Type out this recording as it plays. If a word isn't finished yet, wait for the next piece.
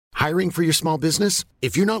Hiring for your small business?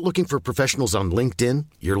 If you're not looking for professionals on LinkedIn,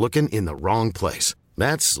 you're looking in the wrong place.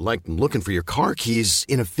 That's like looking for your car keys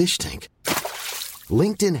in a fish tank.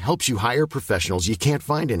 LinkedIn helps you hire professionals you can't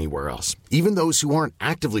find anywhere else, even those who aren't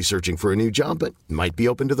actively searching for a new job but might be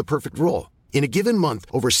open to the perfect role. In a given month,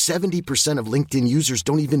 over 70% of LinkedIn users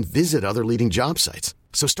don't even visit other leading job sites.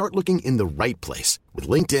 So start looking in the right place. With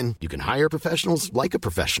LinkedIn, you can hire professionals like a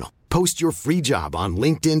professional. Post your free job on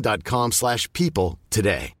linkedin.com/people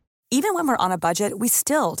today. Even when we're on a budget, we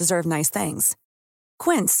still deserve nice things.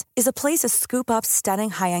 Quince is a place to scoop up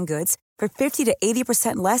stunning high-end goods for 50 to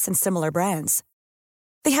 80% less than similar brands.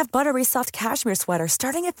 They have buttery soft cashmere sweaters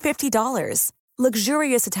starting at $50,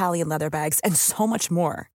 luxurious Italian leather bags, and so much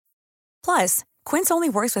more. Plus, Quince only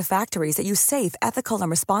works with factories that use safe, ethical, and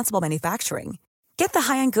responsible manufacturing. Get the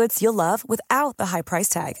high-end goods you'll love without the high price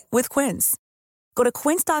tag with Quince. Go to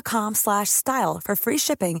quince.com/style for free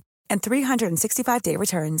shipping and 365-day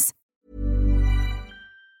returns.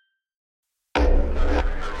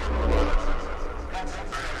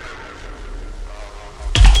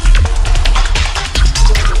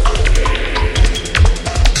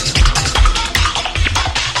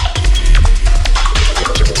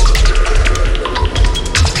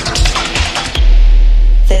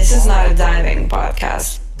 This is not a diving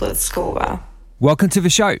podcast with Scuba. Welcome to the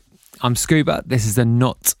show. I'm Scuba. This is the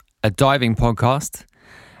Not a Diving podcast.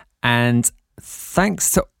 And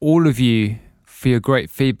thanks to all of you for your great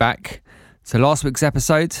feedback to last week's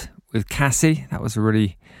episode with Cassie. That was a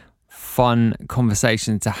really fun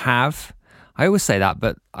conversation to have. I always say that,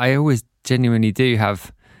 but I always genuinely do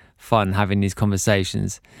have fun having these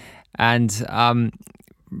conversations. And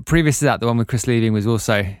previous to that, the one with Chris Leaving was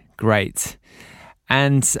also great.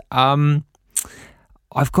 And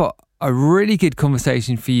I've got a really good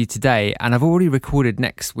conversation for you today, and I've already recorded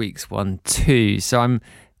next week's one too. So I'm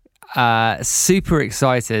super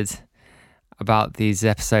excited about these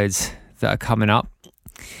episodes that are coming up.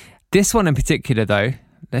 This one in particular, though,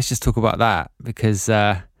 let's just talk about that because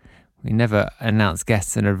we never announce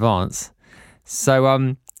guests in advance.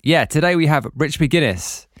 So today we have Rich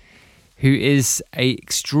McGinnis, who is an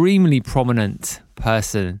extremely prominent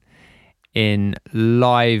person in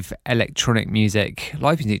live electronic music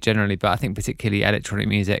generally, but I think particularly electronic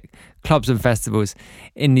music, clubs and festivals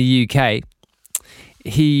in the UK.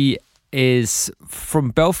 He is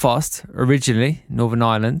from Belfast originally, Northern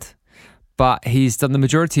Ireland, but he's done the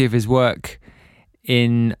majority of his work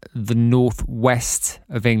in the northwest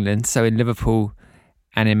of England, so in Liverpool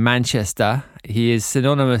and in Manchester. He is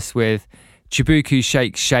synonymous with Chibuku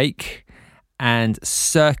Shake Shake and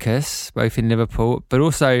Circus, both in Liverpool, but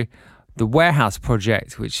also the Warehouse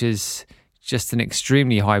Project, which is just an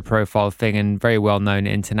extremely high-profile thing and very well known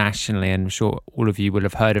internationally, and I'm sure all of you will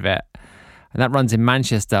have heard of it. And that runs in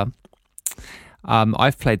Manchester.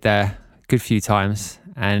 I've played there a good few times,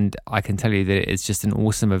 and I can tell you that it's just an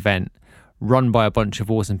awesome event run by a bunch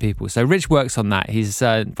of awesome people. So Rich works on that. He's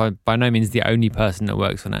by no means the only person that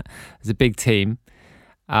works on it. There's a big team,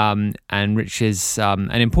 and Rich is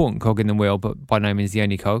an important cog in the wheel, but by no means the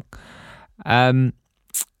only cog.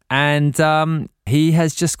 And he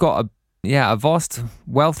has just got a vast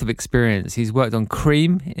wealth of experience. He's worked on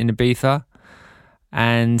Cream in Ibiza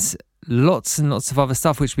and lots of other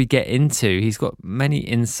stuff, which we get into. He's got many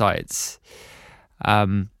insights,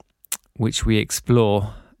 which we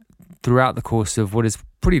explore throughout the course of what is a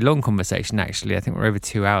pretty long conversation, actually. I think we're over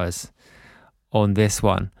 2 hours on this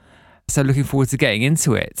one. So looking forward to getting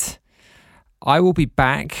into it. I will be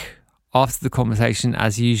back after the conversation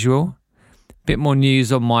as usual. Bit more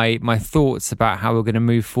news on my thoughts about how we're going to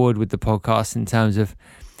move forward with the podcast in terms of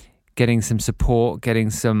getting some support,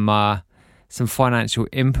 getting some financial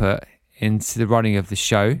input into the running of the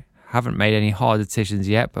show. Haven't made any hard decisions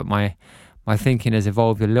yet, but my thinking has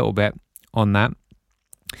evolved a little bit on that.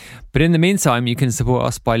 But in the meantime, you can support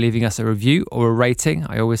us by leaving us a review or a rating.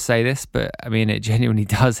 I always say this, but I mean, it genuinely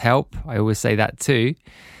does help. I always say that too.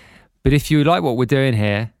 But if you like what we're doing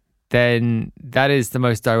here, then that is the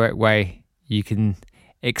most direct way you can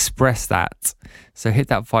express that. So hit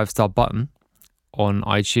that 5-star button on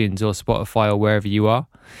iTunes or Spotify or wherever you are.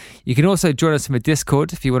 You can also join us in the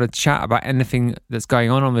Discord if you want to chat about anything that's going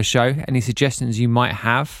on the show, any suggestions you might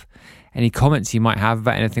have, any comments you might have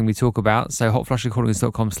about anything we talk about. So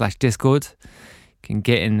hotflushrecordings.com/Discord. You can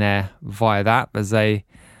get in there via that. There's a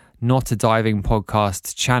Not a Diving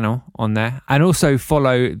podcast channel on there. And also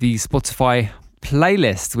follow the Spotify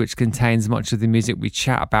playlist, which contains much of the music we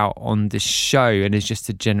chat about on the show and is just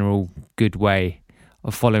a general good way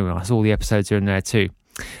of following us. All the episodes are in there too.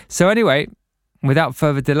 So anyway, without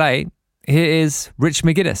further delay, here is Rich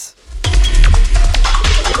McGinnis.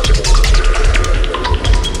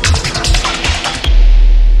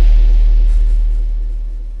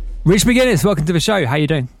 Rich McGinnis, welcome to the show. How are you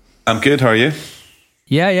doing? I'm good. How are you?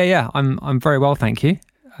 Yeah. I'm very well, thank you.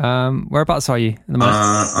 Whereabouts are you at the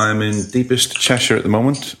moment? I'm in deepest Cheshire at the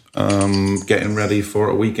moment, getting ready for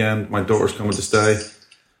a weekend. My daughter's coming to stay.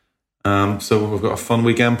 So we've got a fun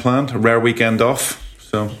weekend planned, a rare weekend off.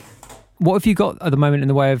 So, what have you got at the moment in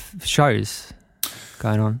the way of shows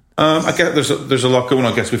going on? I guess there's a lot going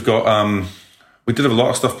on. I guess we've got we did have a lot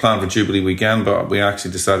of stuff planned for Jubilee weekend, but we actually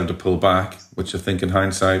decided to pull back, which I think in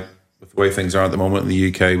hindsight, with the way things are at the moment in the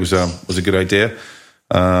UK, was a good idea.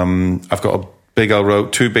 I've got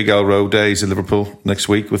two Big L Road days in Liverpool next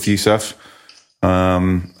week with Youssef,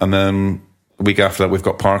 and then the week after that we've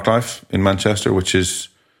got Parklife in Manchester, which has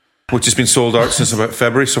been sold out since about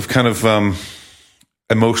February. So I've kind of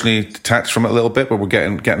emotionally detached from it a little bit, but we're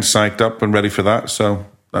getting psyched up and ready for that. So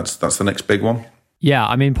that's the next big one. Yeah,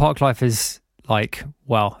 I mean, Parklife is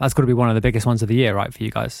that's got to be one of the biggest ones of the year, right, for you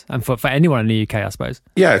guys and for anyone in the UK, I suppose.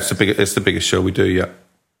 Yeah, it's the biggest show we do. Yeah,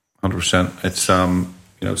 100%. It's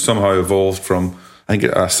somehow evolved from, I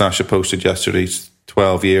think Sasha posted yesterday,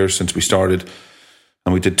 12 years since we started,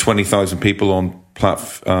 and we did 20,000 people on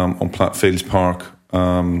Plattfields Park,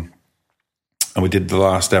 and we did the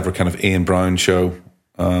last ever kind of Ian Brown show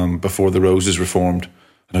before the Roses reformed.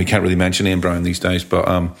 I know you can't really mention Ian Brown these days, but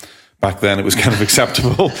back then it was kind of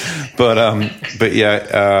acceptable. but yeah,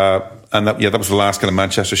 that was the last kind of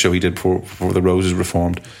Manchester show he did before the Roses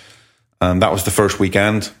reformed, and that was the first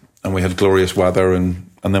weekend, and we had glorious weather, and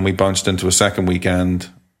then we bounced into a second weekend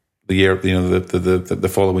the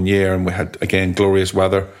following year, and we had again glorious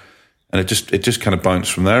weather, and it just kind of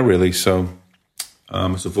bounced from there really. So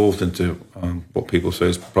it's evolved into what people say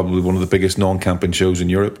is probably one of the biggest non-camping shows in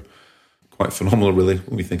Europe. Quite phenomenal, really,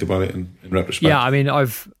 when we think about it in retrospect. Yeah, I mean,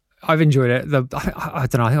 I've enjoyed it. I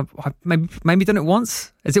don't know. I think I've maybe done it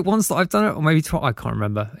once. Is it once that I've done it, or maybe twice? I can't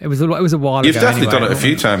remember. It was a while ago. You've definitely done it a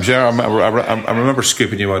few times. Yeah, I remember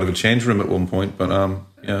scooping you out of a change room at one point. But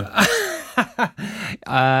yeah.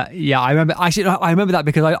 Yeah, I remember. Actually, I remember that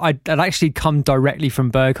because I'd actually come directly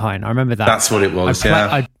from Berghain. I remember that. That's what it was.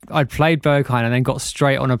 I'd played Berghain and then got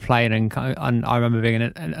straight on a plane, and I remember being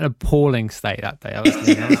in an appalling state that day.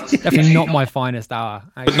 That was definitely not my finest hour.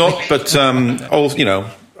 Actually.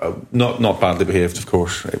 Not badly behaved, of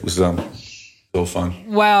course. It was all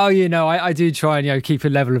fine. Well, I do try and keep a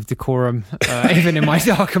level of decorum, even in my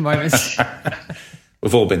darker moments.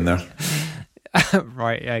 We've all been there.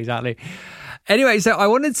 Right, yeah, exactly. Anyway, so I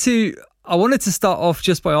wanted to start off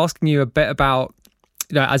just by asking you a bit about,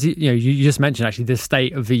 as you just mentioned actually the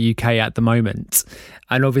state of the UK at the moment,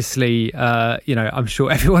 and obviously, I'm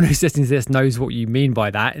sure everyone who's listening to this knows what you mean by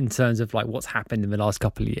that in terms of like what's happened in the last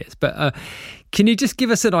couple of years. But can you just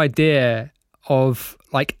give us an idea of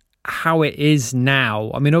like how it is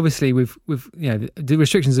now? I mean, obviously we've the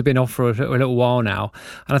restrictions have been off for a little while now,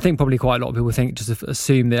 and I think probably quite a lot of people just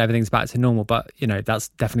assume that everything's back to normal, but that's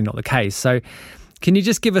definitely not the case. So can you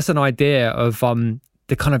just give us an idea of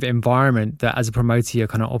the kind of environment that as a promoter you're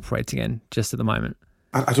kind of operating in just at the moment?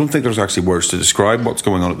 I don't think there's actually words to describe what's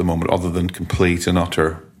going on at the moment other than complete and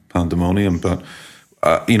utter pandemonium. But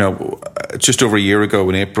just over a year ago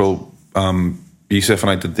in April, Youssef and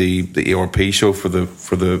I did the ERP show for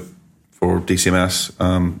DCMS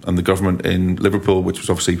and the government in Liverpool, which was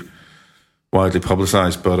obviously widely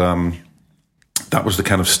publicised. But that was the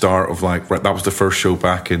kind of start of that was the first show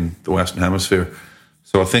back in the Western Hemisphere.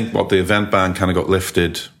 So I think the event ban kind of got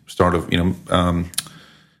lifted start of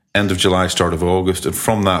end of July, start of August, and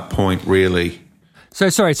from that point really. So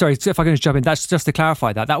sorry, if I can just jump in, that's just to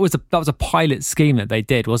clarify that was a pilot scheme that they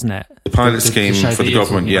did, wasn't it? The pilot scheme for the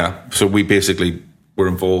government, yeah. So we basically were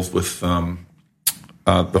involved with the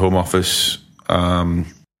Home Office, not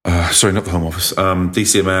the Home Office,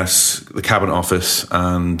 DCMS, the Cabinet Office,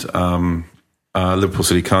 and Liverpool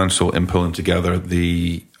City Council in pulling together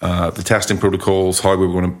the testing protocols, how we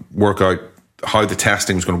were going to work out how the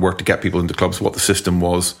testing was going to work to get people into clubs, what the system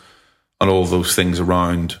was, and all those things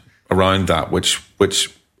around that, which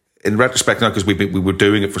in retrospect now, because we were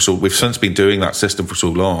doing it we've since been doing that system for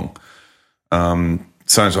so long.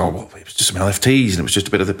 Sounds it was just some LFTs and it was just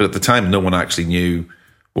a bit of but at the time no one actually knew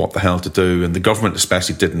what the hell to do, and the government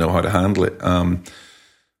especially didn't know how to handle it.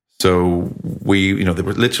 So they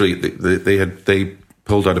were literally they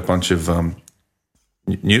pulled out a bunch of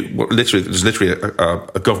there's literally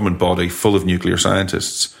a government body full of nuclear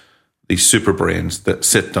scientists, these super brains that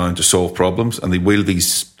sit down to solve problems, and they wheel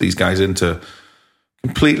these guys into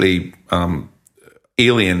completely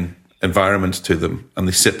alien environments to them, and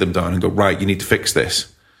they sit them down and go, right, you need to fix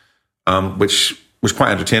this, which was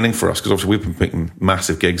quite entertaining for us because obviously we've been putting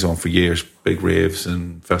massive gigs on for years, big raves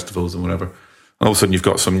and festivals and whatever. And all of a sudden you've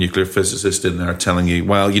got some nuclear physicist in there telling you,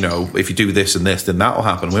 well, if you do this and this, then that'll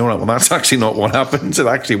happen. And we were like, well, that's actually not what happens. It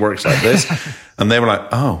actually works like this. And they were like,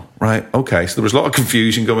 oh, right, okay. So there was a lot of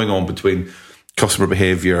confusion going on between customer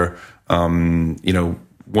behaviour, 1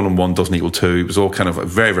 and 1 doesn't equal 2. It was all kind of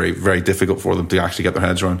very, very, very difficult for them to actually get their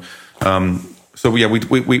heads around.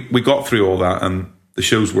 We got through all that, and the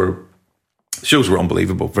shows were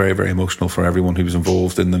unbelievable, very, very emotional for everyone who was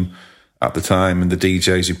involved in them at the time, and the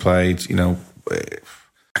DJs who played.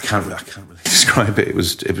 I can't really describe it. It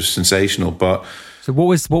was sensational. But so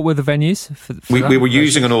what were the venues? We were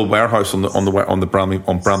using an old warehouse on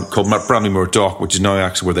called Bramley-Moore Dock, which is now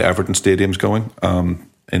actually where the Everton Stadium's going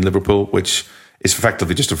in Liverpool, which is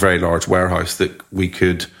effectively just a very large warehouse that we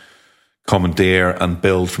could commandeer and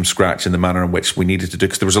build from scratch in the manner in which we needed to do.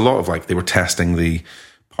 Because there was a lot of they were testing the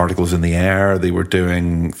particles in the air. They were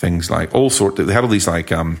doing things like all sorts. They had all these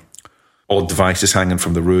odd devices hanging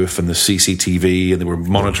from the roof and the CCTV, and they were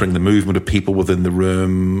monitoring the movement of people within the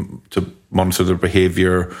room to monitor their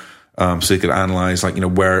behaviour, so they could analyse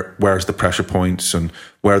where's the pressure points and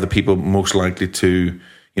where are the people most likely to,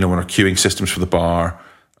 in our queuing systems for the bar.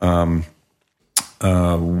 Where's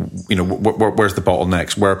the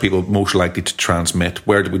bottlenecks? Where are people most likely to transmit?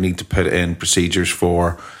 Where do we need to put in procedures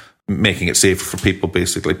for making it safer for people,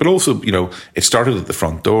 basically? But also, it started at the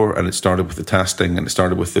front door, and it started with the testing, and it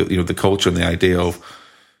started with the culture and the idea of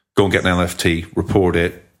go and get an LFT, report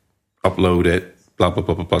it, upload it, blah blah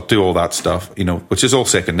blah blah blah, do all that stuff. Which is all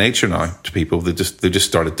second nature now to people. They just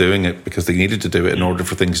started doing it because they needed to do it in order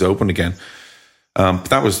for things to open again.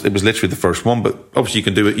 But it was literally the first one. But obviously, you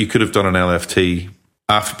can do it. You could have done an LFT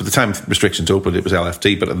after. By the time restrictions opened, it was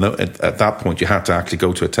LFT. But at that point, you had to actually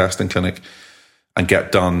go to a testing clinic and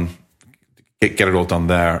get it all done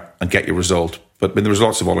there and get your result. But there was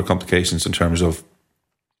lots of other complications in terms of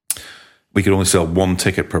we could only sell 1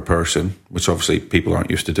 ticket per person, which obviously people aren't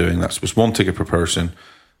used to doing. That was 1 ticket per person,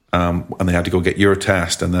 and they had to go get your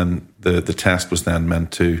test, and then the test was then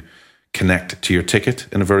meant to connect to your ticket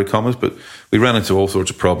in inverted commas. But we ran into all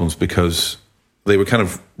sorts of problems because they were kind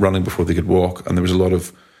of running before they could walk, and there was a lot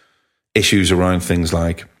of issues around things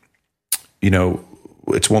like,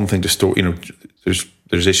 it's one thing to store,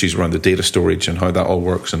 there's issues around the data storage and how that all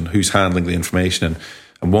works and who's handling the information.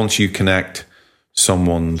 And once you connect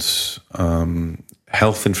someone's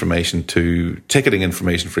health information to ticketing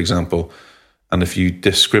information, for example, and if you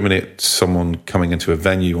discriminate someone coming into a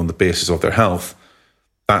venue on the basis of their health,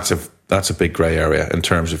 that's a big grey area in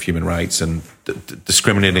terms of human rights, and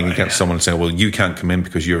discriminating against someone and saying, well, you can't come in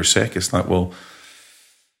because you're sick. It's like, well,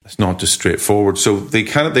 it's not just straightforward. So they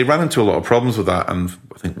ran into a lot of problems with that, and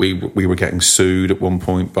I think we were getting sued at one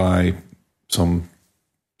point by so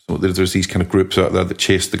there's these kind of groups out there that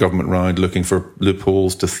chase the government around looking for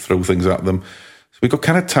loopholes to throw things at them. So we got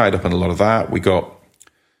kind of tied up in a lot of that. We got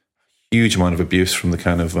a huge amount of abuse from the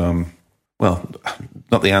kind of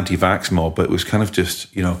not the anti-vax mob, but it was kind of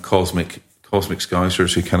just cosmic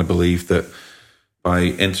scousers who kind of believed that by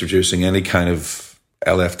introducing any kind of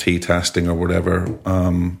LFT testing or whatever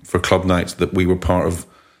for club nights, that we were part of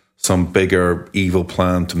some bigger evil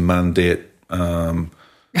plan to mandate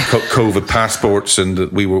COVID passports, and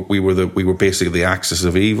that we were basically the axis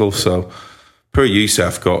of evil. So poor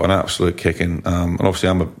Youssef got an absolute kicking, and obviously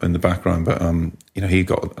I'm in the background, but he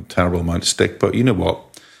got a terrible amount of stick. But you know what?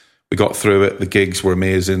 We got through it. The gigs were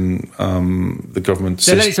amazing. The government.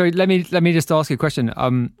 Let me just ask you a question.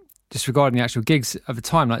 Just regarding the actual gigs at the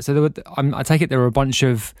time, I take it there were a bunch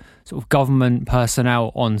of sort of government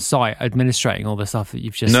personnel on site administrating all the stuff that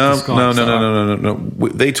you've just described. No.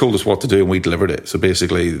 They told us what to do and we delivered it. So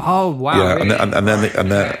basically, oh wow, yeah, really?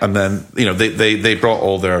 and then they brought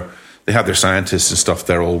all they had their scientists and stuff.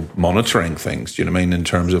 They're all monitoring things. Do you know what I mean? In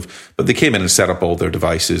terms of, but they came in and set up all their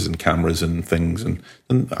devices and cameras and things. And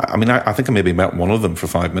I mean, I think I maybe met one of them for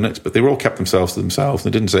 5 minutes, but they were all kept themselves to themselves. They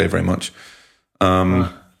didn't say very much.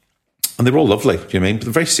 And they were all lovely, do you know what I mean? But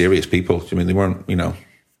they're very serious people. Do you know what I mean?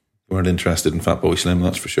 They weren't interested in Fatboy Slim,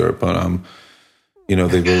 that's for sure. But they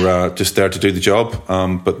were just there to do the job.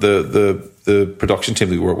 But the production team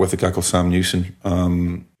that we worked with, a guy called Sam Newson,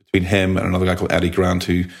 between him and another guy called Eddie Grant,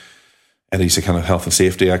 Eddie's a kind of health and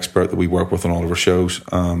safety expert that we work with on all of our shows.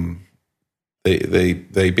 They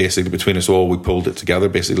basically, between us all, we pulled it together.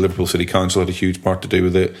 Basically, Liverpool City Council had a huge part to do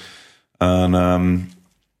with it, and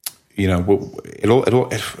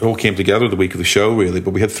it all came together the week of the show, really.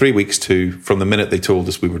 But we had 3 weeks from the minute they told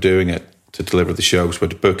us we were doing it, to deliver the show. So we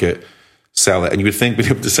had to book it, sell it, and you would think being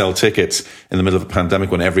able to sell tickets in the middle of a pandemic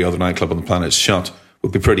when every other nightclub on the planet is shut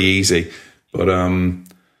would be pretty easy. But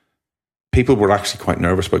people were actually quite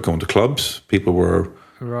nervous about going to clubs. People were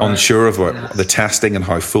unsure of the testing and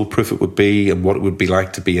how foolproof it would be and what it would be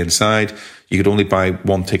like to be inside. You could only buy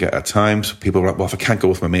one ticket at a time. So people were like, well, if I can't go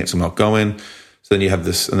with my mates, I'm not going. So then you have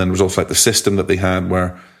this, and then there was also like the system that they had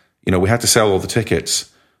where, we had to sell all the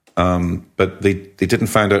tickets, but they didn't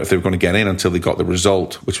find out if they were going to get in until they got the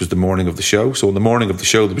result, which was the morning of the show. So on the morning of the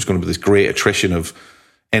show, there was going to be this great attrition of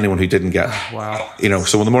anyone who didn't get,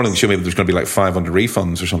 so on the morning of the show, maybe there's going to be like 500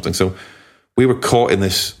 refunds or something. So we were caught in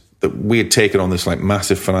this, that we had taken on this like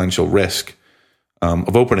massive financial risk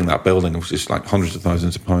of opening that building, which is like hundreds of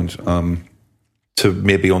thousands of pounds, to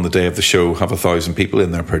maybe on the day of the show have 1,000 people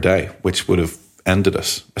in there per day, which would have ended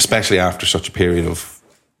us, especially after such a period of,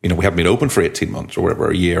 we hadn't been open for 18 months or whatever,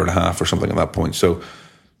 a year and a half or something at that point. So,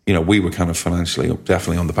 we were kind of financially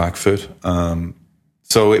definitely on the back foot.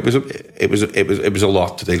 So it was a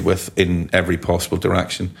lot to deal with in every possible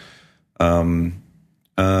direction. But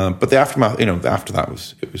the aftermath, after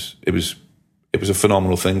that it was a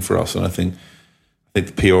phenomenal thing for us. And I think the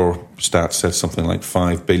PR stats said something like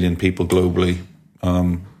 5 billion people globally,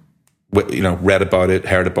 read about it,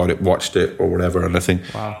 heard about it, watched it, or whatever. And I think,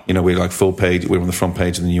 we were like full page. We were on the front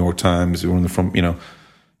page of the New York Times. We were on the front,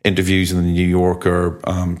 interviews in the New Yorker,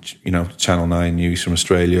 Channel 9 News from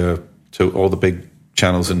Australia, to all the big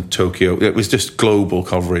channels in Tokyo. It was just global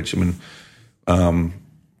coverage. I mean,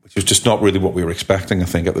 it was just not really what we were expecting. I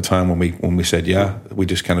think at the time when we said we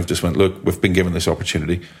just kind of just went, look, we've been given this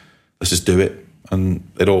opportunity, let's just do it.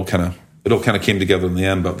 And it all kind of came together in the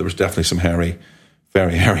end. But there was definitely some very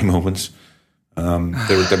hairy moments.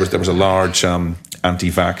 There was a large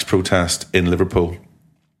anti-vax protest in Liverpool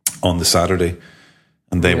on the Saturday,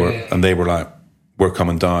 and they were like, we're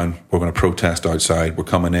coming down, we're going to protest outside, we're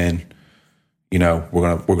coming in, we're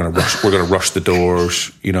going to rush the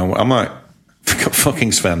doors. I'm like,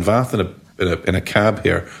 fucking Sven Vath in a cab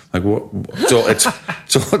here, like what? So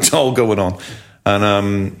it's all going on,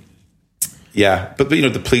 and but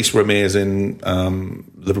the police were amazing,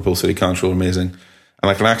 Liverpool City Council were amazing. And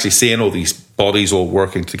I can actually seeing all these bodies all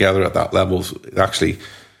working together at that level, it actually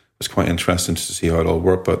was quite interesting to see how it all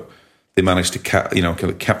worked. But they managed to kept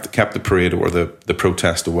the parade or the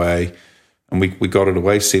protest away, and we got it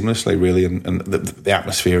away seamlessly, really. And the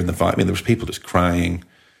atmosphere and the vibe. I mean, there was people just crying.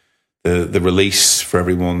 The release for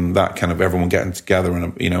everyone, that kind of everyone getting together,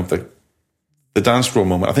 and the dance floor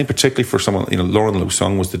moment. I think particularly for someone, Lauren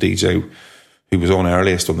Lusung was the DJ who was on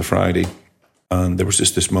earliest on the Friday, and there was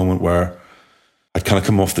just this moment where I'd kind of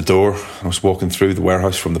come off the door. I was walking through the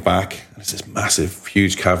warehouse from the back. And it's this massive,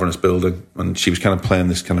 huge, cavernous building. And she was kind of playing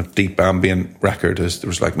this kind of deep ambient record as there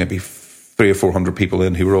was like maybe 300 or 400 people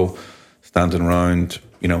in who were all standing around,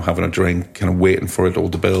 having a drink, kind of waiting for it all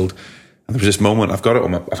to build. And there was this moment,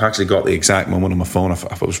 I've actually got the exact moment on my phone.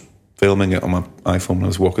 I was filming it on my iPhone when I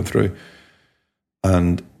was walking through.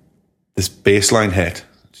 And this bass line hit,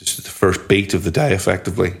 just the first beat of the day,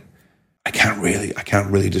 effectively. I can't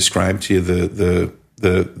really describe to you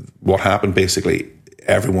the what happened. Basically,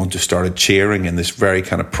 everyone just started cheering in this very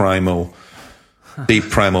kind of deep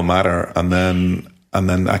primal matter, and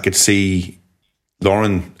then I could see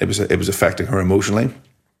Lauren. It was affecting her emotionally.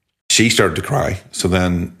 She started to cry. So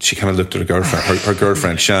then she kind of looked at her girlfriend, her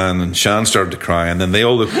girlfriend Shan, and Shan started to cry. And then they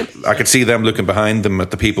all I could see them looking behind them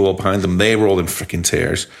at the people all behind them. They were all in freaking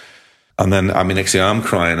tears. And then, next thing I'm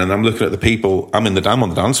crying, and I'm looking at the people. I'm on the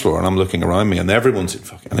dance floor, and I'm looking around me, and everyone's in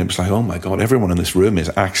fucking. And it was like, oh my god, everyone in this room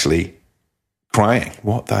is actually crying.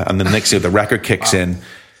 What that? And then next thing, the record kicks in.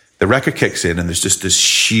 The record kicks in, and there's just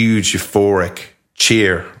this huge euphoric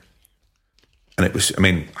cheer. And it was.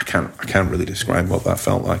 I can't really describe what that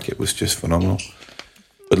felt like. It was just phenomenal.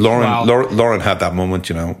 But Lauren had that moment,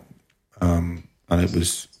 and it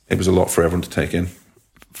was a lot for everyone to take in.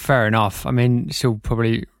 Fair enough. She'll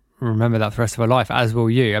probably remember that for the rest of her life, as will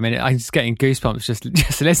you. I'm just getting goosebumps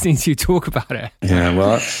just listening to you talk about it. Yeah,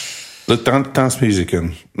 well, look, dance music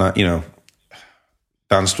and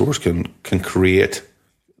dance stores can create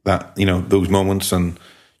that, those moments, and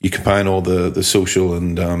you combine all the social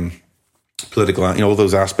and political, all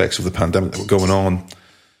those aspects of the pandemic that were going on,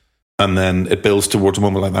 and then it builds towards a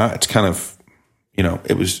moment like that. It's kind of,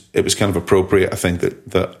 it was kind of appropriate. I think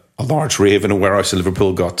that a large rave in a warehouse in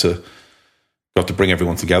Liverpool got to bring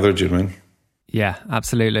everyone together. Do you know what I mean? Yeah,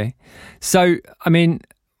 absolutely. So,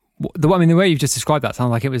 the way you've just described that sounds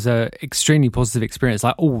like it was a extremely positive experience,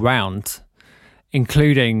 like all round,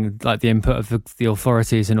 including like the input of the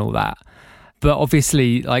authorities and all that. But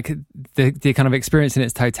obviously, like the kind of experience in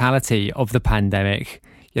its totality of the pandemic,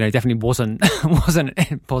 definitely wasn't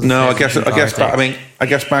positive. No, I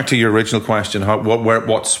guess back to your original question,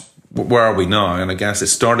 where are we now? And I guess it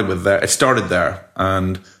started there,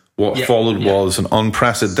 and What followed was an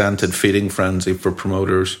unprecedented feeding frenzy for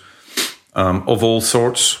promoters of all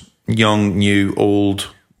sorts, young, new, old,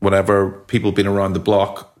 whatever, people been around the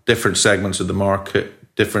block, different segments of the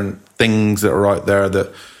market, different things that are out there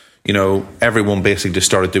that, you know, everyone basically just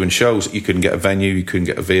started doing shows. You couldn't get a venue, you couldn't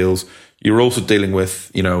get avails. You were also dealing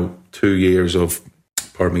with, you know, 2 years of,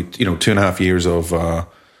 2.5 years of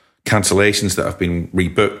cancellations that have been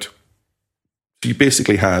rebooked. So you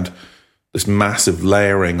basically had this massive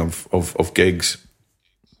layering of gigs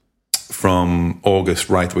from August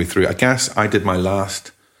right the way through. I guess I did my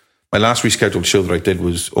last rescheduled show that I did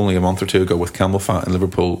was only a month or two ago with Camel Fat in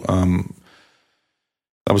Liverpool.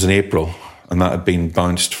 That was in April, and that had been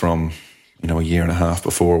bounced from, you know, a year and a half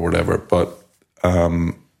before or whatever. But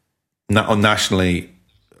nationally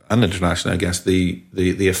and internationally, I guess the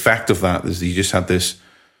effect of that is that you just had this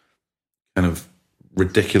kind of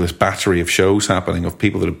ridiculous battery of shows happening of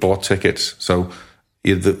people that had bought tickets. So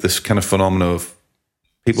you had this kind of phenomena of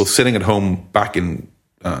people sitting at home back in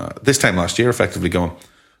this time last year, effectively going,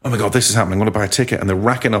 "Oh my God, this is happening. I'm going to buy a ticket," and they're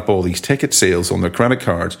racking up all these ticket sales on their credit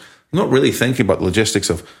cards, not really thinking about the logistics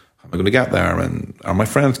of, how am I going to get there, and are my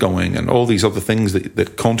friends going, and all these other things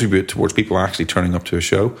that contribute towards people actually turning up to a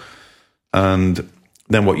show. And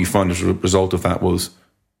then what you found as a result of that was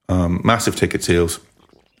massive ticket sales,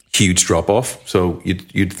 huge drop off. So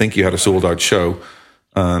you'd think you had a sold out show,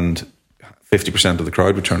 and 50% of the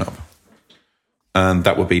crowd would turn up, and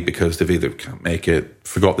that would be because they've either can't make it,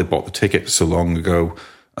 forgot they bought the ticket so long ago,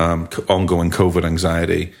 ongoing COVID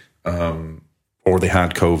anxiety, or they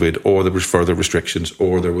had COVID, or there was further restrictions,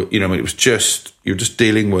 or there were, it was just, you're just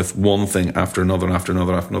dealing with one thing after another and after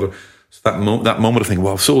another after another. So that moment of thinking,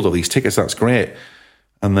 well, I've sold all these tickets, that's great.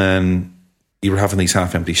 And then you were having these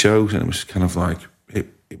half-empty shows, and it was kind of like, it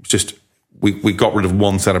was just, we got rid of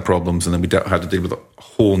one set of problems, and then we had to deal with a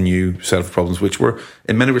whole new set of problems, which were,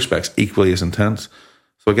 in many respects, equally as intense.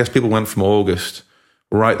 So I guess people went from August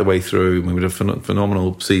right the way through. We had a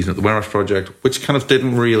phenomenal season at the Warehouse Project, which kind of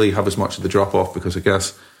didn't really have as much of the drop-off, because I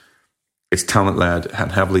guess it's talent-led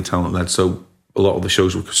and heavily talent-led, so a lot of the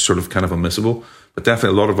shows were sort of kind of unmissable. But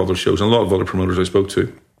definitely a lot of other shows and a lot of other promoters I spoke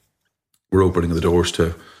to were opening the doors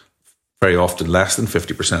to very often less than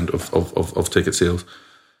 50% of ticket sales.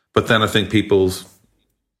 But then I think people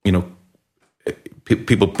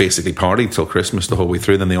basically partied till Christmas the whole way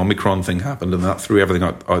through. Then the Omicron thing happened, and that threw everything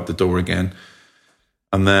out the door again.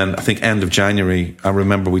 And then I think end of January, I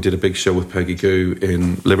remember we did a big show with Peggy Goo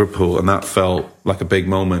in Liverpool, and that felt like a big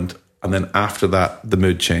moment. And then after that, the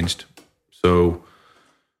mood changed. So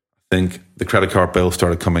I think the credit card bill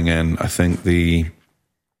started coming in. I think the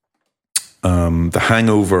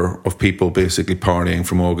hangover of people basically partying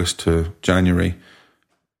from August to January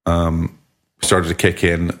started to kick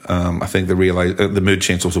in. I think they realized the mood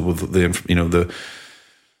changed also with the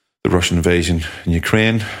Russian invasion in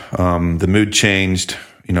Ukraine. The mood changed.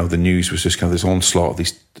 The news was just kind of this onslaught of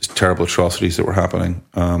these terrible atrocities that were happening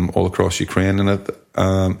all across Ukraine, and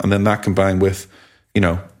then that combined with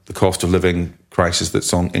the cost of living crisis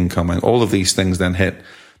that's incoming. All of these things then hit.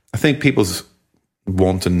 I think people's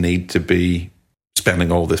want and need to be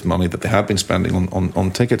spending all this money that they had been spending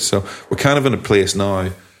on tickets. So we're kind of in a place now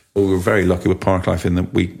where we were very lucky with Parklife in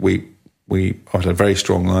that we had a very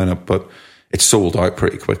strong lineup, but it sold out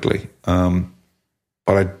pretty quickly. But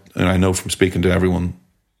I know from speaking to everyone,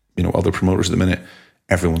 other promoters at the minute,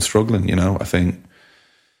 everyone's struggling. I think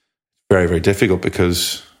very, very difficult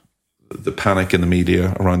because the panic in the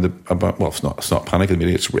media around it's not panic in the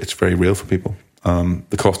media. It's very real for people.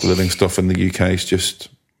 The cost of living stuff in the UK is just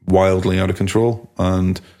wildly out of control,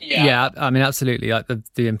 and yeah, I mean, absolutely. Like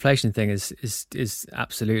the inflation thing is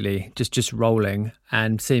absolutely just rolling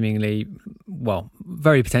and seemingly,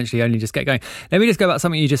 very potentially only just get going. Let me just go back to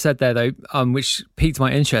something you just said there, though, which piqued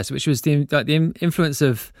my interest, which was the influence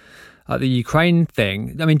of the Ukraine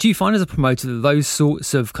thing. I mean, do you find as a promoter that those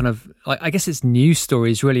sorts of kind of, I guess it's news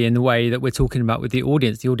stories really in the way that we're talking about with the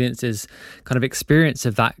audience's kind of experience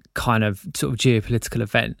of that kind of sort of geopolitical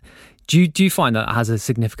event? Do you find that has a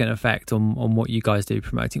significant effect on what you guys do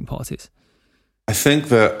promoting parties? I think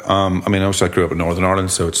that, obviously I grew up in Northern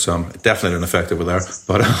Ireland, so it's definitely an effect over there.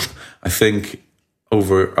 But I think in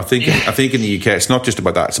the UK, it's not just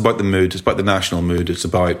about that. It's about the mood. It's about the national mood. It's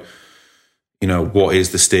about, what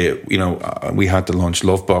is the state? We had to launch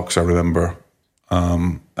Lovebox, I remember,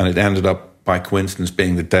 and it ended up by coincidence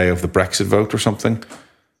being the day of the Brexit vote or something.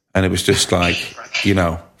 And it was just like,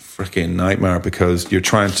 freaking nightmare, because you're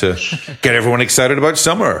trying to get everyone excited about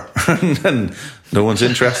summer and no one's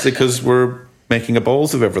interested because we're making a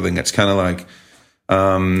balls of everything. It's kind of like,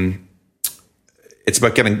 it's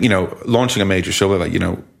about getting, launching a major show like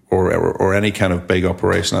that, or any kind of big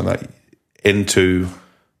operation like that into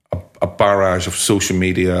a barrage of social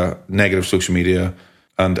media, negative social media,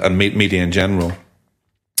 and media in general,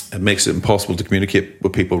 it makes it impossible to communicate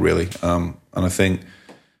with people, really. And I think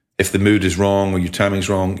if the mood is wrong or your timing's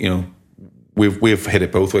wrong, you know, we've hit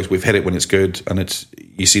it both ways. We've hit it when it's good and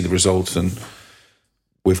you see the results, and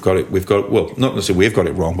we've got well, not necessarily we've got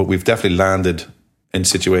it wrong, but we've definitely landed in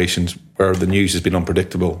situations where the news has been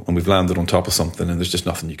unpredictable and we've landed on top of something and there's just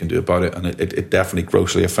nothing you can do about it. And it definitely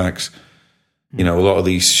grossly affects, you know, a lot of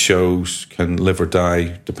these shows can live or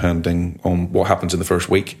die depending on what happens in the first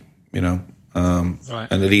week, you know. Right.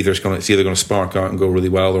 And it's either going to spark out and go really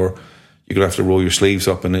well, or you're going to have to roll your sleeves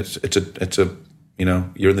up, and it's a you know,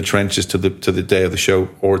 you're in the trenches to the day of the show,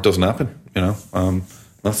 or it doesn't happen, you know.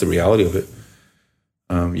 That's the reality of it.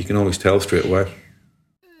 You can always tell straight away.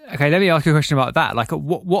 Okay, let me ask you a question about that. Like,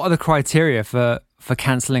 what are the criteria for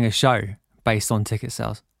cancelling a show based on ticket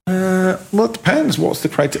sales? Well, it depends. What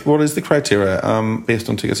is the criteria based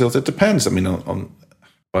on ticket sales? It depends. I mean, on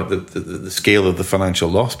the scale of the financial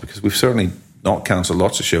loss, because we've certainly not cancelled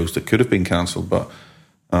lots of shows that could have been cancelled, but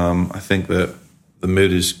I think that the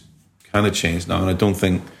mood is kind of changed now, and I don't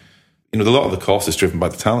think, you know, a lot of the cost is driven by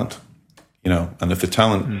the talent, you know, and if the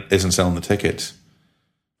talent isn't selling the tickets,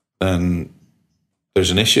 then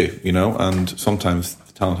there's an issue, you know, and sometimes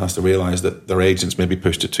the talent has to realise that their agents maybe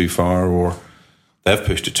pushed it too far, or they've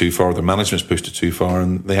pushed it too far, or their management's pushed it too far,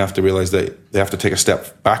 and they have to realise that they have to take a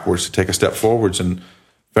step backwards to take a step forwards. And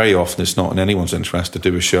very often it's not in anyone's interest to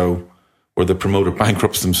do a show where the promoter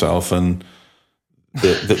bankrupts themselves and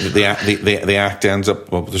the act ends up,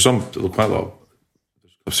 well, there's quite a lot.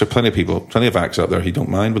 There's plenty of acts out there who don't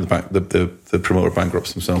mind when the promoter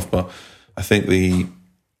bankrupts himself. But I think the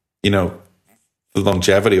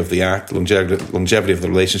longevity of the act, longevity of the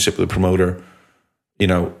relationship with the promoter, you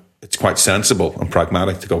know, it's quite sensible and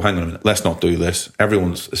pragmatic to go, hang on a minute, let's not do this. Let's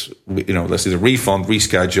either refund,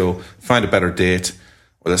 reschedule, find a better date,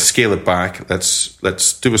 or let's scale it back.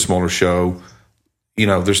 Let's do a smaller show. You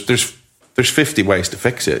know, there's 50 ways to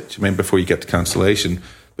fix it. I mean, before you get to cancellation,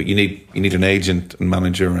 but you need an agent and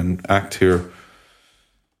manager and act who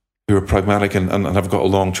are pragmatic and have got a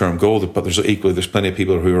long-term goal. But there's plenty of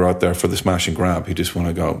people who are out there for the smash and grab, who just want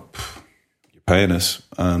to go, you're paying us,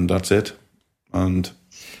 and that's it. And,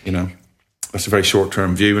 you know, that's a very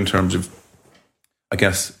short-term view in terms of, I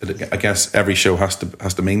guess every show has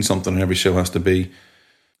to mean something, and every show has to be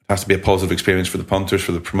a positive experience for the punters,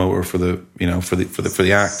 for the promoter, for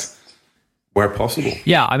the act, where possible.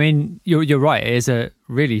 Yeah, I mean, you're right. It is a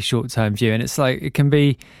really short-term view, and it's like it can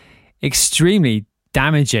be extremely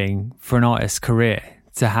damaging for an artist's career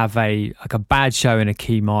to have a bad show in a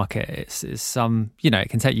key market. It's it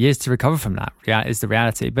can take years to recover from that. Yeah, is the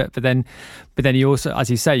reality. But then you also, as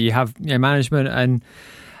you say, you have, you know, management and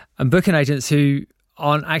booking agents who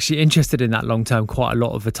aren't actually interested in that long term quite a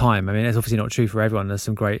lot of the time. I mean, it's obviously not true for everyone. There's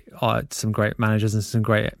some great managers and some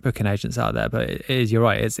great booking agents out there, but you're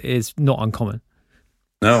right, it is not uncommon.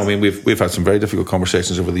 No, I mean, we've had some very difficult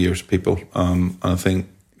conversations over the years with people, and I think,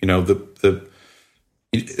 you know,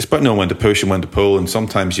 it's about knowing when to push and when to pull, and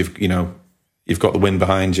sometimes you've got the wind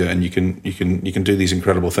behind you and you can do these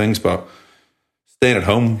incredible things, but staying at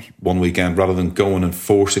home one weekend rather than going and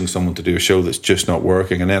forcing someone to do a show that's just not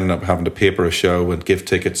working and ending up having to paper a show and give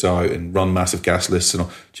tickets out and run massive guest lists and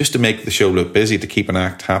all, just to make the show look busy, to keep an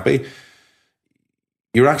act happy,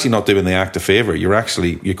 you're actually not doing the act a favour. You're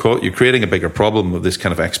creating a bigger problem with this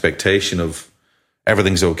kind of expectation of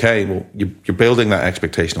everything's okay. Well, you're building that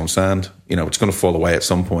expectation on sand. You know, it's going to fall away at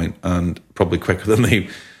some point, and probably quicker than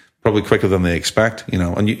they expect. You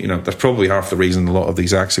know, and you know that's probably half the reason a lot of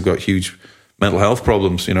these acts have got huge mental health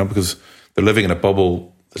problems, you know, because they're living in a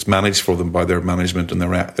bubble that's managed for them by their management and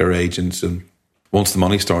their agents. And once the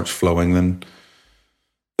money starts flowing, then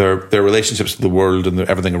their relationships with the world and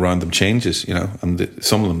everything around them changes, you know, and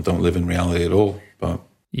some of them don't live in reality at all. But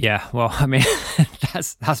yeah, well, I mean,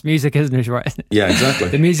 that's music, isn't it? Right? Yeah, exactly.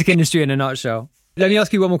 The music industry in a nutshell. Let me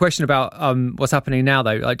ask you one more question about what's happening now,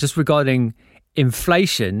 though, like just regarding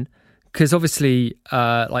inflation, because obviously,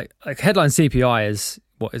 like headline CPI is.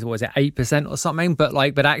 What is it, 8% or something?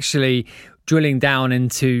 But actually drilling down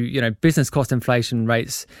into, you know, business cost inflation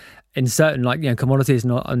rates in certain, like, you know, commodities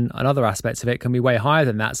and other aspects of it can be way higher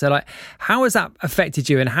than that. So like, how has that affected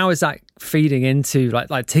you, and how is that feeding into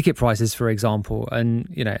like ticket prices, for example? And,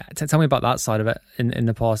 you know, tell me about that side of it in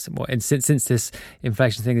the past, since this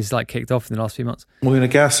inflation thing has like kicked off in the last few months. Well, I mean, I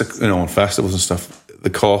guess, you know, on festivals and stuff,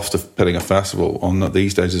 the cost of putting a festival on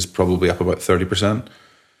these days is probably up about 30%.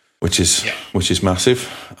 Which is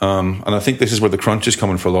massive, and I think this is where the crunch is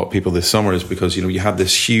coming for a lot of people this summer, is because, you know, you had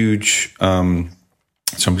this huge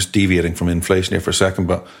So I'm just deviating from inflation here for a second,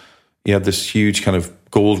 but you had this huge kind of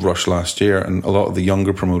gold rush last year, and a lot of the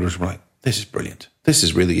younger promoters were like, this is brilliant. This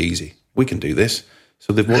is really easy. We can do this.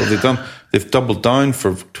 So what have they done? They've doubled down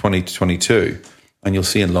for 2022. And you'll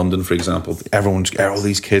see in London, for example, all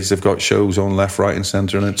these kids, they've got shows on left, right and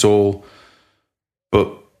centre, and it's all...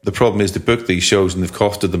 But the problem is they book these shows and they've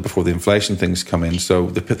costed them before the inflation things come in. So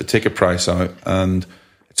they put the ticket price out and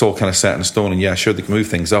it's all kind of set in stone. And yeah, sure, they can move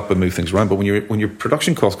things up and move things around. But when your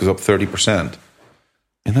production cost goes up 30%,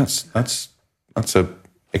 and that's a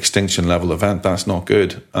extinction level event, that's not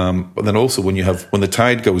good. But then also when the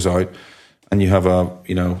tide goes out and you have a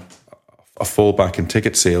fallback in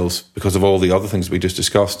ticket sales because of all the other things we just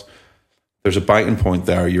discussed, there's a biting point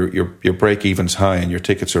there. Your break even's high and your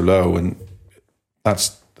tickets are low, and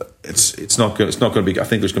it's not going to be. I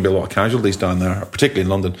think there's going to be a lot of casualties down there, particularly in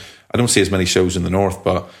London. I don't see as many shows in the north,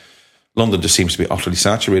 but London just seems to be utterly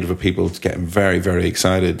saturated with people getting very, very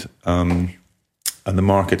excited, and the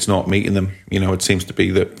market's not meeting them. It seems to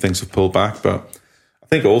be that things have pulled back, but I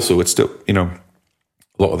think also it's still, a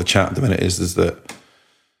lot of the chat at the minute is that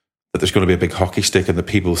there's going to be a big hockey stick, and the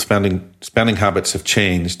people's spending habits have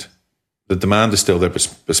changed. The demand is still there, but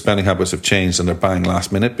spending habits have changed, and they're buying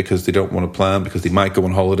last minute because they don't want to plan, because they might go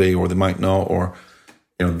on holiday or they might not, or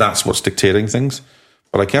that's what's dictating things.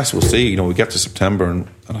 But I guess we'll see. We get to September, and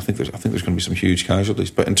I think there's going to be some huge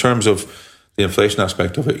casualties. But in terms of the inflation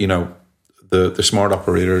aspect of it, the smart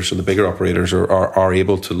operators or the bigger operators are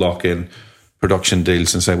able to lock in production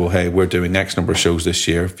deals and say, well, hey, we're doing X number of shows this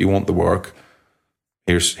year. If you want the work,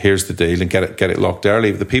 here's the deal, and get it locked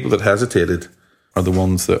early. The people that hesitated are the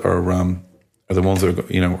ones that are and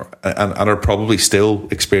are probably still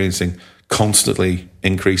experiencing constantly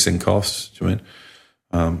increasing costs. Do you mean?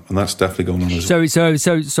 And that's definitely going on as well.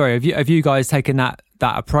 So sorry. Have you guys taken that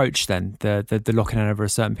approach then? The locking in over a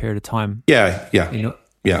certain period of time? Yeah.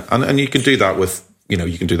 Yeah, and you can do that with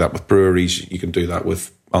you can do that with breweries. You can do that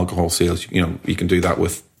with alcohol sales. You can do that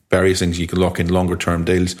with various things. You can lock in longer term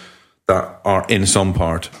deals that are in some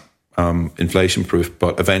part inflation proof,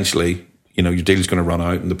 but eventually your deal's going to run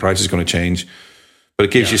out and the price is going to change. But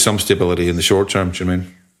it gives you some stability in the short term. Do you know what I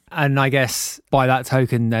mean? And I guess by that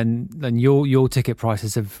token, then your ticket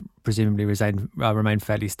prices have presumably remained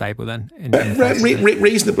fairly stable then.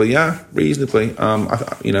 Reasonably, yeah, reasonably. I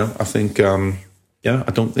think,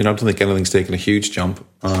 I don't think anything's taken a huge jump.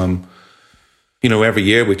 Every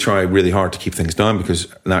year we try really hard to keep things down because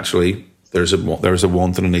naturally there's a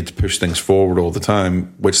want and a need to push things forward all the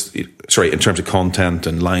time. In terms of content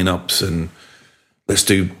and lineups and let's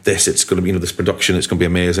do this. It's going to be this production. It's going to be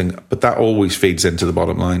amazing. But that always feeds into the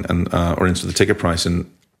bottom line and or into the ticket price. And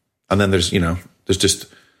then there's just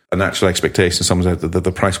a natural expectation sometimes that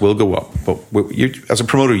the price will go up. But as a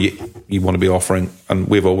promoter, you want to be offering, and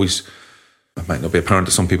we've always. It might not be apparent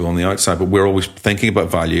to some people on the outside, but we're always thinking about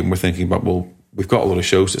value, and we're thinking about, well, we've got a lot of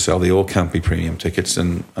shows to sell. They all can't be premium tickets,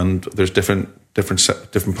 and there's different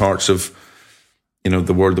parts of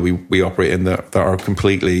the world that we operate in that are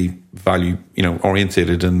completely value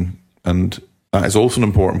orientated, and that is also an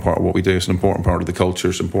important part of what we do. It's an important part of the culture.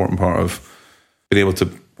 It's an important part of being able to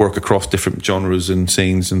work across different genres and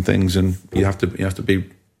scenes and things, and you have to kind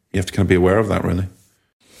of be aware of that, really.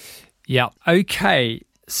 Yeah. Okay.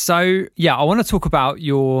 So yeah, I want to talk about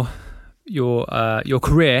your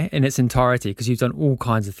career in its entirety, because you've done all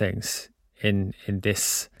kinds of things in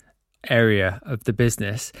this area of the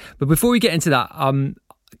business. But before we get into that,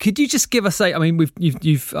 could you just give us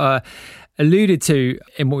you've alluded to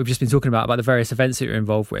in what we've just been talking about the various events that you're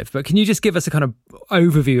involved with, but can you just give us a kind of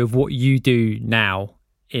overview of what you do now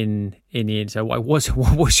in the industry?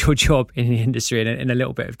 What's your job in the industry in a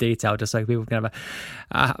little bit of detail, just so people can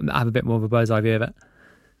have a bit more of a bird's eye view of it?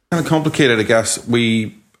 Kind of complicated, I guess.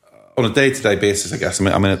 We, on a day-to-day basis, I guess, I'm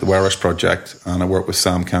in at the Whereas Project, and I work with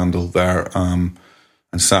Sam Candle there, and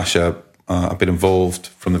Sasha. I've been involved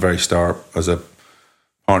from the very start as a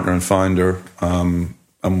partner and founder, and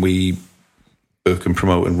we book and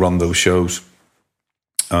promote and run those shows,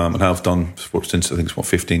 and have done since I think it's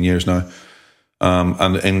 15 years now.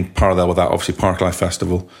 And in parallel with that, obviously Parklife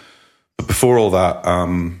Festival. But before all that,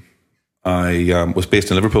 I was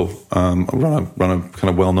based in Liverpool. I run a kind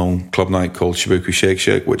of well-known club night called Shibuku Shake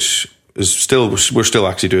Shake, which is we're still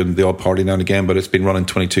actually doing the odd party now and again, but it's been running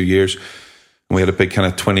 22 years. And we had a big kind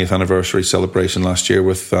of 20th anniversary celebration last year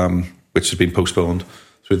with which has been postponed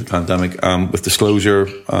through the pandemic, with Disclosure,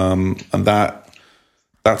 and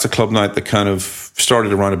that's a club night that kind of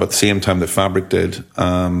started around about the same time that Fabric did,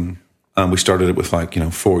 and we started it with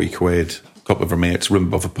 40 quid, a couple of our mates, room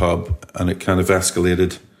above a pub, and it kind of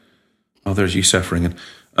escalated. Oh, there's Youssef ringing.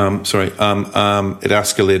 It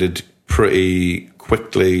escalated pretty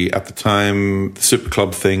quickly at the time. The Super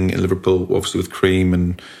Club thing in Liverpool, obviously with Cream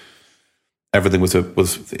and everything was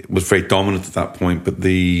very dominant at that point. But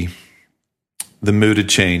the mood had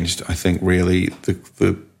changed. I think really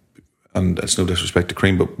and it's no disrespect to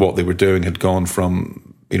Cream, but what they were doing had gone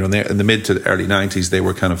from, you know, in the mid to the early 90s, they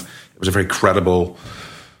were kind of, it was a very credible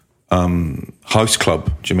house club.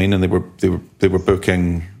 Do you mean? And they were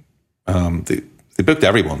booking. They booked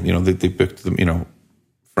everyone. You know, they booked them. You know,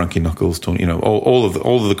 Frankie Knuckles, Tony. You know, all of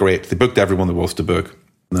the great. They booked everyone there was to book.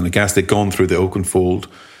 And then I guess they'd gone through the Oakenfold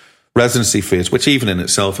residency phase, which even in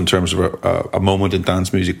itself, in terms of a moment in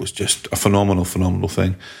dance music, was just a phenomenal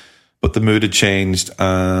thing. But the mood had changed.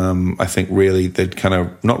 I think really they'd kind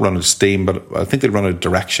of not run out of steam, but I think they'd run out of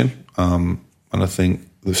direction. And I think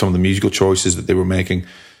some of the musical choices that they were making,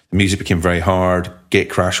 the music became very hard.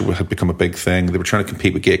 Gatecrasher had become a big thing. They were trying to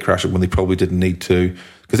compete with Gatecrasher when they probably didn't need to,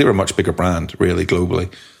 because they were a much bigger brand, really,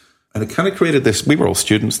 globally. And it kind of created this, we were all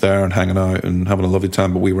students there and hanging out and having a lovely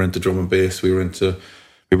time, but we were into drum and bass. We were going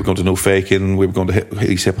to No Faking. We were going to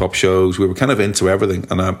these hip-hop shows. We were kind of into everything.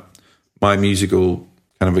 And my musical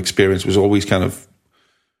kind of experience was always kind of,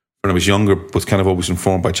 when I was younger, was kind of always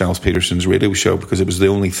informed by Giles Peterson's radio show, because it was the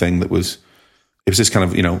only thing that was, it was this kind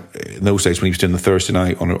of, you know, in those days when he was doing the Thursday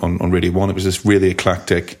night on Radio 1, it was this really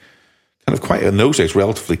eclectic, kind of quite, in those days,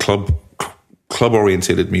 relatively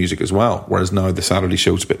club-orientated music as well, whereas now the Saturday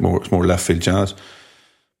show's a bit more, it's more left field jazz.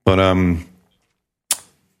 But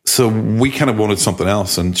so we kind of wanted something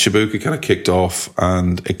else, and Shibuka kind of kicked off,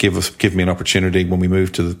 and it gave me an opportunity when we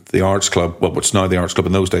moved to the Arts Club, well, what's now the Arts Club.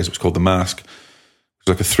 In those days it was called the Mask. It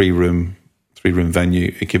was like a three-room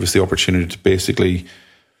venue. It gave us the opportunity to basically,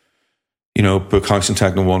 you know, book house and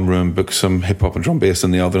techno in one room, book some hip-hop and drum bass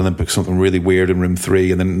in the other, and then book something really weird in room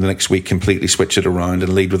 3, and then the next week completely switch it around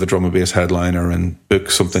and lead with a drum and bass headliner and book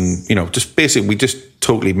something, you know, just basically we just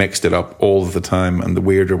totally mixed it up all of the time, and the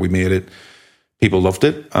weirder we made it, people loved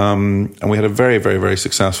it. And we had a very, very, very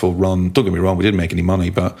successful run. Don't get me wrong, we didn't make any money,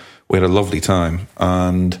 but we had a lovely time.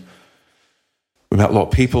 And we met a lot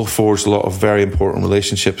of people, forged a lot of very important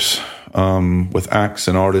relationships with acts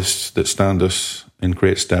and artists that stand us in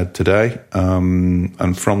great stead today.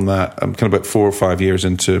 And from that, I'm kind of about 4 or 5 years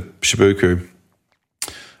into Shibuku.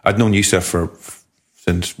 I'd known Yusef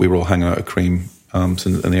since we were all hanging out at Cream in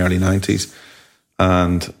the early 90s,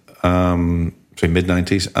 and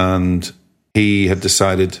mid-90s. And he had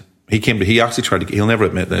decided, he actually tried to, he'll never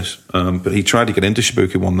admit this, but he tried to get into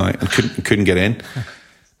Shibuku one night and couldn't get in.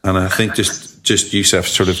 And I think just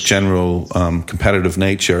Yusef's sort of general competitive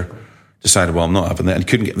nature decided, well, I'm not having that. And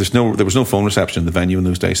couldn't get, there was no phone reception in the venue in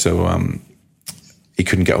those days, so he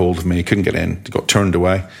couldn't get hold of me, he couldn't get in, he got turned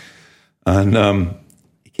away. And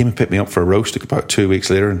he came and picked me up for a roast about 2 weeks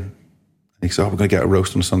later, and he said, we're going to get a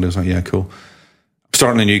roast on a Sunday. I was like, yeah, cool. I'm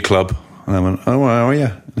starting a new club. And I went, oh, how are you?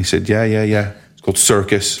 And he said, yeah. It's called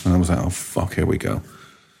Circus. And I was like, oh, fuck, here we go.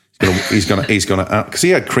 He's gonna, because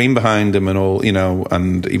he had Cream behind him and all, you know,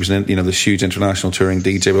 and he was in, you know, this huge international touring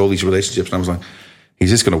DJ with all these relationships. And I was like,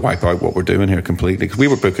 he's just going to wipe out what we're doing here completely. Because we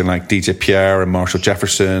were booking like DJ Pierre and Marshall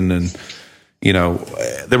Jefferson, and, you know,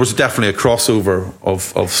 there was definitely a crossover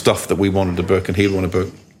of stuff that we wanted to book and he'd want to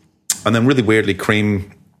book. And then really weirdly,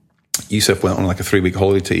 Cream, Yusef went on like a 3-week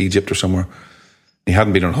holiday to Egypt or somewhere. He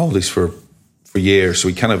hadn't been on holidays for years, so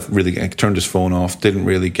he kind of really turned his phone off, didn't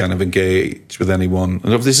really kind of engage with anyone.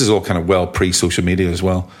 And this is all kind of well pre-social media as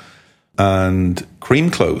well. And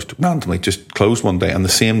Cream closed, randomly, just closed one day. And the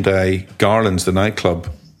same day, Garland's, the nightclub,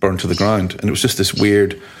 burned to the ground. And it was just this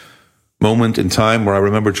weird moment in time where I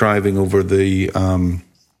remember driving over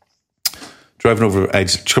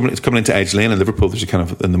Edge, coming into Edge Lane in Liverpool. There's a kind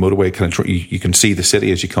of, in the motorway, kind of, you can see the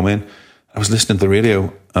city as you come in. I was listening to the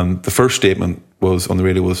radio, and the first statement on the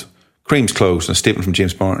radio was, Cream's closed, and a statement from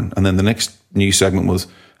James Barton. And then the next news segment was,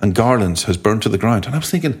 and Garland's has burned to the ground. And I was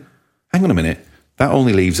thinking, hang on a minute, that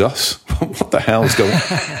only leaves us. What the hell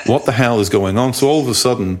is going on? So all of a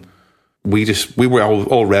sudden, we were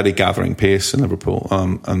already gathering pace in Liverpool.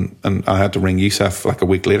 And I had to ring Yusef like a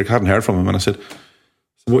week later, because I hadn't heard from him. And I said,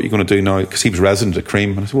 so what are you going to do now? Because he was resident at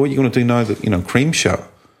Cream. And I said, what are you going to do now that, you know, Cream shut?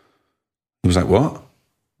 He was like, what?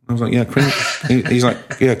 I was like, yeah, Cream. He's like,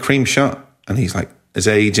 yeah, Cream shut. And he's like, his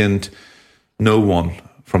agent, no one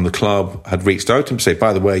from the club had reached out to him to say,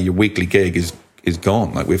 by the way, your weekly gig is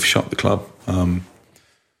gone. Like, we've shut the club. So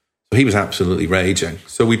he was absolutely raging.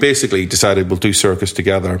 So we basically decided we'll do Circus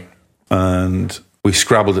together, and we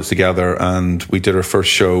scrabbled it together, and we did our first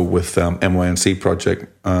show with MYNC Project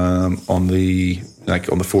on the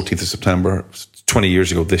 14th of September, 20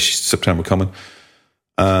 years ago, this September coming.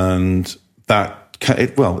 And that,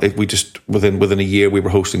 we just within a year we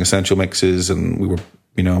were hosting Essential Mixes, and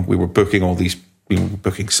we were booking all these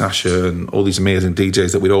booking Sasha and all these amazing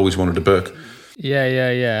DJs that we'd always wanted to book.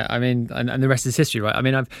 Yeah. I mean, and the rest is history, right? I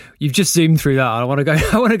mean, you've just zoomed through that. I want to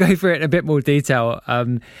go through it in a bit more detail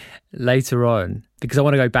later on, because I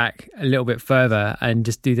want to go back a little bit further and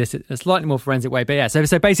just do this a slightly more forensic way. But yeah, so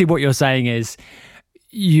basically what you're saying is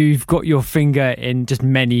you've got your finger in just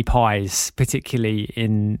many pies, particularly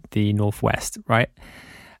in the Northwest, right?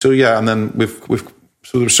 So yeah, and then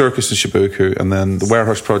so there was Circus in Shibuku, and then the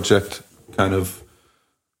Warehouse Project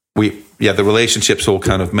the relationships all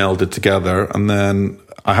kind of melded together. And then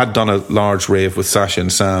I had done a large rave with Sasha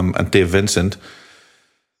and Sam and Dave Vincent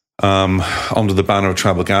under the banner of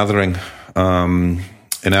Tribal Gathering in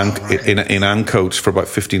Ancoats for about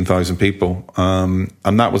 15,000 people.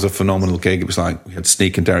 And that was a phenomenal gig. It was like we had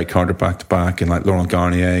Sneak and Derek Carter back to back, and like Laurent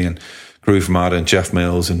Garnier and Groove Mada and Jeff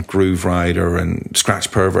Mills and Groove Rider and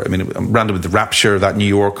Scratch Pervert. I mean, random with the Rapture, that New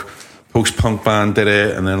York post-punk band did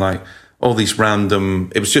it, and then like all these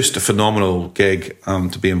random. It was just a phenomenal gig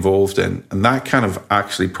to be involved in, and that kind of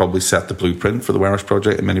actually probably set the blueprint for the Warehouse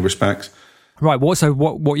Project in many respects. Right. What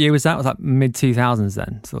year was that? Was that mid 2000s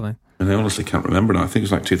then, sort of thing? And I honestly can't remember now. I think it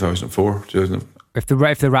was like 2004, 2000. If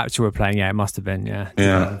the Rapture were playing, yeah, it must have been, yeah.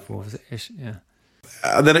 2004, was it ish? Yeah.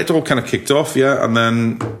 And then it all kind of kicked off, yeah. And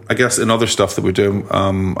then I guess in other stuff that we're doing,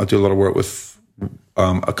 I do a lot of work with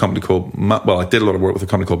a company called, I did a lot of work with a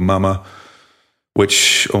company called Mama,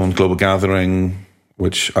 which owned Global Gathering,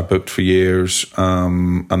 which I booked for years.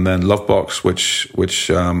 And then Lovebox, which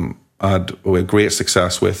I had great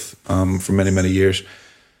success with for many, many years.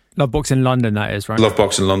 Lovebox in London, that is, right?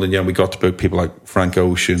 Lovebox in London, yeah. We got to book people like Frank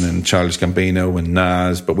Ocean and Childish Gambino and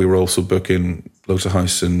Nas, but we were also booking loads of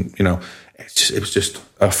house, and it was just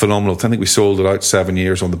a phenomenal. I think we sold it out 7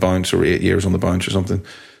 years on the bounce or 8 years on the bounce or something.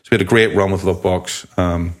 So we had a great run with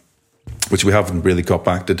Lovebox, which we haven't really got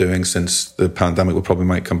back to doing since the pandemic. We probably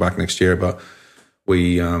might come back next year, but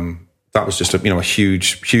we that was just a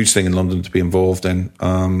huge thing in London to be involved in.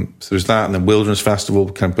 So there's that, and then Wilderness Festival,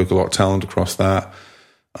 we kind of book a lot of talent across that.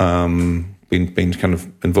 Been kind of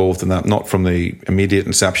involved in that, not from the immediate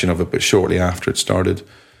inception of it, but shortly after it started.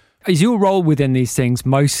 Is your role within these things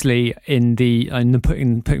mostly in the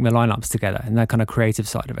putting the lineups together and that kind of creative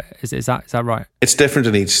side of it? Is that right? It's different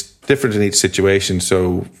in each situation.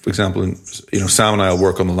 So, for example, Sam and I will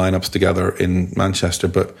work on the lineups together in Manchester,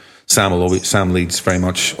 but Sam leads very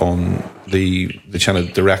much on the kind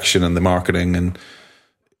of direction and the marketing, and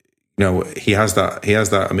he has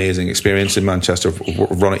that amazing experience in Manchester.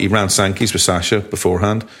 He ran Sankey's with Sasha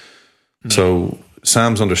beforehand, so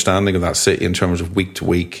Sam's understanding of that city in terms of week to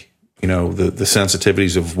week. The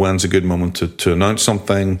sensitivities of when's a good moment to announce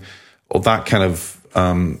something, all that kind of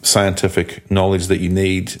scientific knowledge that you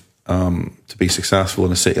need to be successful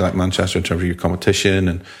in a city like Manchester in terms of your competition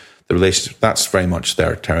and the relationship. That's very much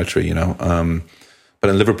their territory, But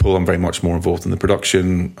in Liverpool, I'm very much more involved in the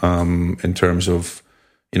production in terms of,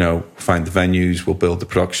 find the venues, we'll build the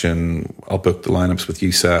production, I'll book the lineups with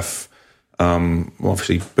Youssef.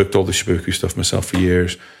 Obviously booked all the Shibuku stuff myself for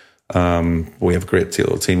years. We have a great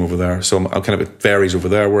little team over there, so it varies over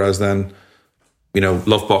there. Whereas then,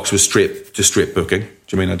 Lovebox was straight booking. Do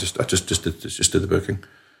you mean I just did the booking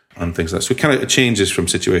and things like that? So it changes from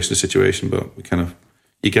situation to situation, but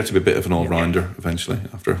you get to be a bit of an all rounder eventually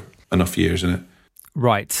after enough years in it.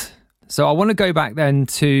 Right. So I want to go back then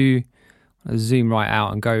to zoom right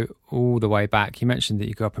out and go all the way back. You mentioned that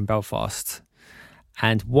you grew up in Belfast,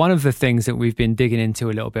 and one of the things that we've been digging into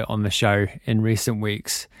a little bit on the show in recent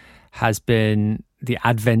weeks has been the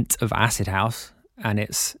advent of acid house and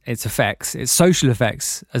its effects, its social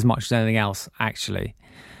effects, as much as anything else, actually.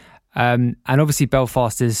 And obviously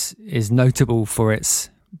Belfast is notable for its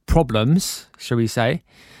problems, shall we say.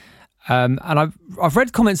 And I've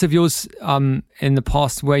read comments of yours in the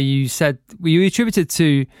past where you said you attributed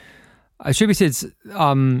to a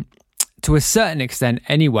certain extent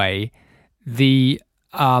anyway the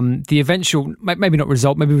eventual, maybe not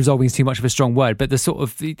result, maybe resolving is too much of a strong word, but the sort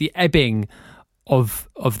of the ebbing of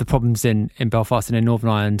the problems in Belfast and in Northern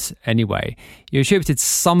Ireland anyway. You attributed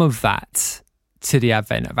some of that to the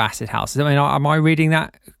advent of acid house. I mean, am I reading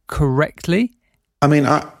that correctly? I mean,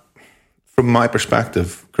 from my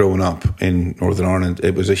perspective, growing up in Northern Ireland,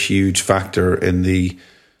 it was a huge factor in the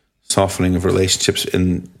softening of relationships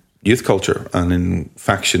in youth culture and in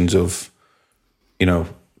factions of,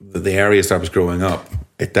 the areas that I was growing up.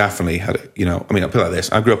 It definitely had, I'll put it like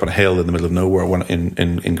this. I grew up on a hill in the middle of nowhere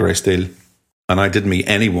in Greystale, and I didn't meet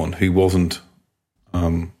anyone who wasn't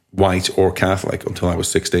white or Catholic until I was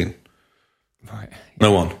 16. Right.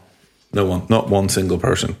 No one, not one single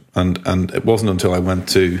person. And it wasn't until I went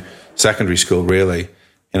to secondary school, really,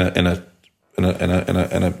 in a in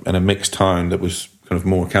a mixed town that was kind of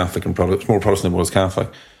more Catholic and more Protestant than it was Catholic,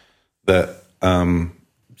 that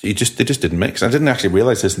they just didn't mix. I didn't actually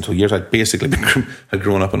realize this until years. I basically had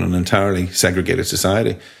grown up in an entirely segregated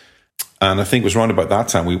society, and I think it was around about that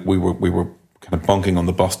time we were kind of bunking on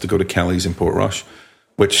the bus to go to Kelly's in Portrush,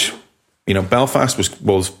 which, you know, Belfast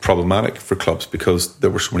was problematic for clubs because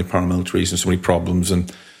there were so many paramilitaries and so many problems,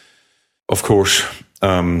 and of course,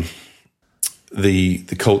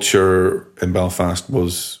 the culture in Belfast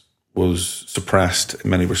was suppressed in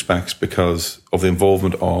many respects because of the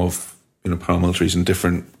involvement of, you know, paramilitaries in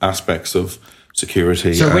different aspects of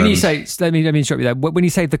security. So when you say, let me interrupt you there. When you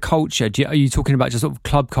say the culture, are you talking about just sort of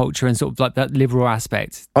club culture and sort of like that liberal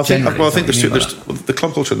aspect? I think there's the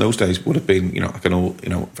club culture in those days would have been, you know, like an old, you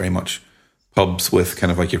know, very much pubs with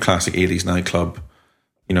kind of like your classic 80s nightclub,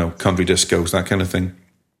 you know, country discos, that kind of thing.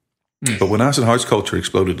 But when acid house culture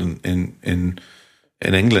exploded in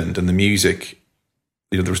England, and the music,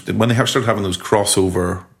 you know, when they started having those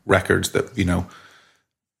crossover records that, you know,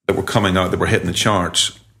 that were coming out, that were hitting the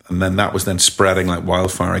charts, and then that was then spreading like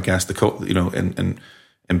wildfire. I guess you know, in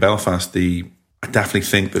Belfast, I definitely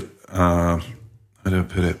think that how do I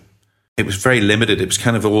put it? It was very limited. It was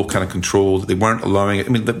kind of all kind of controlled. They weren't allowing it. I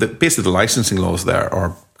mean, basically the licensing laws there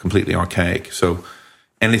are completely archaic. So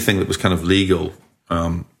anything that was kind of legal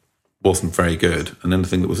wasn't very good, and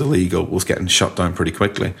anything that was illegal was getting shut down pretty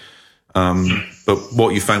quickly. But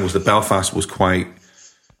what you found was that Belfast was quite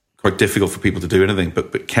difficult for people to do anything.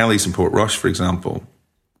 But Kelly's in Portrush, for example,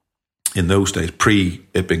 in those days, pre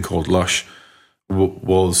it being called Lush,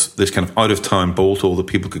 was this kind of out of town bolt hole that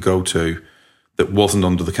people could go to that wasn't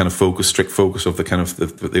under the kind of strict focus of the kind of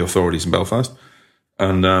the authorities in Belfast,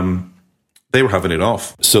 and they were having it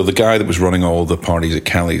off. So the guy that was running all the parties at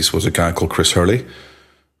Kelly's was a guy called Chris Hurley.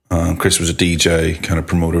 Chris was a DJ kind of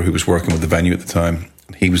promoter who was working with the venue at the time.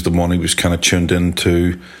 He was the one who was kind of tuned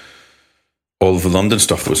into all of the London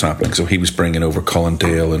stuff that was happening. So he was bringing over Colin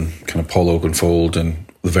Dale and kind of Paul Oakenfold and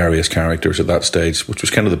the various characters at that stage, which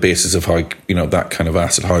was kind of the basis of how, you know, that kind of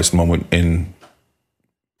acid house moment in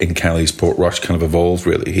Kelly's Portrush kind of evolved,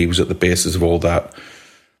 really. He was at the basis of all that.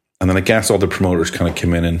 And then I guess all the promoters kind of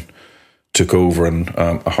came in and took over, and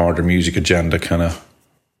a harder music agenda kind of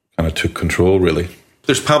took control, really.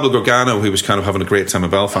 There's Pablo Gargano, who was kind of having a great time in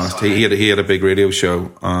Belfast. He had a big radio show,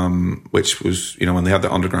 which was, you know, when they had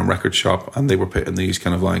the underground record shop, and they were putting these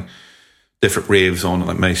kind of like different raves on at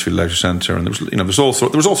like Macefield Leisure Centre, and there was all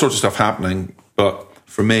sorts of stuff happening. But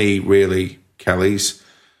for me, really, Kelly's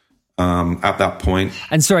at that point.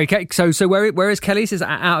 And sorry, so where is Kelly's? Is it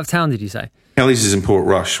out of town? Did you say? Kelly's is in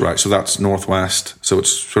Portrush, right? So that's northwest. So it's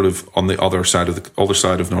sort of on the other side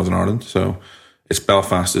of Northern Ireland. So it's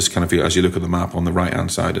Belfast is kind of, as you look at the map, on the right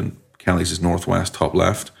hand side, and Kelly's is northwest, top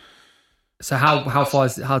left. So how long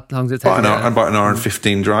does it take? About an hour and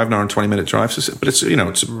 15 drive, an hour and 20-minute drive. So, but it's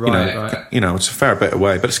it's a fair bit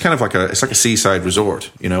away. But it's kind of like a seaside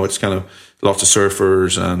resort. You know, it's kind of lots of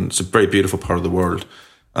surfers, and it's a very beautiful part of the world.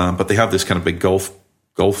 But they have this kind of big golf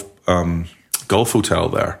hotel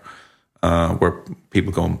there, where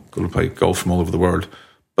people go to play golf from all over the world.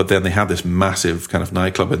 But then they had this massive kind of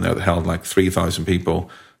nightclub in there that held like 3,000 people,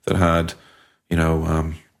 that had, you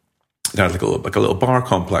know, it had like a little bar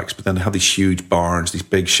complex, but then they had these huge barns, these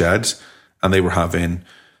big sheds, and there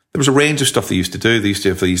was a range of stuff they used to do. They used to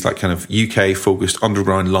have these like kind of UK focused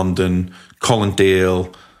underground London, Colin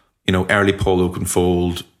Dale, you know, early Paul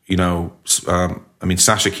Oakenfold, you know, I mean,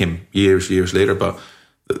 Sasha came years later, but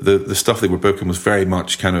the stuff they were booking was very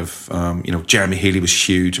much kind of, you know, Jeremy Healy was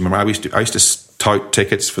huge. I remember I used to tout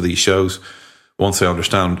tickets for these shows. Once I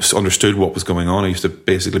understood what was going on, I used to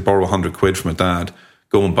basically borrow 100 quid from my dad,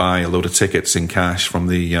 go and buy a load of tickets in cash from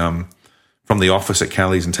the office at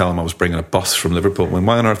Kelly's, and tell him I was bringing a bus from Liverpool. When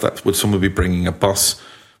why on earth would someone be bringing a bus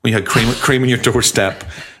when you had cream on your doorstep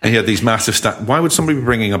and you had these massive why would somebody be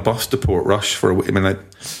bringing a bus to Portrush for I mean,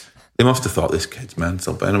 they must have thought this kid's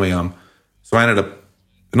mental. But anyway, so I ended up,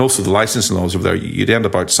 and also the licensing laws over there, you'd end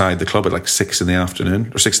up outside the club at like 6 in the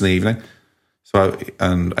afternoon or 6 in the evening. So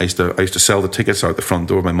I used to sell the tickets out the front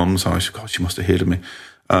door of my mum's house. God, she must have hated me.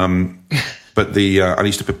 But I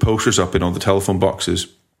used to put posters up in all the telephone boxes.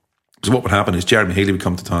 So what would happen is Jeremy Healy would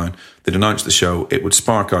come to town. They'd announce the show. It would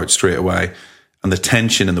spark out straight away. And the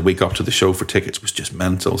tension in the week up to the show for tickets was just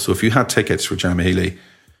mental. So if you had tickets for Jeremy Healy,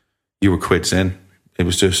 you were quids in. It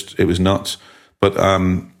was nuts. But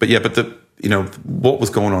what was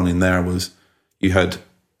going on in there was you had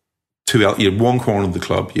one corner of the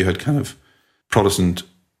club. You had kind of Protestant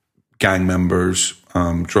gang members,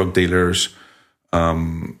 drug dealers,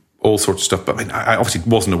 all sorts of stuff. But I mean, I obviously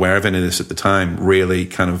wasn't aware of any of this at the time. Really,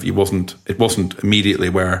 kind of, it wasn't immediately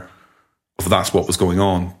aware that's what was going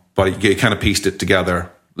on. But you kind of pieced it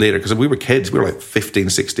together later, because we were kids. We were like 15,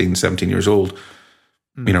 16, 17 years old.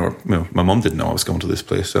 You know, my mum didn't know I was going to this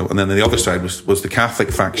place. So, and then the other side was the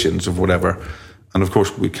Catholic factions of whatever. And of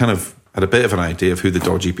course, we kind of had a bit of an idea of who the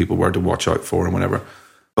dodgy people were to watch out for and whatever.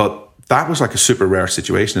 But that was like a super rare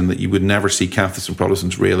situation in that you would never see Catholics and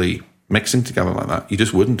Protestants really mixing together like that. You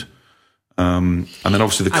just wouldn't. And then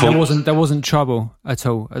obviously there wasn't trouble at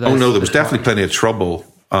all. Oh no, there was definitely plenty of trouble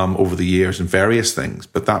over the years and various things,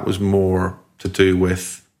 but that was more to do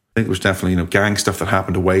with, I think it was definitely, gang stuff that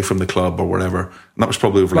happened away from the club or whatever, and that was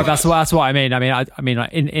probably over. Well, that's what I mean. I mean,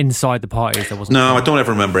 like inside the parties, there wasn't. No, I don't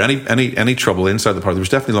ever remember any trouble inside the party. There was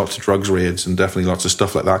definitely lots of drugs raids and definitely lots of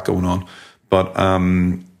stuff like that going on. But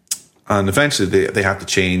and eventually they had to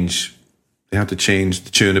change. They had to change the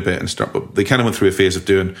tune a bit and start. But they kind of went through a phase of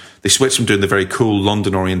they switched from doing the very cool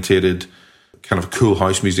London orientated kind of cool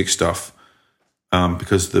house music stuff,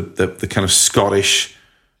 because the kind of Scottish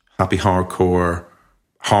happy hardcore,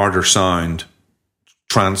 harder sound,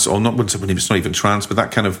 trance, or not, it's not even trance, but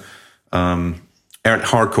that kind of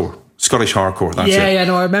hardcore, Scottish hardcore. That's it. Yeah,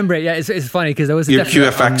 no, I remember it. Yeah, it's funny because there was your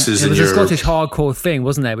QFXs there was a Scottish hardcore thing,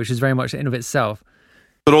 wasn't there, which was very much in of itself.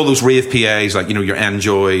 But all those rave PAs, like your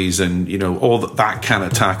Enjoys and all that kind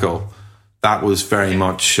of tackle, that was very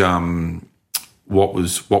much what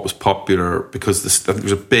was popular, because there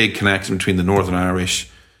was a big connection between the Northern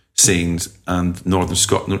Irish scenes and Northern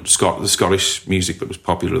the Scottish music that was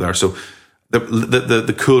popular there. So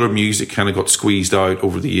the cooler music kind of got squeezed out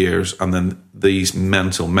over the years, and then these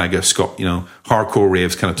mental mega hardcore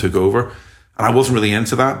raves kind of took over. And I wasn't really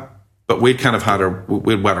into that, but we'd kind of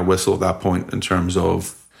we'd wet our whistle at that point in terms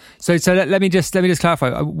of. So let me just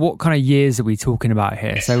clarify. What kind of years are we talking about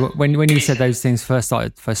here? So when you said those things first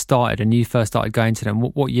started and you first started going to them,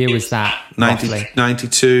 what year was that?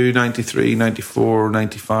 92, 93, 94,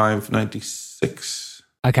 95, 96.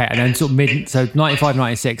 Okay, and then sort of so 95,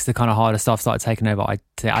 96, the kind of harder stuff started taking over, I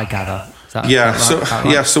gather.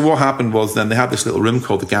 So what happened was then they had this little room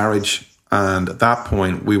called the Garage, and at that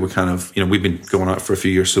point we were kind of, we'd been going out for a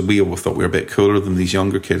few years, so we all thought we were a bit cooler than these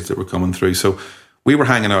younger kids that were coming through. So we were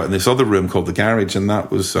hanging out in this other room called the Garage, and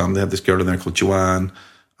that was they had this girl in there called Joanne,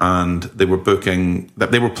 and they were playing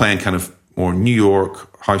kind of more New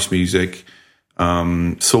York house music,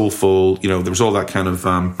 soulful. There was all that kind of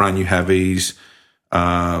brand new heavies,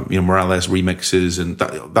 Morales remixes, and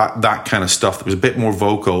that kind of stuff that was a bit more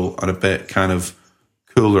vocal and a bit kind of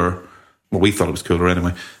cooler. Well, we thought it was cooler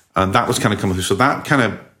anyway, and that was kind of coming through. So that kind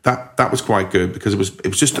of that was quite good, because it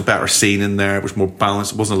was just a better scene in there. It was more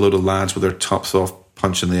balanced. It wasn't a load of lads with their tops off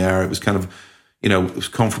punching the air. It was kind of, it was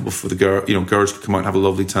comfortable for the girl. Girls could come out and have a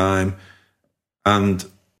lovely time, and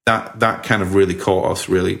that kind of really caught us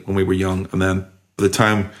really when we were young. And then by the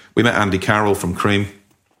time we met Andy Carroll from Cream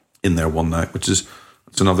in there one night, it's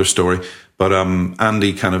another story. But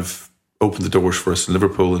Andy kind of opened the doors for us in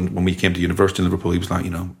Liverpool, and when we came to university in Liverpool, he was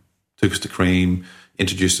like, took us to Cream,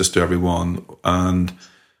 introduced us to everyone, and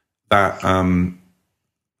that Cream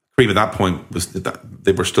at that point was that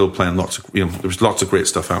they were still playing lots of, there was lots of great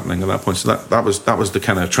stuff happening at that point. So that was the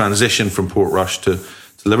kind of transition from Portrush to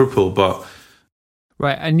Liverpool. But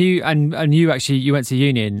right, and you actually you went to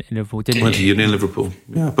uni in Liverpool, didn't you? Went to uni in Liverpool,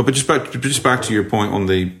 yeah. But just back to your point on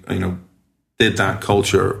the did that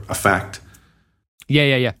culture affect?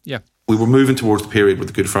 Yeah. We were moving towards the period where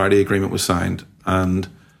the Good Friday Agreement was signed, and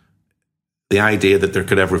the idea that there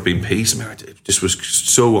could ever have been peace, it just was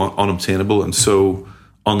so unobtainable and so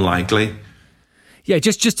unlikely. Yeah,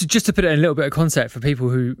 just to put it in a little bit of context for people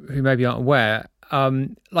who maybe aren't aware,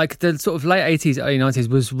 like the sort of late 80s, early 90s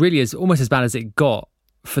was really almost as bad as it got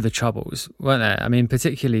for the Troubles, weren't they? I mean,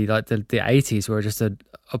 particularly like the 80s were just an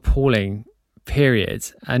appalling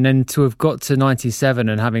period, and then to have got to 97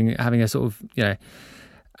 and having a sort of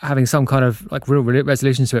having some kind of like real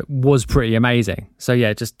resolution to it was pretty amazing. So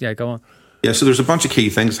go on. Yeah, so there's a bunch of key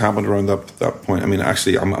things that happened around that point. I mean,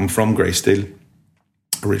 actually, I'm from Greysteel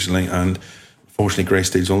originally, and unfortunately,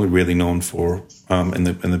 Greysteel's only really known for in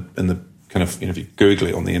the kind of if you Google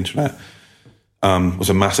it on the internet, was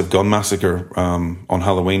a massive gun massacre on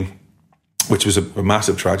Halloween, which was a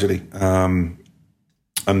massive tragedy. And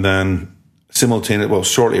then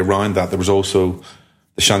shortly around that, there was also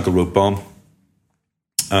the Shankill Road bomb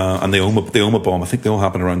and the Oma bomb. I think they all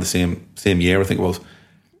happened around the same year. I think it was.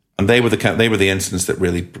 And they were the incidents that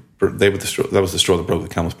really that was the straw that broke the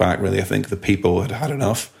camel's back. Really, I think the people had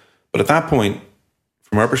enough. But at that point,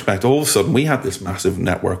 from our perspective, all of a sudden we had this massive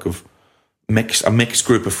network of a mixed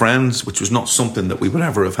group of friends, which was not something that we would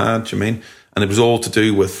ever have had. Do you mean? And it was all to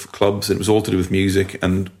do with clubs. It was all to do with music,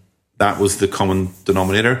 and that was the common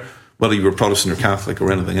denominator. whether you were Protestant or Catholic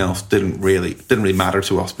or anything else didn't really matter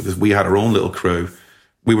to us, because we had our own little crew.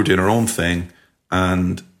 We were doing our own thing,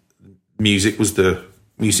 and music was the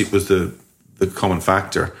common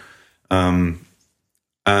factor. And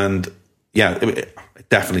yeah, it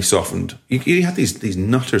definitely softened. You had these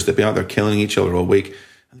nutters that be out there killing each other all week,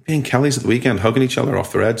 and being Kellys at the weekend, hugging each other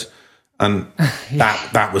off their heads, and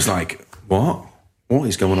that was like, what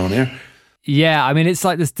is going on here? Yeah, I mean, it's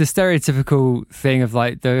like the stereotypical thing of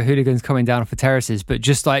like the hooligans coming down off the terraces, but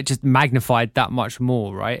just magnified that much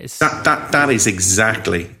more, right? That is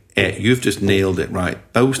exactly it. You've just nailed it, right?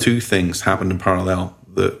 Those two things happened in parallel.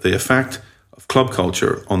 The effect of club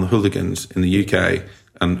culture on the hooligans in the UK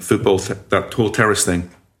and football, that whole terrace thing,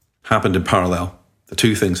 happened in parallel. The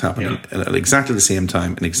two things happened at exactly the same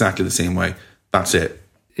time in exactly the same way. That's it.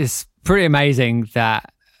 It's pretty amazing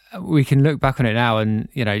that we can look back on it now and,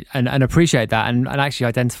 you know, and appreciate that and actually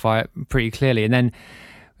identify it pretty clearly. And then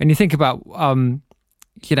when you think about, you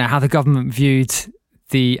know, how the government viewed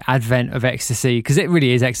the advent of ecstasy, because it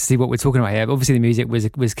really is ecstasy what we're talking about here. Obviously the music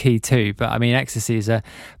was key too, but I mean, ecstasy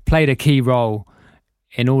played a key role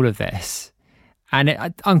in all of this. And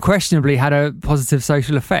it unquestionably had a positive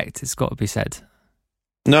social effect, it's got to be said.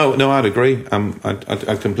 No, I'd agree.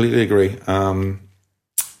 I completely agree. And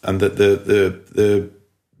I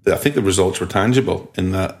think the results were tangible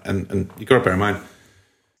in that, and you got to bear in mind,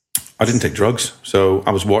 I didn't take drugs, so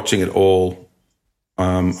I was watching it all.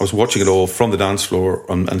 I was watching it all from the dance floor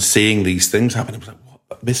and seeing these things happen. I was like, what?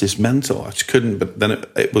 This is mental. I just couldn't. But then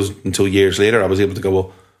it was until years later I was able to go,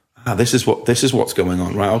 well, this is what's going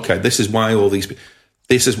on, right? Okay, this is why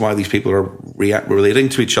these people are relating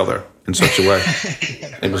to each other in such a way.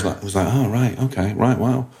 It was like, oh right, okay, right,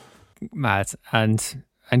 wow, mad and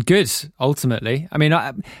good, ultimately. I mean,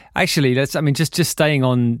 just staying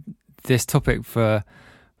on this topic for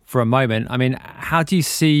a moment. I mean, how do you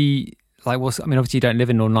see, obviously you don't live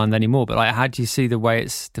in Northern Ireland anymore, but how do you see the way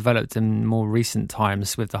it's developed in more recent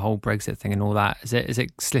times with the whole Brexit thing and all that? Is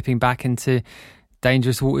it slipping back into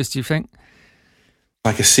dangerous waters, do you think?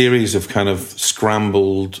 Like a series of kind of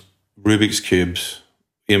scrambled Rubik's cubes.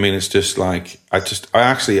 I mean, it's just like, I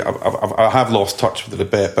have lost touch with it a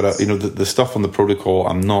bit, but the stuff on the protocol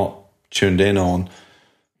I'm not tuned in on.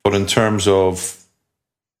 But in terms of,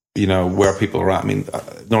 where people are at, I mean,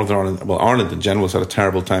 Northern Ireland, well, Ireland in general has had a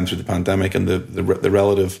terrible time through the pandemic, and the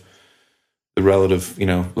relative,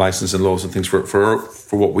 license and laws and things for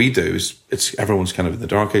what we do is everyone's kind of in the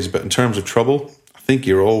dark ages. But in terms of trouble, I think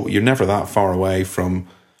you're never that far away from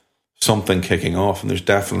something kicking off, and there's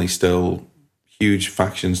definitely still huge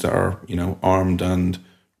factions that are, armed and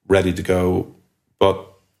ready to go.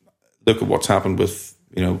 But look at what's happened with,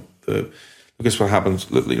 look at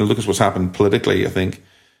what's happened politically. I think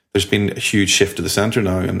there's been a huge shift to the centre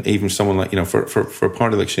now, and even someone like, for a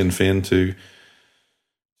party like Sinn Féin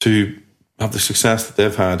to have the success that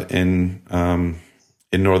they've had in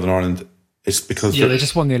Northern Ireland, it's because they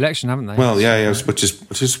just won the election, haven't they? Well, yeah, which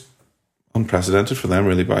is unprecedented for them,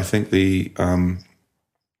 really. But I think the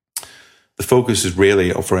focus is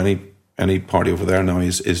really, for any party over there now,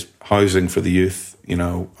 is housing for the youth,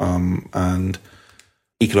 and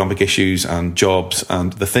economic issues and jobs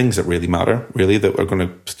and the things that really matter, really, that are going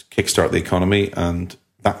to kickstart the economy, and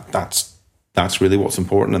that's really what's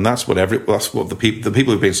important, and that's what the people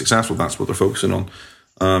who've been successful, that's what they're focusing on,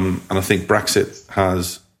 and I think Brexit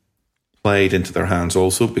has played into their hands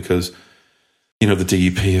also, because the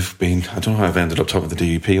DUP have been, I don't know how I've ended up talking about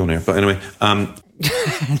the DUP on here, but anyway.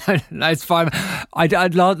 No, it's fine.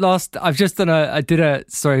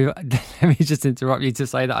 Sorry, let me just interrupt you to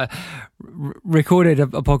say that I recorded a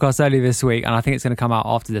podcast earlier this week, and I think it's going to come out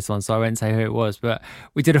after this one, so I won't say who it was, but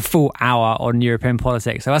we did a full hour on European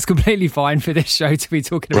politics, so that's completely fine for this show to be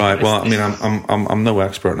talking about. Right, well, I mean, I'm no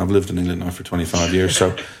expert, and I've lived in England now for 25 years,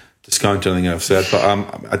 so discount anything I've said, but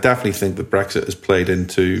I definitely think that Brexit has played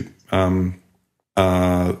into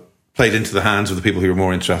the hands of the people who are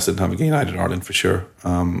more interested in having a united Ireland, for sure.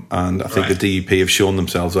 And I think the DUP have shown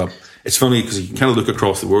themselves up. It's funny because you can kind of look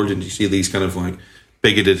across the world and you see these kind of like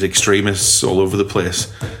bigoted extremists all over the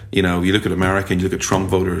place. You look at America and you look at Trump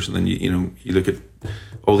voters, and then you look at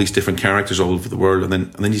all these different characters all over the world,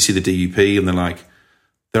 and then you see the DUP, and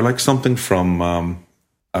they're like something from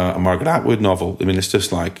a Margaret Atwood novel. I mean, it's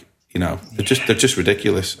just like, they're just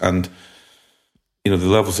ridiculous, and the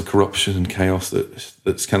levels of corruption and chaos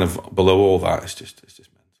that's kind of below all that is just mental.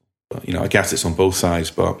 But I guess it's on both sides.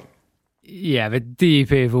 But yeah, the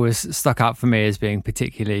DUP have always stuck out for me as being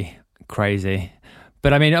particularly crazy.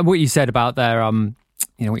 But I mean, what you said about their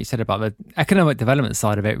what you said about the economic development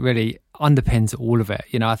side of it really underpins all of it.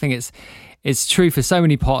 I think it's true for so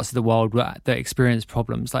many parts of the world that experience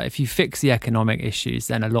problems. Like if you fix the economic issues,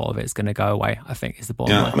 then a lot of it's going to go away, I think, is the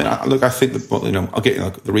bottom line. I think that, I'll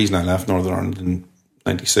get, the reason I left Northern Ireland in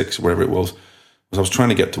 96, or whatever it was I was trying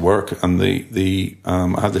to get to work, and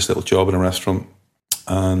I had this little job in a restaurant,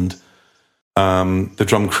 and the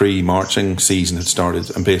Drumcree marching season had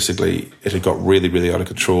started, and basically it had got really, really out of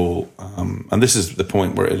control. And this is the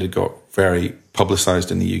point where it had got very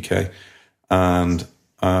publicised in the UK. And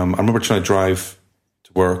I remember trying to drive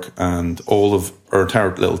to work, and all of our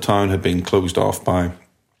entire little town had been closed off by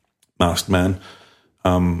masked men.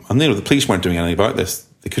 And the police weren't doing anything about this.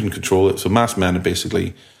 They couldn't control it. So masked men had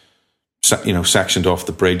basically, sectioned off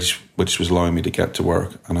the bridge, which was allowing me to get to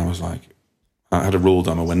work. And I was like, I had a roll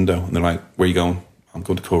down my window, and they're like, "Where are you going?" "I'm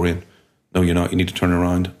going to Korean." "No, you're not. You need to turn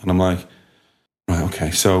around." And I'm like, right,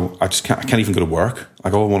 okay. So I can't even go to work.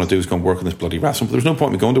 Like, all I want to do is go and work in this bloody restaurant. But there's no point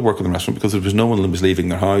in me going to work in the restaurant, because there was no one that was leaving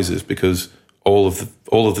their houses, because all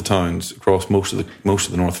of the towns across most of the north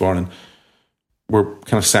of Ireland were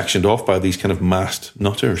kind of sectioned off by these kind of masked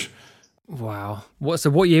nutters. Wow.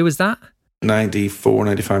 What year was that? 94,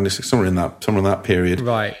 95, 96, somewhere in that period.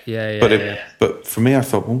 Right, yeah. But for me, I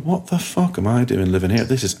thought, well, what the fuck am I doing living here?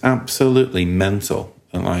 This is absolutely mental.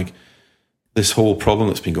 And like, this whole problem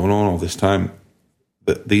that's been going on all this time,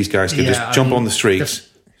 that these guys could just jump on the streets,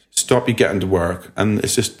 stop you getting to work, and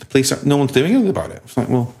it's just the police, no one's doing anything about it. It's like,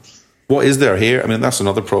 well, what is there here? I mean, that's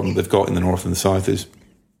another problem they've got in the north and the south, is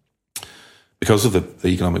because of the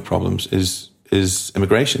economic problems, is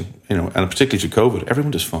immigration, and particularly through COVID,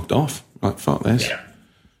 everyone just fucked off. Like, fuck this. Yeah.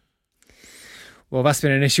 Well, that's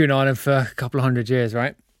been an issue in Ireland for a couple of 100 years,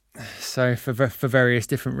 right? So for various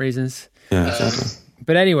different reasons. Yeah, exactly.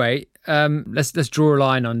 But anyway, let's draw a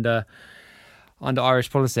line under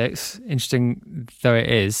Irish politics, interesting though it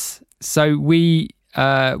is. So we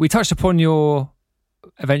touched upon your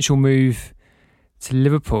eventual move to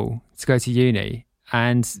Liverpool to go to uni,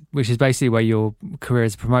 and which is basically where your career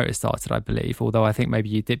as a promoter started, I believe, although I think maybe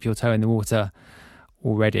you dip your toe in the water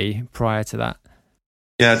already prior to that.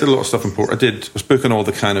 Yeah, I did a lot of stuff in Port. I was booking all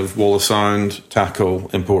the kind of Wall of Sound tackle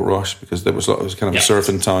in Portrush, because it was kind of a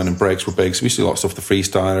surfing town, and breaks were big. So we used to do a lot of stuff with the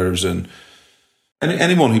freestylers and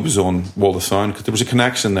anyone who was on Wall of Sound, because there was a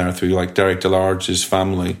connection there through like Derek Delarge's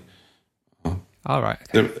family. All right.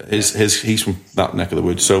 Okay. He's from that neck of the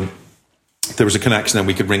woods. So there was a connection, and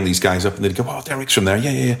we could ring these guys up, and they'd go, "Oh, Derek's from there. Yeah.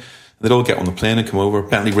 And they'd all get on the plane and come over.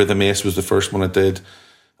 Bentley Rhythm Ace was the first one I did,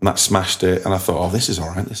 and that smashed it. And I thought, oh, this is all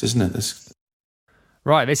right. This isn't it.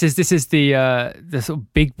 Right, this is the sort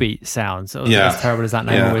of big beat sound. As terrible as that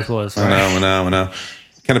name always was. Right? I know.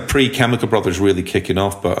 Kind of pre-Chemical Brothers really kicking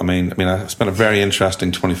off, but I mean, I spent a very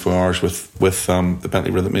interesting 24 hours with the Bentley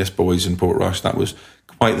Rhythm Ace boys in Portrush. That was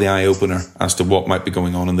quite the eye opener as to what might be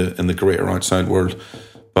going on in the greater outside world.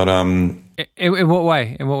 But in what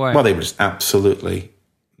way? Well, they were just absolutely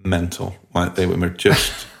mental. Like, they were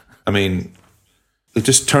just, I mean, they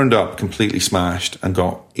just turned up completely smashed and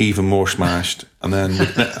got even more smashed, and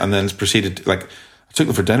then proceeded. Like, I took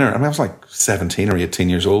them for dinner. I mean, I was like 17 or 18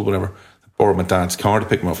 years old, whatever. I borrowed my dad's car to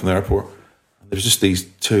pick them up from the airport. There was just these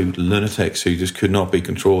two lunatics who just could not be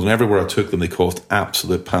controlled, and everywhere I took them, they caused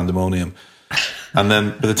absolute pandemonium. And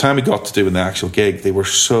then by the time we got to doing the actual gig, they were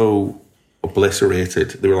so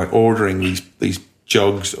obliterated. They were like ordering these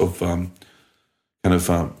jugs of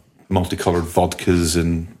multicolored vodkas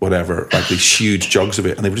and whatever, like these huge jugs of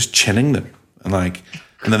it, and they were just chinning them, and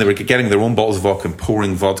then they were getting their own bottles of vodka and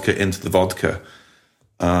pouring vodka into the vodka,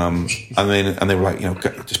 and they were like,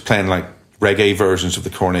 just playing like reggae versions of the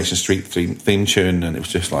Coronation Street theme tune, and it was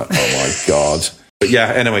just like, oh my god. But yeah,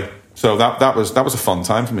 anyway, so that was a fun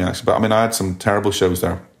time for me, actually. But I mean, I had some terrible shows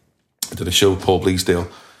there. I did a show with Paul Bleasdale.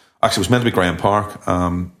 Actually, it was meant to be Graham Park,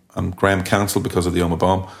 and Graham cancelled because of the Oma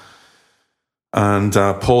bomb. And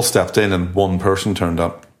Paul stepped in, and one person turned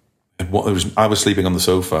up. I was sleeping on the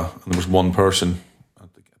sofa, and there was one person at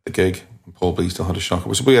the gig, and Paul Bleasdale had a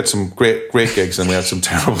shocker. So we had some great gigs, and we had some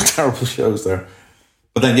terrible shows there.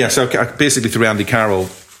 But then, so basically through Andy Carroll,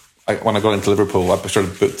 when I got into Liverpool, I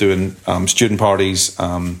started doing student parties.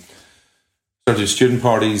 Started student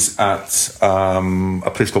parties at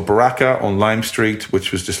a place called Baraka on Lime Street,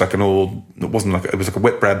 which was just like it was like a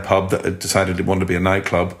whitbread pub that had decided it wanted to be a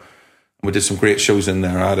nightclub. We did some great shows in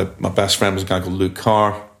there. My best friend was a guy called Luke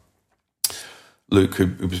Carr. Luke,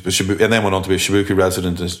 who was and then went on to be a Shibuki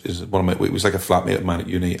resident, is one of my. He was like a flatmate of mine at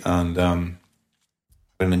uni, and an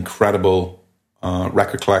incredible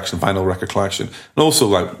record collection, vinyl record collection, and also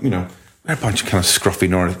we had a bunch of kind of scruffy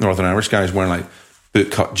Northern Irish guys wearing like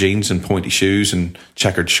bootcut jeans and pointy shoes and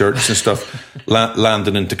checkered shirts and stuff,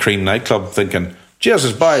 landing into Cream nightclub thinking,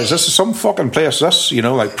 Jesus, boys, this is some fucking place. This,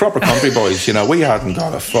 like proper country boys. We hadn't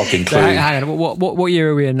got a fucking clue. So hang on, what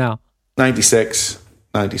year are we in now? 96.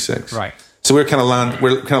 Right. So we're kind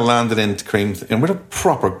of landed into Cream, and we're a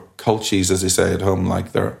proper culchies, as they say at home.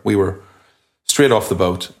 Like we were straight off the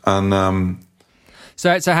boat, and So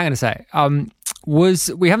hang on a sec.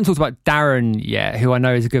 We haven't talked about Darren yet, who I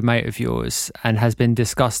know is a good mate of yours and has been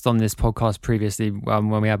discussed on this podcast previously when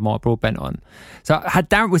we had Mark Broadbent on. So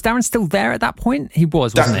was Darren still there at that point? He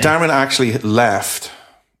wasn't he? Darren actually left.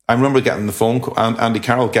 I remember getting the phone call, Andy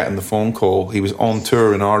Carroll getting the phone call. He was on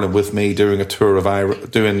tour in Ireland with me, doing a tour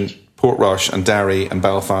of doing Portrush and Derry and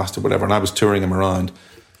Belfast or whatever, and I was touring him around.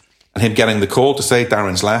 And him getting the call to say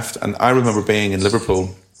Darren's left. And I remember being in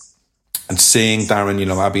Liverpool and seeing Darren,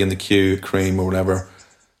 I'd be in the queue at Cream or whatever,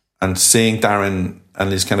 and seeing Darren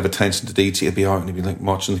and his kind of attention to detail. He'd be out and he'd be like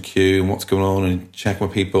watching the queue and what's going on and checking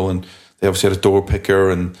with people. And they obviously had a door picker,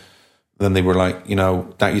 and then they were like,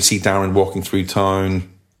 that you see Darren walking through town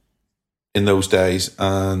in those days,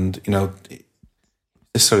 and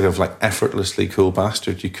this sort of like effortlessly cool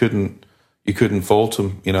bastard. You couldn't fault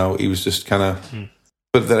him. He was just kind of.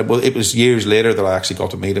 But it was years later that I actually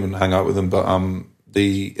got to meet him and hang out with him. But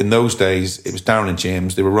in those days, it was Darren and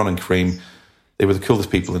James. They were running Cream. They were the coolest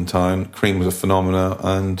people in town. Cream was a phenomena,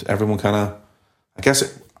 and everyone kind of, I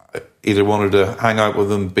guess, either wanted to hang out with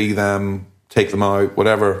them, be them, take them out,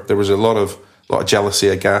 whatever. There was a lot of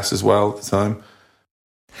jealousy, I guess, as well at the time.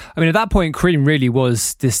 I mean, at that point, Cream really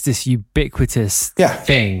was this ubiquitous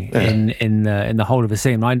thing in the whole of the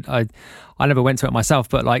scene. I never went to it myself,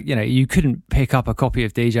 but you couldn't pick up a copy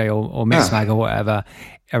of DJ or Mixmag or whatever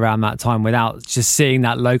around that time without just seeing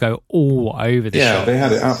that logo all over the shop. Yeah, they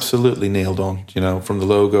had it absolutely nailed on. From the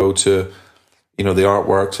logo to the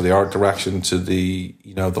artwork to the art direction to the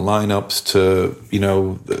the lineups to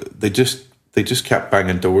they just kept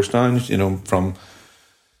banging doors down. From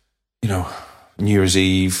New Year's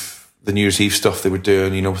Eve, the New Year's Eve stuff they were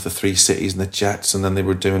doing, with the three cities and the Jets, and then they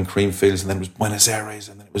were doing Creamfields, and then it was Buenos Aires,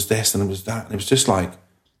 and then it was this, and it was that, and it was just like,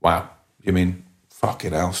 wow, fuck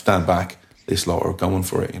it, I'll stand back. This lot are going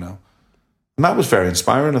for it, And that was very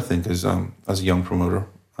inspiring, I think, as a young promoter.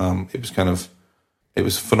 It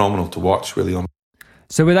was phenomenal to watch, really.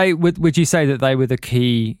 So would you say that they were the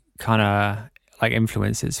key kind of like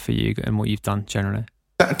influences for you and what you've done generally?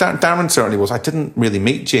 Darren certainly was. I didn't really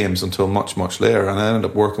meet James until much, much later, and I ended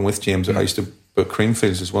up working with James. I used to book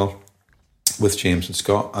Creamfields as well with James and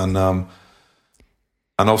Scott, and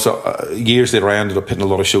also years later, I ended up putting a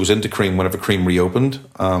lot of shows into Cream whenever Cream reopened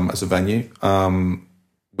as a venue.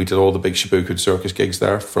 We did all the big Shibuku circus gigs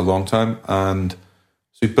there for a long time, and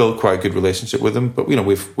so we built quite a good relationship with them. But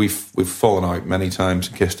we've fallen out many times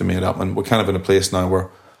and kissed and made up, and we're kind of in a place now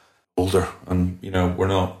where. Older, and we're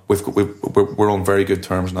not. We're on very good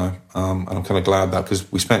terms now, and I'm kind of glad that because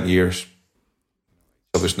we spent years each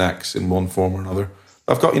other's necks in one form or another.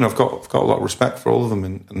 I've got a lot of respect for all of them,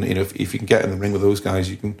 and if you can get in the ring with those guys,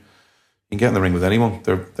 you can get in the ring with anyone.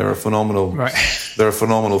 They're a phenomenal. Right. They're a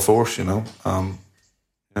phenomenal force, But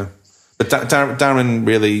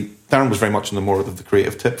Darren was very much in the more of the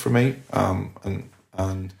creative tip for me,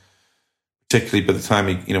 and. Particularly by the time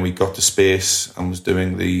he got to Space and was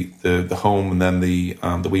doing the home and then the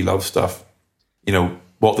We Love stuff,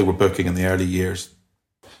 what they were booking in the early years.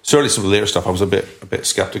 Certainly some of the later stuff I was a bit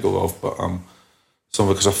skeptical of, but some of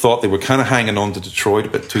it because I thought they were kind of hanging on to Detroit a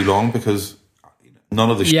bit too long because none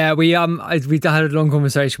of the we had a long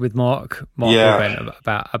conversation with Mark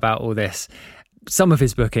about all this. Some of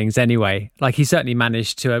his bookings anyway, like he certainly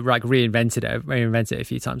managed to reinvent it a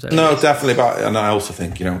few times over. No, definitely. And I also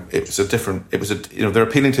think they're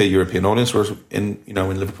appealing to a European audience, whereas in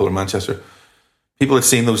Liverpool or Manchester, people had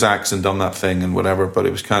seen those acts and done that thing and whatever, but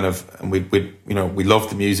it was kind of, and we loved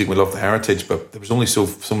the music, we loved the heritage, but there was only so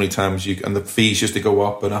many times and the fees used to go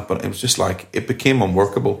up and up, and it was just like, it became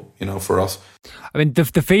unworkable, for us. I mean, the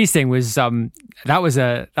fees thing was, that was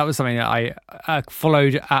something that I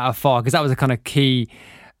followed at afar, because that was a kind of key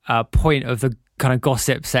point of the kind of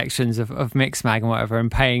gossip sections of Mixmag and whatever,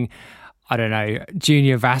 and paying, I don't know,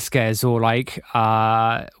 Junior Vasquez or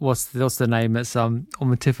what's the name that's on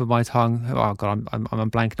the tip of my tongue? Oh god,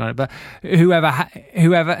 I'm blanking on it. But whoever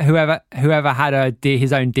had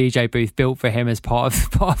his own DJ booth built for him as part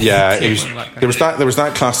of yeah, there was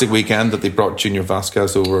that classic weekend that they brought Junior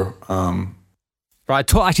Vasquez over.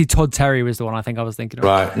 Right, actually, Todd Terry was the one I think I was thinking of.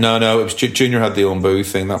 Right, no, it was Junior had the own booth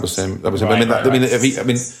thing. That was him. Right,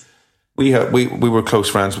 We were close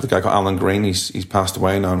friends with a guy called Alan Green. He's passed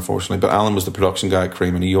away now, unfortunately. But Alan was the production guy at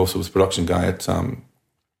Cream, and he also was the production guy at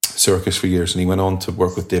circus for years, and he went on to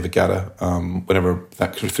work with David Guetta.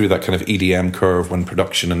 Through that kind of EDM curve, when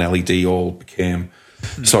production and LED all became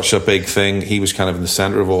such a big thing, he was kind of in the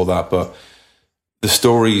center of all that. But the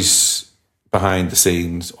stories behind the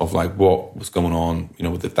scenes of like what was going on,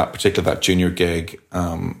 with that junior gig,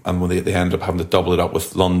 and when they ended up having to double it up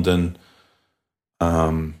with London.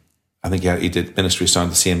 I think he did Ministry of Sound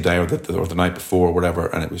the same day or the night before or whatever,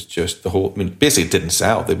 and it was just the whole. I mean, basically, it didn't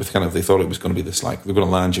sell. They thought it was going to be this, like, they're going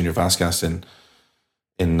to land Junior Vasquez in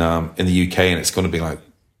the UK, and it's going to be like,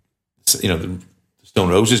 the Stone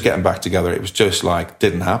Roses getting back together. It was just like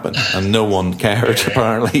didn't happen, and no one cared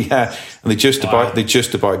apparently. Yeah, and they just about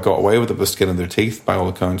got away with it with skin in their teeth by all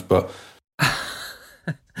accounts. But I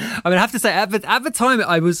mean, I have to say, at the time,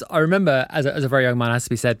 I remember as a very young man, has to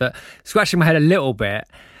be said, but scratching my head a little bit.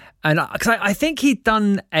 And because I think he'd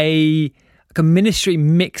done a Ministry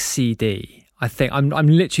mix CD. I think I'm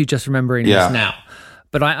literally just remembering this now.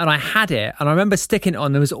 But I had it, and I remember sticking it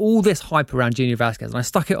on. There was all this hype around Junior Vasquez, and I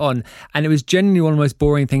stuck it on, and it was genuinely one of the most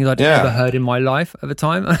boring things I'd ever heard in my life at the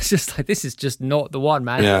time. I was just like, this is just not the one,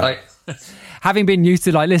 man. Yeah. Like, having been used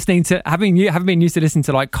to listening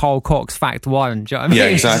to like Carl Cox Fact One, do you know what I mean? Yeah,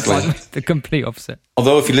 exactly. It's like the complete opposite.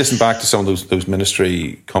 Although if you listen back to some of those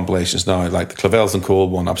Ministry compilations now, like the Clavels and Cole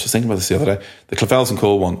one, I was just thinking about this the other day. The Clavels and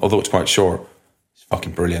Cole one, although it's quite short, it's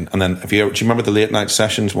fucking brilliant. And then do you remember the Late Night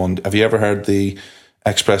Sessions one? Have you ever heard the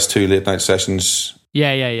Express 2 Late Night Sessions? Yeah.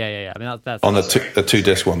 I mean, that's on the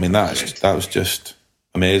 2-disc one. I mean, that was just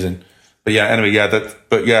amazing. But yeah, anyway,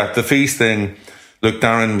 the fees thing. Look,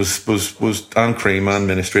 Darren was and Cream and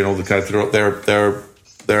Ministry and all the guys.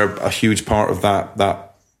 They're a huge part of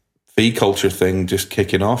that fee culture thing just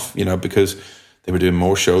kicking off. Because they were doing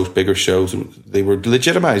more shows, bigger shows. They were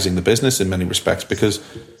legitimizing the business in many respects because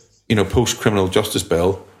post criminal justice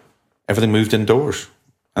bill, everything moved indoors,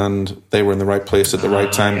 and they were in the right place at the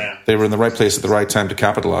right time. Yeah. They were in the right place at the right time to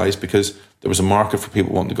capitalize because there was a market for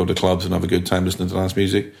people wanting to go to clubs and have a good time listening to dance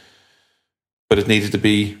music, but it needed to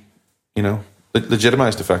be,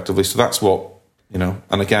 legitimized effectively. So that's what, and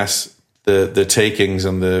I guess the takings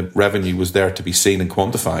and the revenue was there to be seen and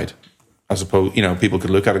quantified, as opposed, people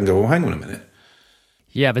could look at it and go, oh, hang on a minute.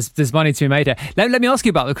 Yeah, there's money to be made here. Let me ask you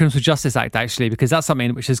about the Criminal Justice Act, actually, because that's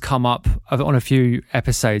something which has come up on a few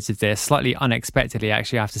episodes of this, slightly unexpectedly,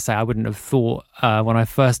 actually, I have to say. I wouldn't have thought when I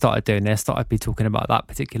first started doing this that I'd be talking about that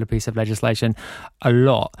particular piece of legislation a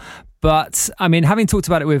lot. But, I mean, having talked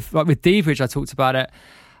about it with Deevidge, I talked about it,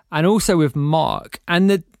 and also with Mark, and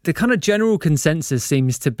the kind of general consensus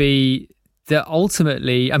seems to be that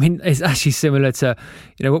ultimately, I mean, it's actually similar to,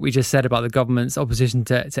 what we just said about the government's opposition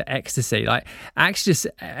to ecstasy. Like,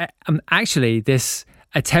 actually, this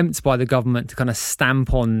attempt by the government to kind of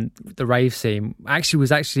stamp on the rave scene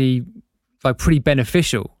was like pretty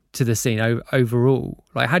beneficial to the scene overall.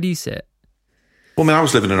 Like, how do you see it? Well, I mean, I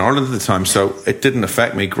was living in Ireland at the time, so it didn't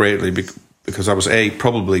affect me greatly because I was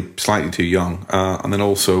probably slightly too young, and then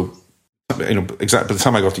also, exactly by the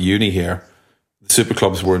time I got to uni here, the super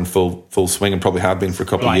clubs were in full swing and probably had been for a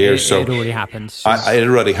couple of years. It already happened. It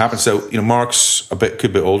already happened. So Mark's could be a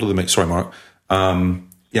bit older than me. Sorry, Mark.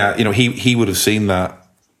 He would have seen that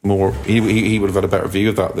more. He would have had a better view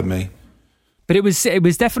of that than me. But it was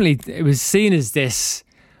seen as this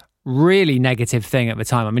really negative thing at the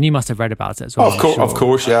time. I mean, you must have read about it as well. Of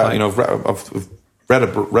course, yeah. I've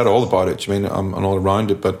read all about it. I mean, I'm all around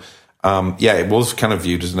it, but it was kind of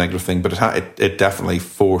viewed as a negative thing. But it definitely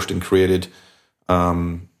forced and created.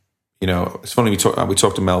 It's funny we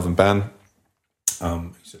talked to Melvin Ben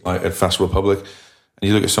at Festival Republic, and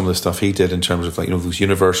you look at some of the stuff he did in terms of those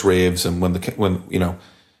universe raves, and when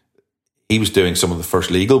he was doing some of the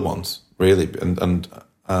first legal ones, really, and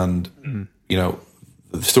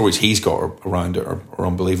the stories he's got around it are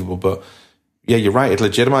unbelievable. But yeah, you're right, it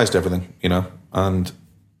legitimized everything, and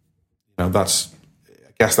I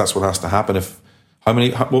guess that's what has to happen.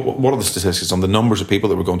 What are the statistics on the numbers of people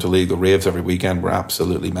that were going to legal raves every weekend were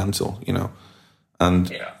absolutely mental,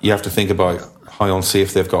 and you have to think about how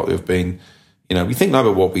unsafe they've got to have been. You think now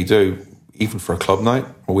about what we do, even for a club night,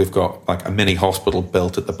 where we've got like a mini hospital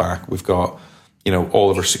built at the back. We've got,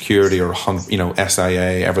 all of our security or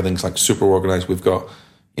SIA, everything's like super organized. We've got,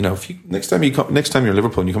 next time you're in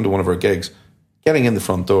Liverpool and you come to one of our gigs, getting in the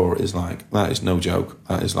front door is like, that is no joke.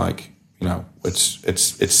 That is like,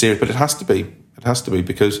 it's serious, but it has to be. It has to be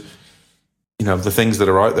because, the things that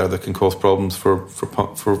are out there that can cause problems for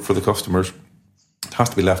the customers, it has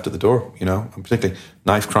to be left at the door, and particularly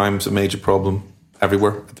knife crime's a major problem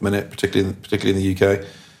everywhere at the minute, particularly in the UK.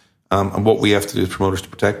 And what we have to do as promoters to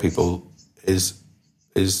protect people is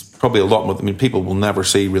probably a lot more. I mean, people will never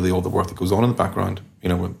see really all the work that goes on in the background,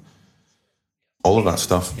 all of that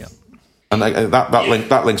stuff. Yeah. And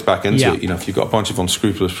that links back into it. You know, if you've got a bunch of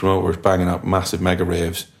unscrupulous promoters banging up massive mega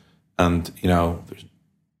raves, and you know,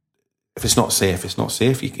 if it's not safe, it's not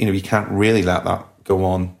safe. You can't really let that go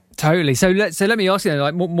on. Totally. So let me ask you,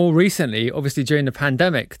 like more recently, obviously during the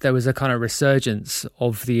pandemic, there was a kind of resurgence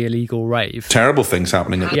of the illegal rave. Terrible things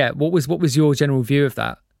happening. Yeah. What was your general view of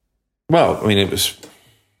that? Well, I mean, it was.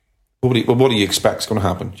 What do you expect is going to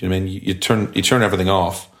happen? Do you know what I mean? You turn everything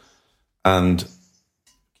off, and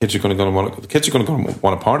kids are going to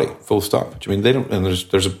want to party. Full stop. Do you mean they don't? And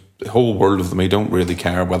there's a whole world of them who don't really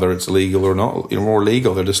care whether it's illegal or not. You know, more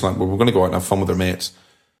legal. They're just like, well, we're going to go out and have fun with their mates.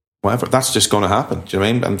 Whatever. That's just going to happen. Do you know what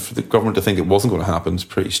I mean? And for the government to think it wasn't going to happen is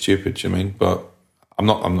pretty stupid. Do you know what I mean?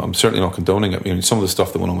 But I'm certainly not condoning it. I mean, some of the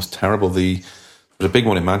stuff that went on was terrible. There was a big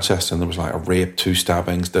one in Manchester, and there was like a rape, 2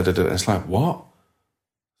 stabbings. It's like, what?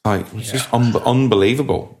 Like, it's just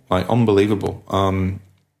unbelievable. Like, unbelievable.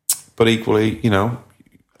 But equally, you know,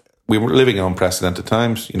 we were living in unprecedented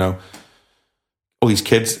times. You know, all these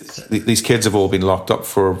kids have all been locked up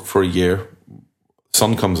for a year.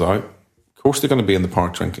 Sun comes out. Of course they're going to be in the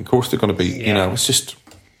park drinking. Of course they're going to be, you know, it's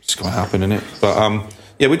going to happen, isn't it? But,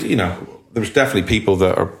 there's definitely people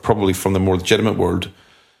that are probably from the more legitimate world,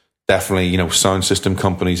 definitely, you know, sound system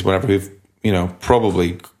companies, whatever, who've, you know,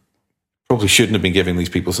 probably shouldn't have been giving these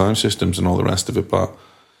people sound systems and all the rest of it. But,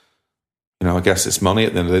 you know, I guess it's money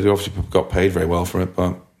at the end of the day. They obviously got paid very well for it,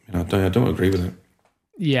 but, you know, I don't agree with it.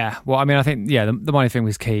 Yeah. Well, I mean, I think, the money thing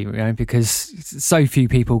was key, you know, because so few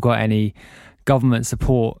people got any government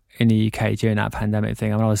support in the UK during that pandemic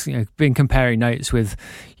thing. I mean, I was been comparing notes with,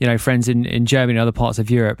 you know, friends in Germany and other parts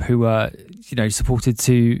of Europe who were, you know, supported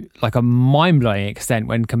to like a mind-blowing extent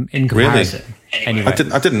when in comparison. Really? Anyway.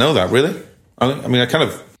 I didn't know that, really. I mean, I kind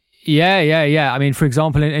of... Yeah. I mean, for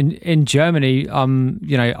example, in Germany, you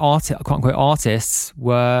know, quote-unquote artists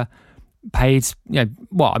were paid, you know,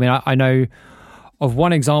 well, I mean, I know of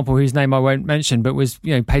one example whose name I won't mention, but was,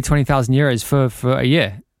 you know, paid 20,000 euros for a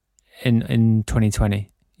year in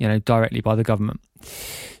 2020, you know, directly by the government.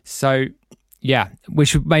 So, yeah,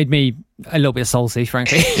 which made me a little bit salty,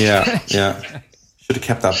 frankly. Yeah. Should have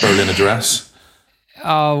kept that Berlin address.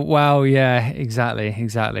 Oh, well, yeah,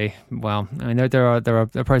 exactly. Well, I mean, there are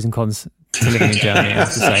pros and cons to living in Germany, I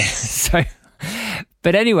have to say. So,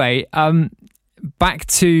 but anyway, back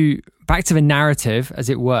to the narrative, as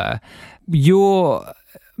it were. Your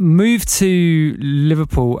move to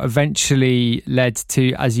Liverpool eventually led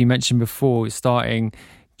to, as you mentioned before, starting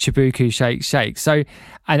Chibuku Shake Shake. So,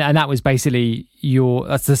 and that was basically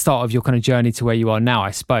that's the start of your kind of journey to where you are now,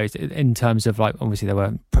 I suppose, in terms of, like, obviously there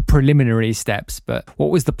were preliminary steps, but what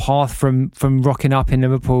was the path from rocking up in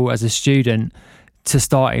Liverpool as a student to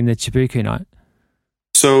starting the Chibuku night?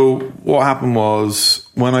 So what happened was,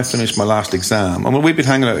 when I finished my last exam, I mean, we'd been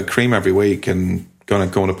hanging out at Cream every week and going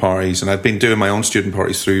to parties, and I'd been doing my own student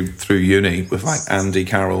parties through uni with like Andy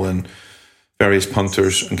Carroll and various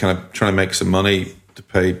punters, and kind of trying to make some money to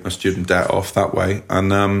pay my student debt off that way.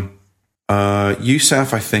 And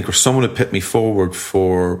Youssef, I think, or someone had put me forward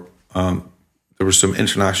for there were some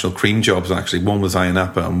international Cream jobs, actually. One was Ayia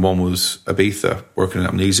Napa and one was Ibiza, working in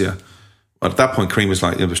Amnesia. At that point, Cream was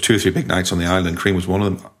like, you know, there's 2 or 3 big nights on the island. Cream was one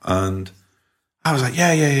of them. And I was like,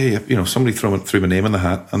 yeah. You know, somebody threw my name in the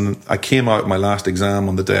hat. And I came out my last exam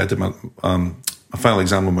on the day I did my final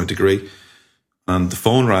exam on my degree. And the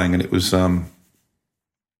phone rang, and it was someone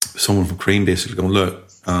from Cream basically going, look,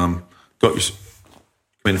 come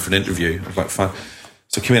in for an interview. I was like, fine.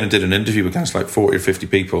 So I came in and did an interview against like 40 or 50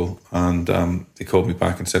 people. And they called me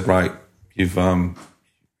back and said, right, you've got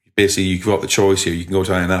the choice here. You can go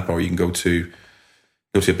to Ayia Napa or you can go to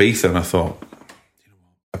Ibiza. And I thought,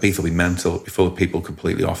 Ibiza will be mental. It'll be full of people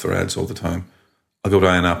completely off their heads all the time. I'll go to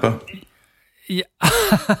Ayia Napa. Yeah,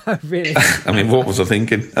 really? I mean, what was I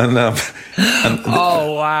thinking? And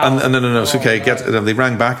oh, wow. And no, it's okay. They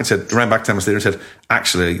rang back 10 minutes later and said,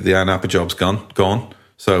 actually, the Ayia Napa job's gone.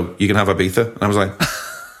 So you can have Ibiza. And I was like,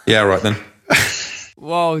 yeah, right then.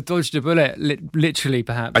 Whoa, dodged a bullet, literally,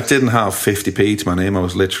 perhaps. I didn't have 50p to my name. I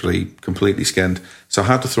was literally completely skinned. So I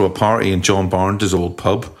had to throw a party in John Barnes' old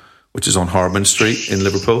pub, which is on Harbin Street in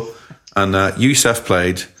Liverpool. And Youssef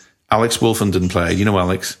played, Alex Wolfenden played, you know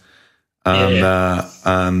Alex.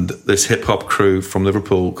 And this hip-hop crew from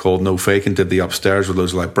Liverpool called No Faking did the upstairs with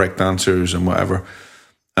loads of like break dancers and whatever.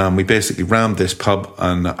 We basically rammed this pub,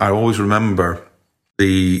 and I always remember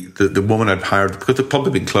the woman I'd hired, because the pub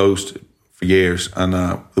had been closed for years, and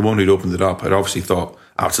the woman who'd opened it up had obviously thought,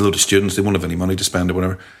 it's a load of students, they won't have any money to spend or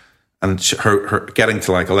whatever. And her getting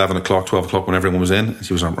to like 11 o'clock, 12 o'clock when everyone was in, and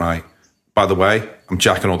she was like, right, by the way, I'm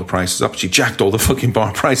jacking all the prices up. She jacked all the fucking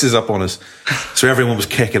bar prices up on us. So everyone was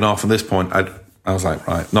kicking off. At this point, I'd I was like,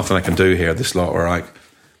 right, nothing I can do here. This lot are like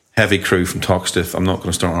heavy crew from Toxteth. I'm not going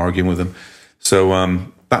to start arguing with them. So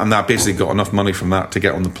that basically got enough money from that to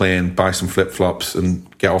get on the plane, buy some flip-flops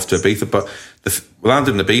and get off to Ibiza. But we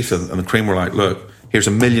landed in Ibiza and the cream were like, look, here's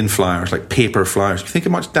 1 million flyers, like paper flyers. You think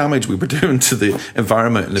how much damage we were doing to the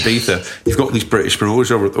environment in Ibiza? You've got these British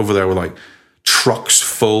promoters over there with like trucks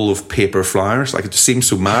full of paper flyers. Like, it just seems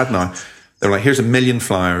so mad now. They're like, here's 1 million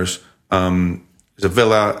flyers. There's a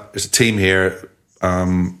villa, there's a team here, blah,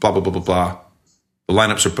 blah, blah, blah, blah. The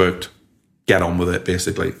lineups are booked. Get on with it,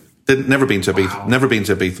 basically. Never been to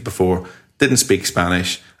Ibiza before. Didn't speak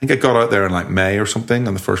Spanish. I think I got out there in like May or something,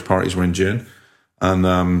 and the first parties were in June. And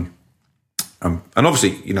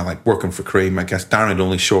obviously, you know, like working for Cream, I guess Darren had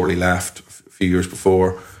only shortly left a few years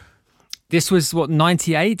before. This was what,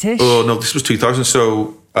 98-ish? Oh no, this was 2000.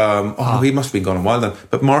 So he must have been gone a while then.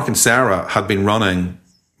 But Mark and Sarah had been running.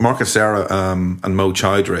 Mark and Sarah and Mo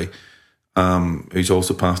Chowdhury, who's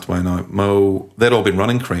also passed away now. Mo, they'd all been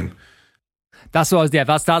running Cream. That's what I was. Yeah,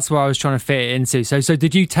 that's where I was trying to fit it into. So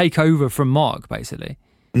did you take over from Mark basically?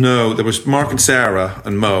 No, there was Mark and Sarah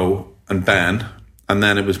and Mo and Ben, and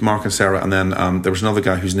then it was Mark and Sarah, and then there was another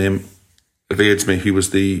guy whose name evades me, who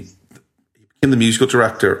was he became the musical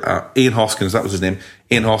director. Ian Hoskins, that was his name.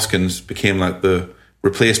 Ian Hoskins became like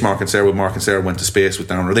replaced Mark and Sarah when Mark and Sarah went to space with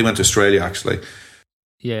Darren, or they went to Australia actually.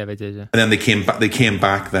 Yeah, they did. Yeah. And then they came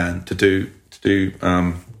back then to do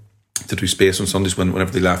space on Sundays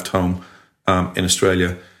whenever they left home. In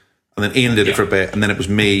Australia, and then Ian did it for a bit, and then it was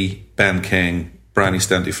me, Ben King, Bryony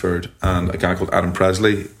Stentyford, and a guy called Adam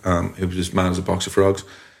Presley, who was just mad as a box of frogs,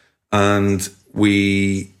 and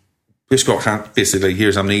we just got basically,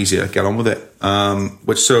 here's amnesia, get on with it. That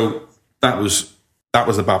was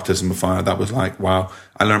the baptism of fire. That was like, wow,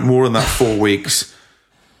 I learned more in that 4 weeks.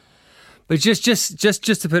 But just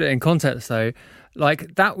to put it in context, though,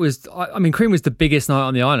 like that was, I mean, Cream was the biggest night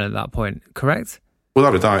on the island at that point, correct?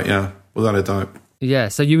 Without a doubt, yeah. Without a doubt. Yeah,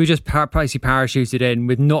 so you were just basically parachuted in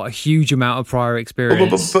with not a huge amount of prior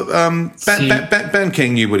experience. But Ben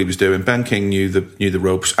King knew what he was doing. Ben King knew the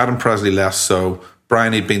ropes. Adam Presley less so.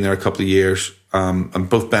 Bryony had been there a couple of years, and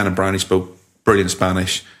both Ben and Bryony spoke brilliant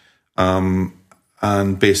Spanish. And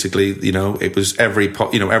basically, you know, it was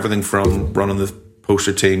everything from running the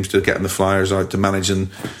poster teams to getting the flyers out to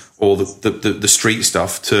managing all the street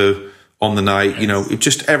stuff to on the night. You know, it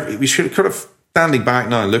just we should could have. Standing back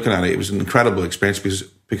now and looking at it, it was an incredible experience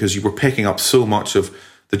because you were picking up so much of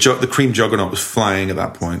the Cream juggernaut was flying at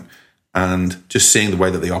that point, and just seeing the way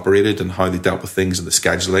that they operated and how they dealt with things and the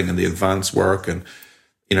scheduling and the advance work and,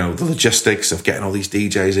 you know, the logistics of getting all these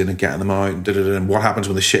DJs in and getting them out and what happens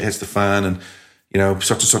when the shit hits the fan and, you know,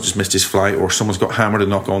 such and such has missed his flight or someone's got hammered and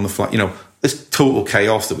not on the flight. You know, this total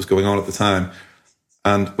chaos that was going on at the time.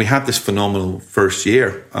 And we had this phenomenal first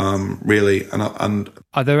year, really. And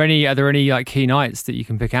are there any like key nights that you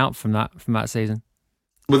can pick out from that season?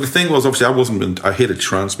 Well, the thing was, obviously, I hated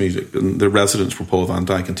trance music, and the residents were Paul van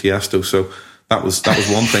Dyk and Tiesto, so that was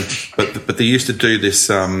one thing. But they used to do this.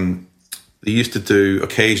 They used to do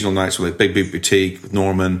occasional nights with like Big Boot Boutique with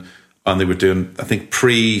Norman, and they were doing, I think,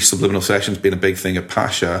 pre-Subliminal Sessions being a big thing at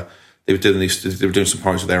Pasha. They were doing some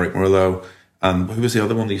parties with Eric Merlot. Who was the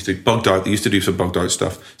other one? They used to do Bugged Out. They used to do some Bugged Out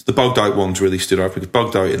stuff. So the Bugged Out ones really stood out because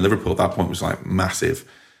Bugged Out in Liverpool at that point was like massive,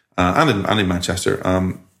 and in Manchester.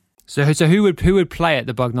 So who would play at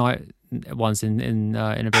the Bugged Night ones in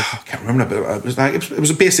Ibiza? I can't remember, but it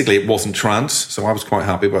was basically, it wasn't trance, so I was quite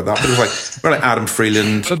happy about that. But it was like Adam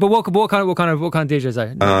Freeland. But what kind of DJs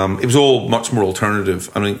though? It was all much more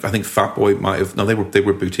alternative. I mean, I think Fatboy might have. No, they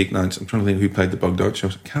were boutique nights. I'm trying to think who played the Bugged Out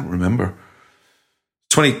shows. I can't remember.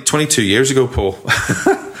 22 years ago, Paul.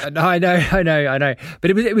 I know.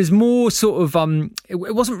 But it was more sort of it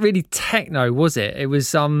wasn't really techno, was it? It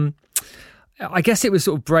was I guess it was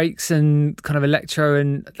sort of breaks and kind of electro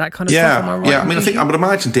and that kind of stuff. Am I right? Yeah. I mean, I would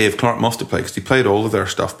imagine Dave Clark must have played because he played all of their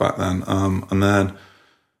stuff back then. And then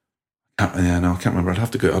I can't remember. I'd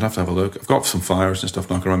have to have a look. I've got some flyers and stuff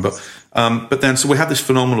knocking around, but then so we had this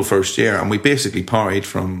phenomenal first year, and we basically partied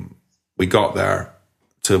from we got there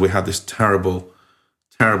till we had this terrible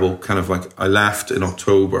kind of like, I left in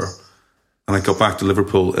October and I got back to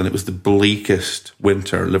Liverpool and it was the bleakest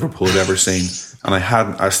winter Liverpool had ever seen, and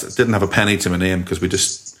I didn't have a penny to my name because I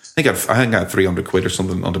think I had 300 quid or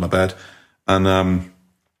something under my bed, and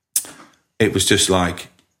it was just like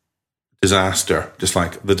disaster, just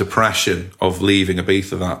like the depression of leaving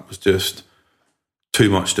Ibiza. That was just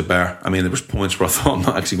too much to bear. I mean, there was points where I thought, I'm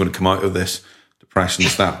not actually going to come out of this depression.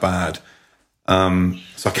 It's that bad.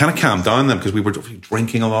 So I kind of calmed down then because we were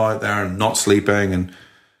drinking a lot out there and not sleeping, and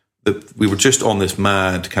we were just on this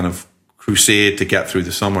mad kind of crusade to get through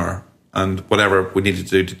the summer. and whatever we needed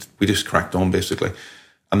to do, we just cracked on basically.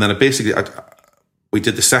 And then we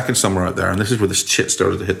did the second summer out there, and this is where this shit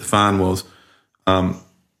started to hit the fan. Was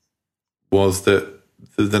that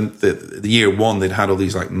the year one they'd had all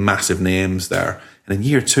these like massive names there, and in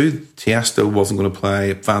year two Tiesto wasn't going to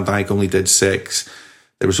play. Van Dijk only did 6.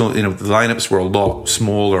 There was only, the lineups were a lot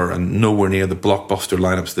smaller and nowhere near the blockbuster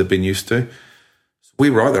lineups they'd been used to. So we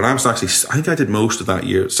were out there, and I think I did most of that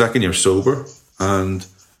year, second year sober, and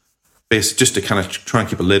basically just to kind of try and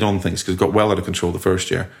keep a lid on things because it got well out of control the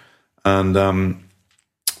first year. And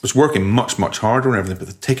was working much, much harder and everything, but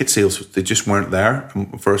the ticket sales, they just weren't there.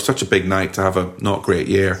 And for such a big night to have a not great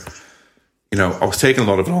year, I was taking a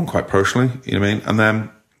lot of it on quite personally, you know what I mean? And then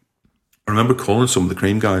I remember calling some of the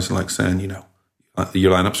Cream guys and like saying,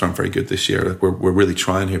 your lineups aren't very good this year. Like we're really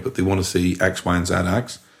trying here, but they want to see X, Y, and Z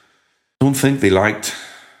acts. I don't think they liked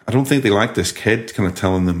this kid kind of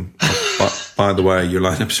telling them, by the way, your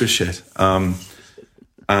lineups are shit. And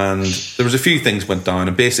there was a few things went down,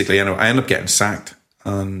 and basically, I ended up getting sacked.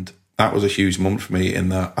 And that was a huge moment for me in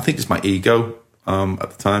that I think it's my ego at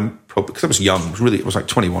the time, probably because I was young. I was like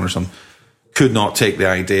 21 or something. Could not take the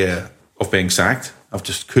idea of being sacked. I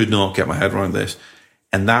just could not get my head around this.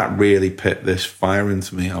 And that really put this fire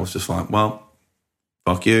into me. I was just like, well,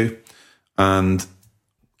 fuck you. And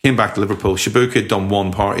came back to Liverpool. Shabuka had done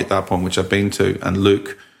one party at that point, which I'd been to, and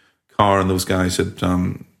Luke Carr and those guys had,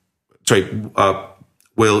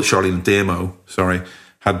 Will, Charlie and Damo,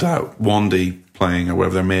 had Wandy playing or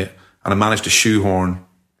whatever their mate, and I managed to shoehorn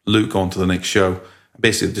Luke onto the next show.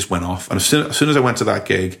 Basically, it just went off. And as soon as I went to that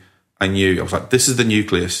gig, I was like, this is the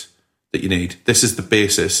nucleus that you need. This is the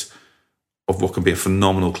basis of what can be a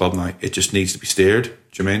phenomenal club night. It just needs to be steered.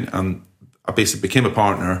 Do you know what I mean? And I basically became a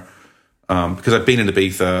partner because I'd been in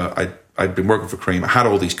Ibiza. I'd been working for Cream. I had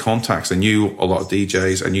all these contacts. I knew a lot of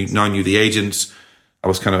DJs. I knew the agents. I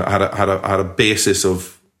was kind of had a basis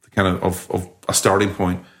of a starting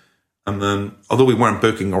point. And then, although we weren't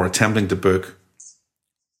booking or attempting to book,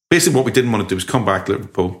 basically what we didn't want to do was come back to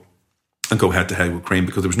Liverpool and go head to head with Cream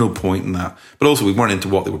because there was no point in that. But also we weren't into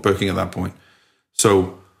what they were booking at that point.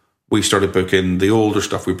 So we started booking the older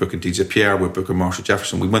stuff. We were booking DJ Pierre, we were booking Marshall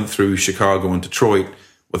Jefferson. We went through Chicago and Detroit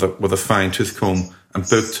with a fine tooth comb and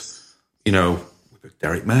booked, we booked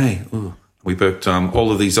Derek May. Ooh. We booked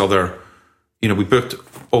all of these other, we booked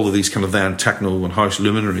all of these kind of then techno and house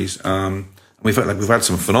luminaries. We've had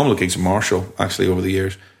some phenomenal gigs with Marshall actually over the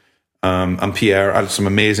years, and Pierre. I had some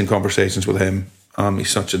amazing conversations with him.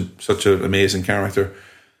 He's such an amazing character,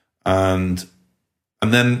 and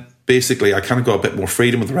then basically I kind of got a bit more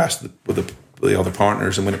freedom with the rest with the other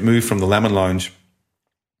partners. And when it moved from the Lemon Lounge,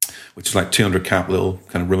 which is like 200 cap little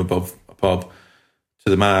kind of room above a pub, to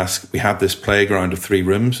the Mask, we had this playground of 3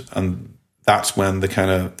 rooms, and that's when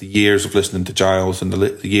the years of listening to Giles and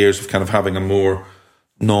the years of kind of having a more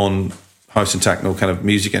non-house and techno kind of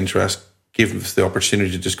music interest gave us the opportunity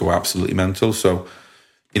to just go absolutely mental. So,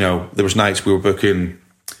 there was nights we were booking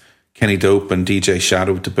Kenny Dope and DJ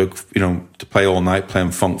Shadow to book, to play all night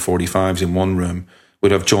playing funk 45s in one room.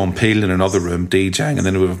 We'd have John Peel in another room DJing, and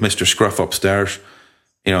then we'd have Mr. Scruff upstairs,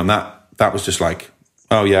 and that was just like,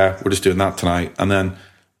 oh yeah, we're just doing that tonight. And then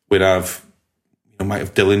we'd have, might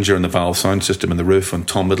have Dillinger in the Valve sound system in the roof and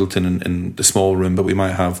Tom Middleton in the small room, but we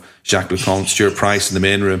might have Jacques Leconte, Stuart Price in the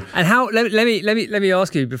main room. And how? Let me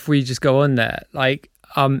ask you before you just go on there. Like,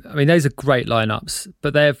 those are great lineups,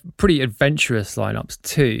 but they're pretty adventurous lineups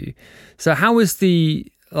too. So how was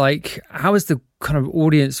the kind of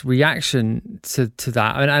audience reaction to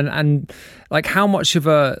that? And like, how much of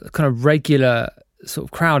a kind of regular sort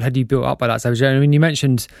of crowd had you built up by that stage? You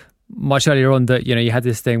mentioned much earlier on that you had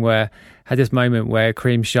this moment where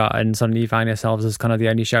Cream shut and suddenly you found yourselves as kind of the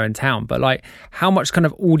only show in town. But like, how much kind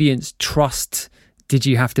of audience trust did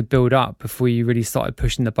you have to build up before you really started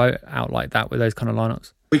pushing the boat out like that with those kind of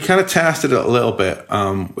lineups? We kind of tested it a little bit.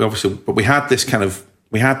 We had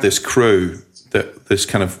this crew, this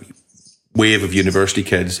kind of wave of university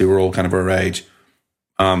kids who were all kind of our age,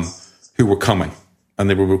 who were coming, and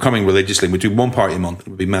they were coming religiously. We'd do one party a month. It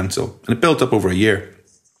would be mental, and it built up over a year,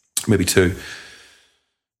 maybe 2.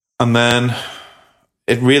 And then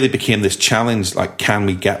it really became this challenge, like, can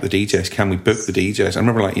we get the DJs? Can we book the DJs? I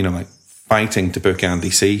remember fighting to book Andy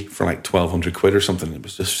C for like 1,200 quid or something. It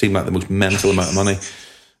just seemed like the most mental amount of money.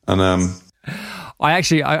 And I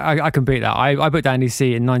can beat that. I booked Andy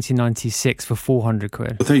C in 1996 for 400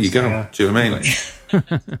 quid. Well, there you go. Yeah. Do you know what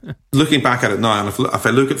I mean? Looking back at it now, and if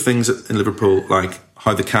I look at things in Liverpool, like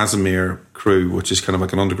how the Casimir crew, which is kind of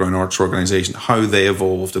like an underground arts organisation, how they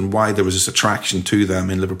evolved and why there was this attraction to them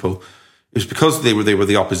in Liverpool, it was because they were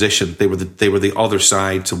the opposition. They were the other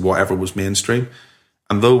side to whatever was mainstream.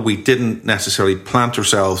 And though we didn't necessarily plant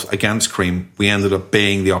ourselves against Cream, we ended up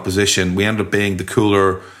being the opposition. We ended up being the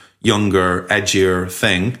cooler, younger, edgier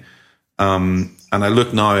thing. And I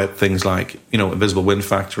look now at things like, Invisible Wind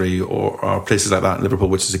Factory or places like that in Liverpool,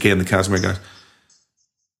 which is again the Casimir guys,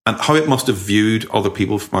 and how it must have viewed other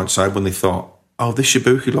people from outside when they thought, oh, this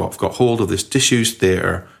Shibuku lot have got hold of this disused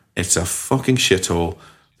theatre. It's a fucking shithole.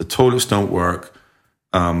 The toilets don't work.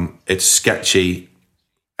 It's sketchy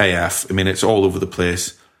AF. I mean, it's all over the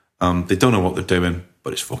place. They don't know what they're doing,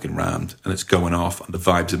 but it's fucking rammed and it's going off and the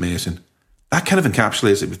vibe's amazing. That kind of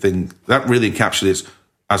encapsulates everything. That really encapsulates,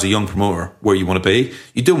 as a young promoter, where you want to be.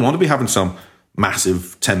 You don't want to be having some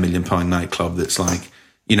massive £10 million nightclub that's like,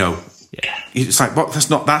 it's like, well,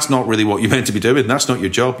 that's not really what you're meant to be doing. That's not your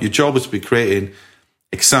job. Your job is to be creating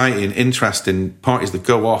exciting, interesting parties that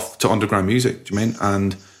go off to underground music. Do you mean?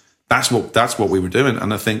 And that's what we were doing.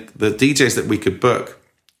 And I think the DJs that we could book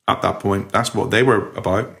at that point, that's what they were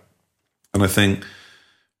about. And I think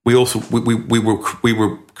we also we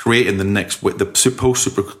were creating the next the post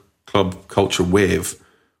Super Club culture wave.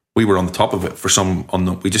 We were on the top of it for some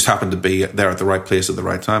unknown. We just happened to be there at the right place at the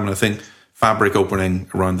right time. And I think Fabric opening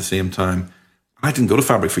around the same time. I didn't go to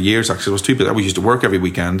Fabric for years, actually. I was too busy. I used to work every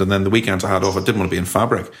weekend, and then the weekends I had off, I didn't want to be in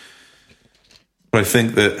Fabric. But I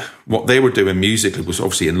think that what they were doing musically was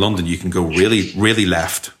obviously in London, you can go really, really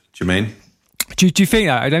left. Do you mean? Do you think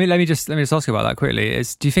that? Let me just ask you about that quickly.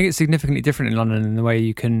 Do you think it's significantly different in London in the way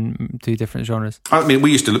you can do different genres? I mean,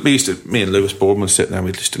 me and Lewis Boardman sit there and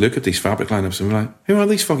we used to look at these Fabric lineups and we're like, who are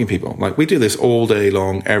these fucking people? Like, we do this all day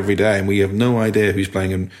long, every day, and we have no idea who's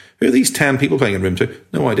playing in. Who are these 10 people playing in room 2?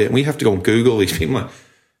 No idea. And we have to go and Google these people. And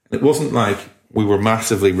it wasn't like we were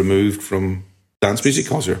massively removed from dance music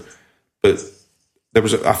culture, but there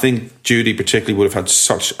was, I think Judy particularly would have had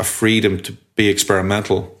such a freedom to be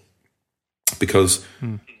experimental because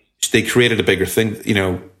they created a bigger thing.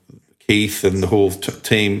 Keith and the whole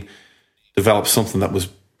team developed something that was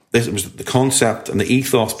the concept and the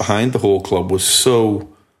ethos behind the whole club was so.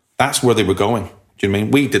 That's where they were going. Do you know what I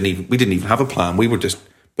mean? We didn't even have a plan. We were just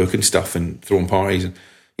booking stuff and throwing parties, and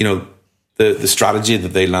the strategy that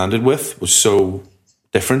they landed with was so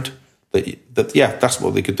different that that's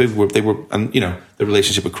what they could do. They were and the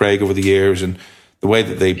relationship with Craig over the years and the way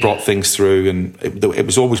that they brought things through, and it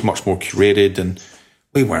was always much more curated, and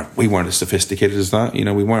we weren't as sophisticated as that.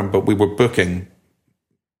 We weren't, but we were booking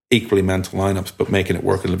equally mental lineups, but making it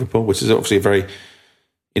work in Liverpool, which is obviously a very,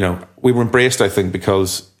 we were embraced, I think,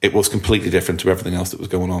 because it was completely different to everything else that was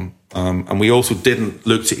going on. And we also didn't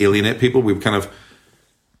look to alienate people. We were kind of,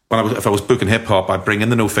 if I was booking hip hop, I'd bring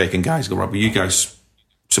in the no faking guys, go, right, well, you guys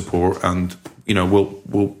support, and,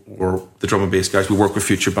 we're the drum and bass guys. We work with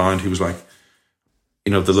Future Bound, who was like,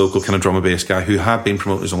 the local kind of drum and bass guy who had been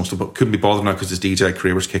promoting his own stuff, but couldn't be bothered now because his DJ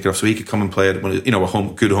career was kicking off. So he could come and play it when,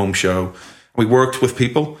 a good home show. And we worked with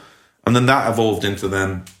people. And then that evolved into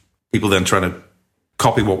then people then trying to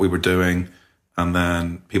copy what we were doing. And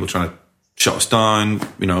then people trying to shut us down,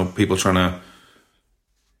 people trying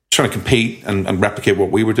to compete and replicate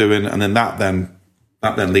what we were doing. And then that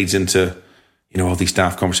leads into, all these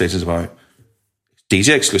daft conversations about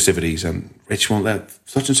DJ exclusivities, and Rich won't let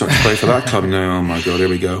such and such play for that club. No, oh my god, here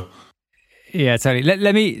we go. Yeah, totally.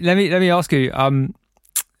 Let me ask you.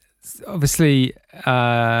 Obviously,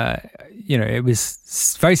 it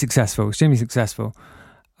was very successful, extremely successful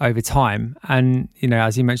over time, and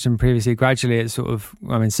as you mentioned previously, gradually it sort of,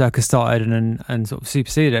 Circus started and sort of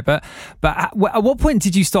superseded it. But at what point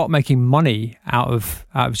did you start making money out of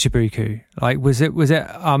Shibuku? Like, was it?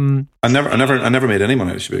 I never made any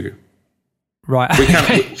money out of Shibuku. Right.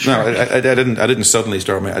 I didn't suddenly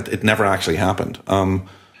start. It never actually happened. The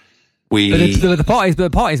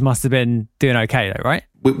parties must have been doing okay though, right?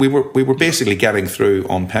 We were basically getting through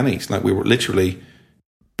on pennies. Like, we were literally.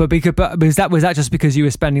 But was that just because you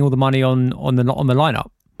were spending all the money on the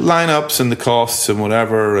lineups and the costs and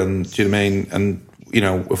whatever, and do you know what I mean? And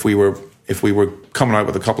if we were coming out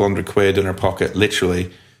with a couple £100 in our pocket,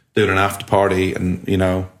 literally doing an after party, and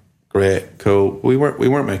great, cool. We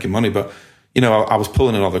weren't making money, but. I was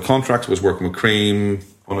pulling in other contracts. I was working with Cream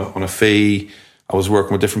on a fee. I was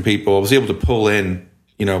working with different people. I was able to pull in.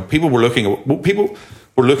 People were looking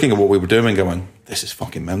at what we were doing, going, "This is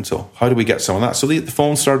fucking mental. How do we get some of that?" So the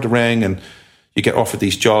phone started to ring, and you get offered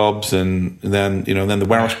these jobs, and then then the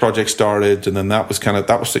warehouse project started, and then that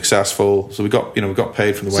was successful. So we got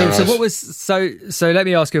paid from the warehouse. So what was so? Let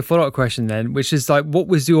me ask you a follow-up question then, which is like, what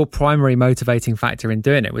was your primary motivating factor in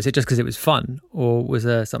doing it? Was it just because it was fun, or was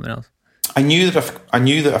there something else? I knew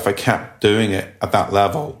that if I kept doing it at that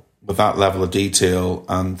level, with that level of detail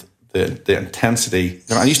and the intensity,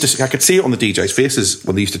 I could see it on the DJs' faces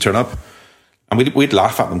when they used to turn up, And we'd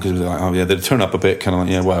laugh at them because we'd be like, oh yeah, they'd turn up a bit, kind of like,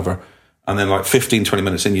 yeah, whatever. And then like 15, 20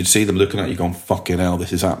 minutes in, you'd see them looking at you going, fucking hell,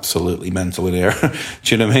 this is absolutely mental in here.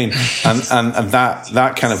 Do you know what I mean? And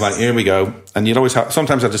that kind of like, here we go. And you'd always have,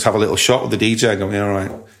 sometimes I'd just have a little shot with the DJ and go, yeah, all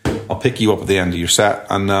right, I'll pick you up at the end of your set.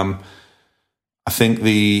 And I think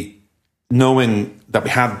knowing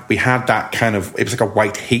that we had that kind of, it was like a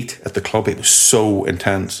white heat at the club. It was so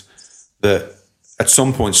intense that at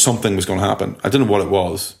some point something was going to happen. I don't know what it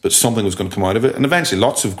was, but something was going to come out of it. And eventually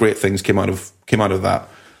lots of great things came out of that.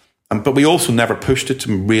 But we also never pushed it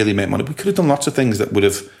to really make money. We could have done lots of things that we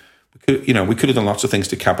could have done lots of things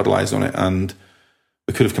to capitalize on it, and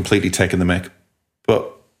we could have completely taken the mick. But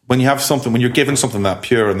when you have something, when you're given something that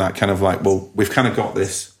pure and that kind of like, well, we've kind of got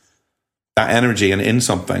that energy and in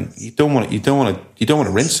something, you don't want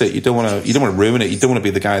to rinse it. You don't want to ruin it. You don't want to be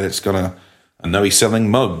the guy that's gonna, and now he's selling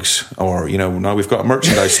mugs, or now we've got a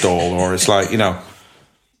merchandise stall, or it's like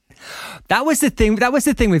That was the thing. That was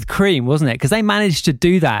the thing with Cream, wasn't it? Because they managed to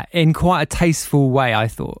do that in quite a tasteful way, I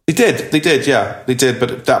thought. They did, yeah, they did.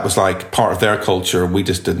 But that was like part of their culture. We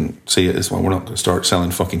just didn't see it as well. We're not going to start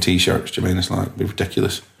selling fucking t-shirts. Do you mean it's like, it'd be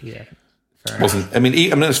ridiculous? Yeah, I mean,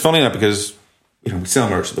 it's funny now because we sell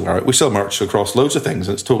merch. We sell merch across loads of things,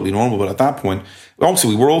 and it's totally normal. But at that point,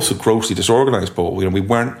 obviously, we were also grossly disorganized, Paul. We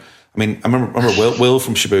weren't. I mean, I remember Will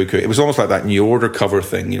from Shibuku. It was almost like that New Order cover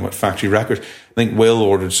thing, at Factory Records. I think Will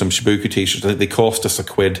ordered some Shibuku t-shirts. I think they cost us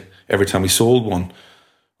 £1 every time we sold one,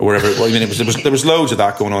 or whatever. Well, I mean, there was loads of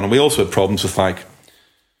that going on, and we also had problems with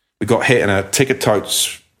we got hit in a ticket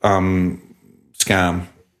touts scam,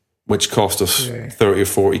 which cost us 30 or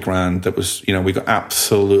 40 grand. That was, we got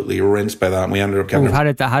absolutely rinsed by that, and we ended up getting. How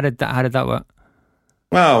did that work?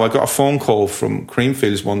 Well, I got a phone call from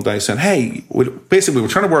Creamfields one day saying, hey, basically we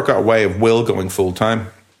were trying to work out a way of Will going full time.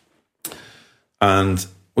 And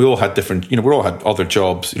we all had we all had other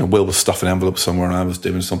jobs. Will was stuffing envelopes somewhere and I was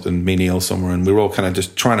doing something menial somewhere, and we were all kind of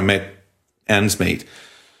just trying to make ends meet.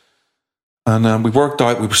 And we worked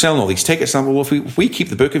out, we were selling all these tickets. And if we keep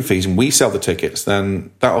the booking fees and we sell the tickets,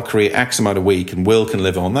 then that'll create X amount a week and Will can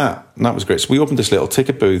live on that. And that was great. So we opened this little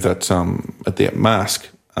ticket booth at the Mask.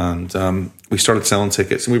 And we started selling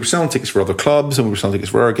tickets, and we were selling tickets for other clubs, and we were selling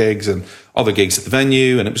tickets for our gigs and other gigs at the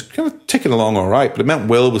venue, and it was kind of ticking along all right. But it meant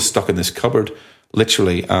Will was stuck in this cupboard,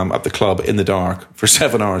 literally at the club in the dark for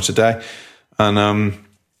 7 hours a day, and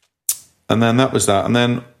then that was that. And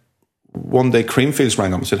then one day Creamfields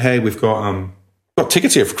rang up and said, "Hey, we've got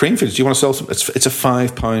tickets here for Creamfields. Do you want to sell some? It's a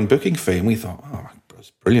 £5 booking fee." And we thought, "Oh,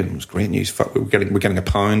 that's brilliant! It was great news. We're getting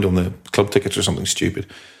 £1 on the club tickets or something stupid."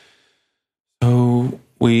 So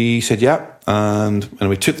we said, yeah, and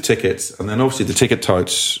we took the tickets, and then obviously the ticket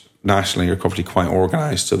touts nationally are probably quite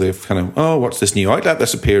organised, so they've kind of, what's this new outlet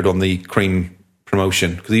that's appeared on the Cream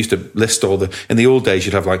promotion? Because they used to list in the old days,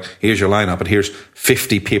 you'd have like, here's your lineup, and here's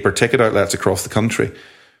 50 paper ticket outlets across the country.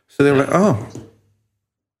 So they were like,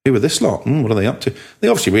 who were this lot? What are they up to? They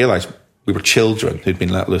obviously realised we were children who'd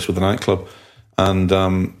been let loose with the nightclub, and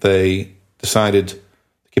they decided,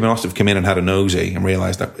 must have come in and had a nosy and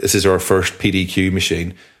realised that this is our first PDQ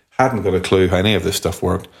machine. Hadn't got a clue how any of this stuff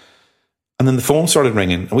worked. And then the phone started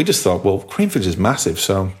ringing, and we just thought, well, Creamfields is massive,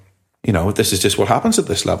 so, this is just what happens at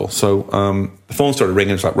this level. So the phone started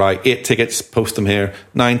ringing. It's like, right, 8 tickets, post them here.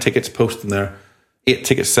 9 tickets, post them there. 8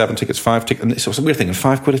 tickets, 7 tickets, 5 tickets. And so we're thinking,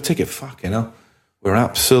 £5 a ticket, we're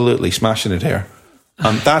absolutely smashing it here.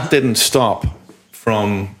 And that didn't stop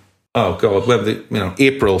from,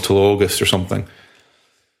 April till August or something.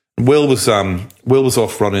 Will was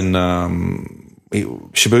off running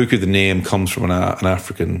Shibuku. The name comes from an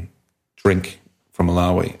African drink from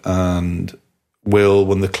Malawi, and Will,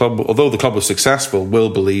 although the club was successful, Will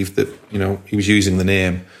believed that he was using the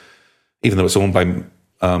name, even though it's owned by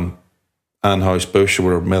Anheuser-Busch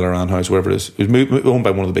or Miller Anheuser, whatever it is. It was owned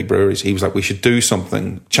by one of the big breweries. He was like, we should do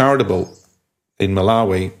something charitable in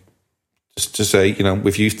Malawi, just to say,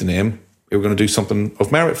 we've used the name. We were going to do something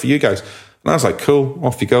of merit for you guys. And I was like, cool,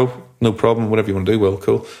 off you go. No problem. Whatever you want to do, Will,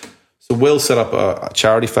 cool. So Will set up a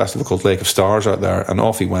charity festival called Lake of Stars out there, and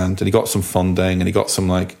off he went, and he got some funding, and he got some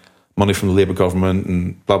money from the Labour government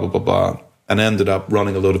and blah, blah, blah, blah, and ended up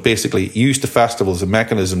running a load of, basically used the festival as a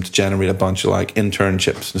mechanism to generate a bunch of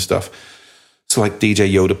internships and stuff. So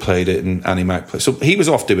DJ Yoda played it and Annie Mac played. So he was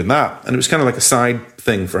off doing that, and it was kind of like a side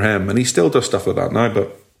thing for him, and he still does stuff like that now,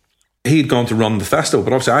 but he'd gone to run the festival,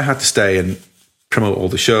 but obviously I had to stay and promote all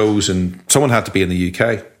the shows, and someone had to be in the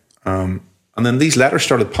UK. And then these letters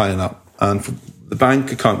started piling up, and the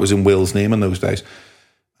bank account was in Will's name in those days.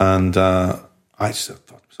 And I just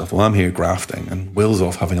thought to myself, well, I'm here grafting, and Will's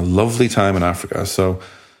off having a lovely time in Africa, so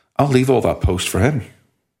I'll leave all that post for him.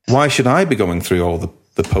 Why should I be going through all the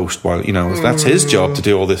the post while, that's his job to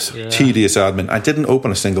do all this tedious admin. I didn't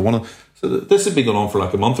open a single one. So this had been going on for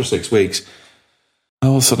like a month or 6 weeks.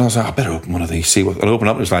 All of a sudden I was like, I better open one of these, see what, and open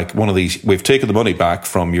up. It was like one of these, we've taken the money back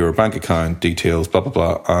from your bank account details, blah, blah,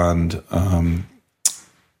 blah. And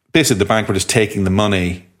basically the bank were just taking the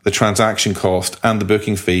money, the transaction cost and the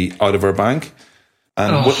booking fee out of our bank.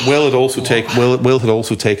 And Will had also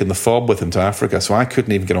taken the fob with him to Africa, so I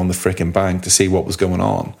couldn't even get on the frickin' bank to see what was going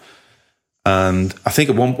on. And I think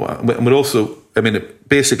at one point,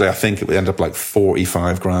 basically I think it would end up like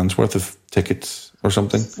 45 grand's worth of tickets or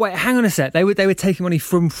something. Wait, hang on a sec. They were taking money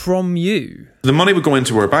from you. The money would go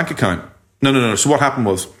into our bank account. No. So what happened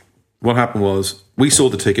was we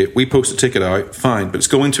sold the ticket, we posted the ticket out, fine, but it's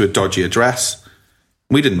going to a dodgy address.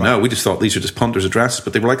 We didn't know. We just thought these are just punters' addresses,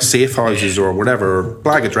 but they were like safe houses or whatever, or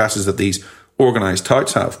flag addresses that these organised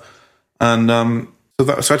touts have. And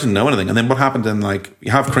so I didn't know anything. And then what happened in, like,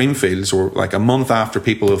 you have Creamfields, or like a month after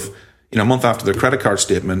a month after their credit card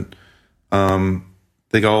statement,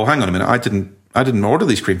 they go, oh, hang on a minute, I didn't order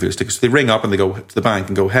these Creamfields tickets. So they ring up and they go to the bank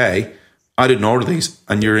and go, hey, I didn't order these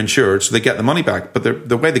and you're insured. So they get the money back. But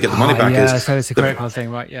the way they get the money back is... so it's a credit card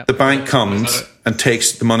thing, right? Yeah. The bank comes and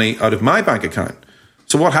takes the money out of my bank account.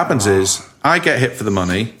 So what happens is I get hit for the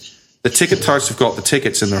money. The ticket touts have got the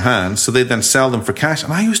tickets in their hands, so they then sell them for cash.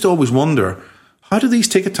 And I used to always wonder, how do these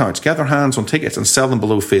ticket touts get their hands on tickets and sell them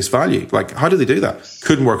below face value? Like, how do they do that?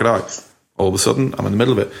 Couldn't work it out. All of a sudden, I'm in the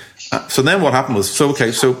middle of it. So then what happened was, so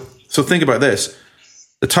think about this.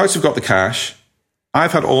 The touts have got the cash.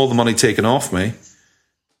 I've had all the money taken off me.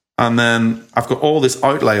 And then I've got all this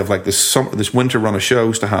outlay of like this winter run of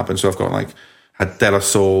shows to happen. So I've got like had De La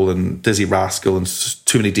Soul and Dizzy Rascal and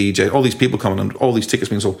too many DJs, all these people coming and all these tickets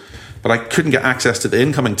being sold. But I couldn't get access to the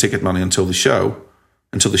incoming ticket money until the shows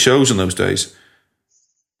in those days.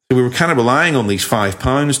 So we were kind of relying on these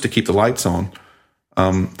 £5 to keep the lights on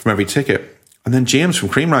from every ticket. And then James from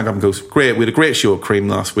Cream rang up and goes, great, we had a great show at Cream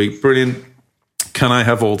last week. Brilliant. Can I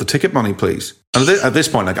have all the ticket money, please? And at this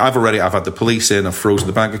point, like I've had the police in, I've frozen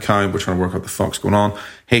the bank account, we're trying to work out what the fuck's going on.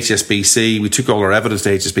 HSBC, we took all our evidence to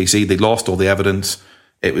HSBC, they lost all the evidence.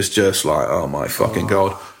 It was just like, oh my fucking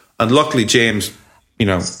God. And luckily James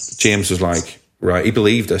was like, right, he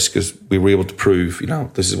believed us because we were able to prove,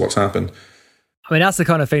 this is what's happened. I mean, that's the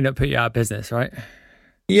kind of thing that put you out of business, right?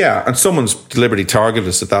 Yeah, and someone's deliberately targeted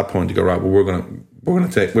us at that point to go, right, well, we're going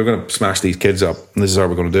to smash these kids up, and this is how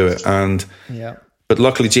we're going to do it. And but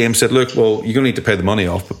luckily James said, look, well, you're going to need to pay the money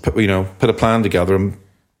off, but put a plan together and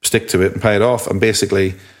stick to it and pay it off. And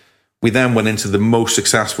basically, we then went into the most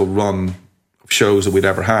successful run of shows that we'd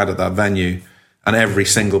ever had at that venue, and every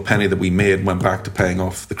single penny that we made went back to paying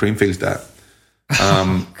off the Creamfields debt.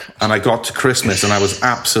 And I got to Christmas and I was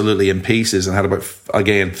absolutely in pieces and had about,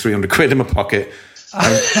 again, 300 quid in my pocket.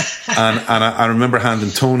 And I remember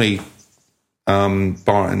handing Tony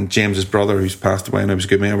Barton, James's brother, who's passed away and he was a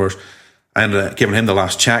good mate of ours, and giving him the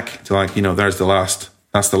last check to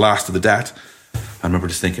that's the last of the debt. I remember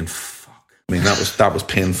just thinking, fuck. I mean, that was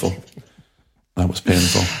painful. That was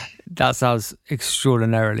painful. That sounds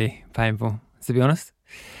extraordinarily painful, to be honest.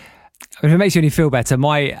 I mean, if it makes you any feel better,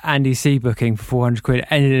 my Andy C booking for 400 quid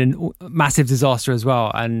ended in a massive disaster as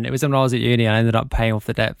well. And it was when I was at uni and I ended up paying off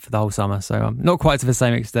the debt for the whole summer. So not quite to the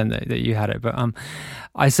same extent that you had it. But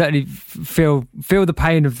I certainly feel the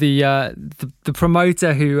pain of the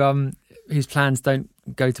promoter whose plans don't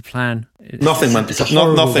go to plan. Nothing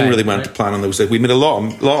really went to plan on those days. We made a lot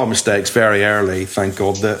of mistakes very early, thank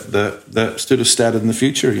God, that stood us stead in the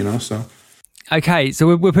future, so... Okay,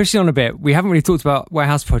 so we're pushing on a bit. We haven't really talked about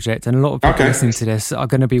Warehouse Project, and a lot of people listening to this are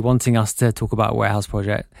going to be wanting us to talk about Warehouse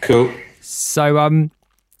Project. Cool. So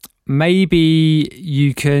maybe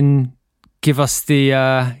you can give us the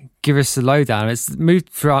lowdown. It's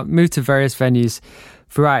moved to various venues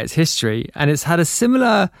throughout its history, and it's had a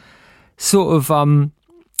similar sort of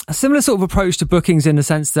approach to bookings in the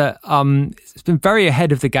sense that it's been very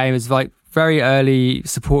ahead of the game. It's like very early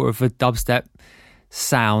supporter of a dubstep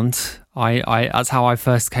sound. I that's how I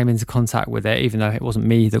first came into contact with it, even though it wasn't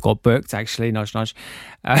me that got booked, actually, nudge nudge.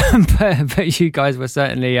 But you guys were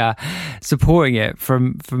certainly supporting it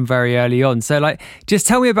from very early on. So just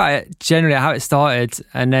tell me about it generally, how it started,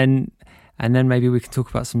 and then maybe we can talk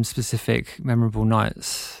about some specific memorable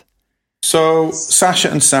nights. So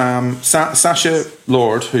Sasha and Sam, Sasha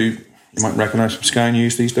Lord, who you might recognise from Sky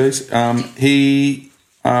News these days, he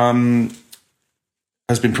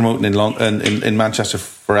has been promoting in Manchester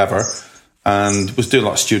forever and was doing a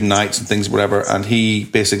lot of student nights and things, whatever. And he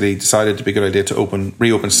basically decided it'd be a good idea to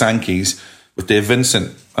reopen Sankey's with Dave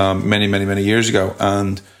Vincent many years ago.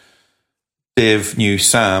 And Dave knew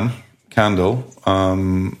Sam Candle,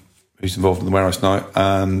 who's involved in the warehouse now,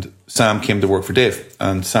 and Sam came to work for Dave,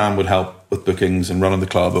 and Sam would help with bookings and running the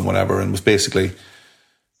club and whatever, and was basically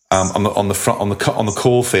on the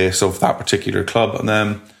coal face of that particular club. And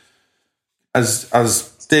then as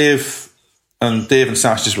Dave and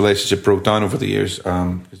Sasha's relationship broke down over the years,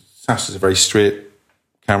 Sasha's a very straight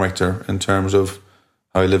character in terms of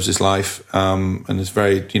how he lives his life, and it's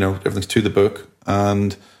very, everything's to the book.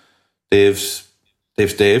 And Dave's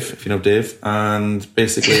Dave, if you know Dave, and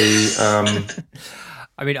basically,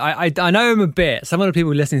 I mean, I know him a bit. Some of the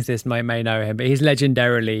people listening to this may know him, but he's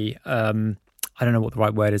legendarily. I don't know what the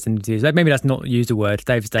right word is to use. Maybe that's not used a word.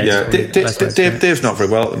 Dave's Dave. Yeah, Dave's not very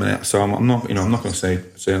well at the minute, so I'm not going to say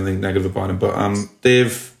anything negative about him. But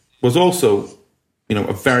Dave was also,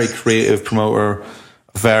 a very creative promoter,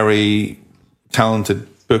 a very talented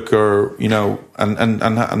booker, and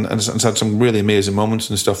has had some really amazing moments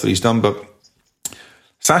and stuff that he's done. But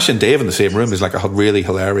Sasha and Dave in the same room is like a really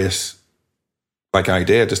hilarious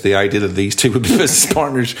idea. Just the idea that these two would be business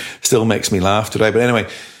partners still makes me laugh today. But anyway,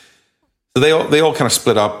 so they all kind of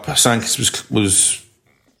split up. Sankis was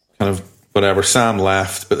kind of whatever. Sam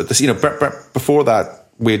left, but this, before that,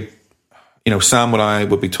 Sam and I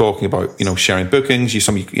would be talking about sharing bookings.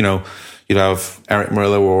 You'd have Eric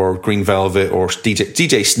Murillo or Green Velvet or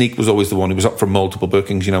DJ Sneak was always the one who was up for multiple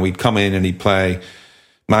bookings. He'd come in and he'd play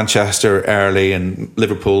Manchester early and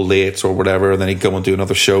Liverpool late or whatever, and then he'd go and do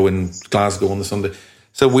another show in Glasgow on the Sunday.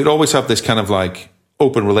 So we'd always have this kind of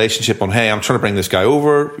open relationship on, hey, I'm trying to bring this guy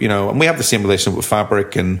over, and we have the same relationship with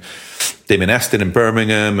Fabric and Damien Eston in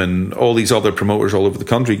Birmingham and all these other promoters all over the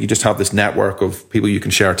country. You just have this network of people you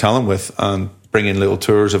can share talent with and bring in little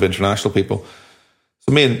tours of international people.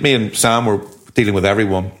 So me and Sam were dealing with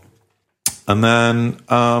everyone. And then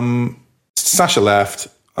Sasha left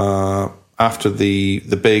after the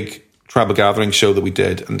big tribal gathering show that we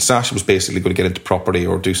did, and Sasha was basically going to get into property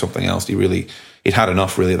or do something else. He'd had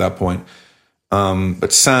enough really at that point.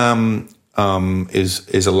 But Sam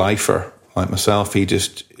is a lifer like myself.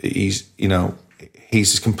 He's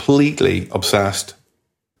completely obsessed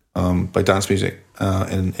by dance music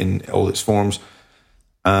in all its forms,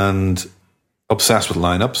 and obsessed with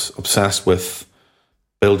lineups, obsessed with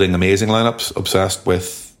building amazing lineups, obsessed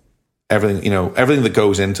with everything that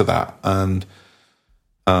goes into that. And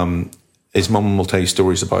his mum will tell you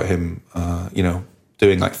stories about him,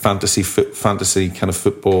 doing fantasy kind of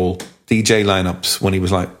football DJ lineups when he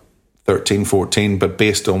was 13, 14, but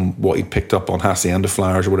based on what he'd picked up on Hacienda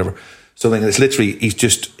Flyers or whatever. So then it's literally, he's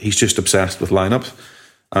just obsessed with lineups,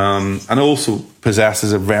 and also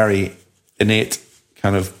possesses a very innate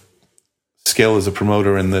kind of skill as a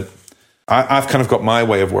promoter in that I've kind of got my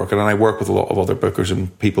way of working, and I work with a lot of other bookers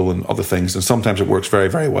and people and other things, and sometimes it works very,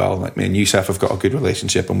 very well. Like me and Youssef have got a good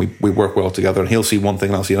relationship, and we work well together, and he'll see one thing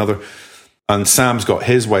and I'll see another. And Sam's got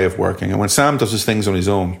his way of working, and when Sam does his things on his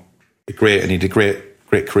own, great, and he did great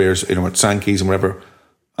careers, at Sankey's and whatever.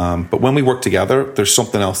 But when we work together, there's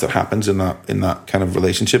something else that happens in that kind of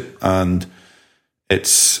relationship, and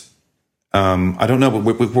it's I don't know, but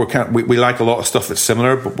we like a lot of stuff that's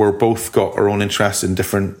similar, but we're both got our own interests in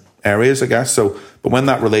different areas, I guess. So, but when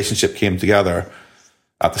that relationship came together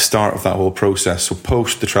at the start of that whole process, so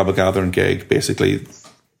post the Treble Gathering gig, basically,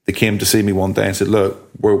 they came to see me one day and said, "Look,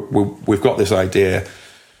 we've got this idea."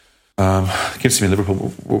 Came to see me in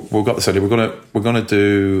Liverpool. We've got this idea. We're gonna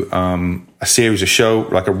do a series of show,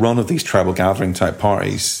 like a run of these Treble Gathering type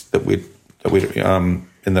parties that we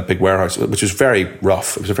in that big warehouse, which was very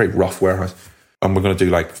rough. It was a very rough warehouse, and we're going to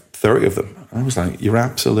do 30 of them. And I was like, "You're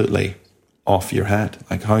absolutely off your head.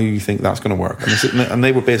 How do you think that's going to work?" And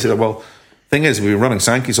they were basically, well, thing is, we've been running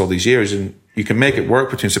Sankey's all these years, and you can make it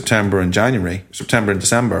work between September and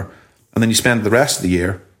December, and then you spend the rest of the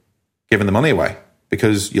year giving the money away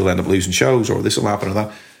because you'll end up losing shows, or this will happen or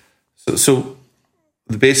that. So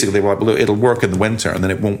basically, they were like, "Well, look, it'll work in the winter, and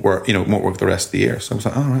then it won't work. It won't work the rest of the year." So I was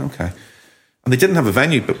like, "Oh, right, okay." And they didn't have a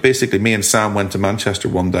venue, but basically, me and Sam went to Manchester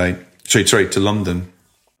one day. To London,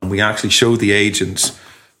 and we actually showed the agents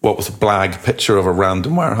what was a blag picture of a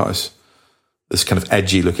random warehouse, this kind of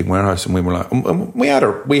edgy looking warehouse, and we were like,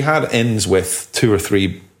 we had ins with 2 or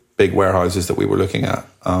 3 big warehouses that we were looking at.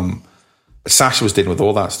 Sasha was dealing with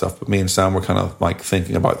all that stuff, but me and Sam were kind of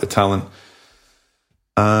thinking about the talent.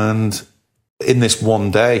 And in this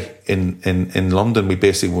one day in London, we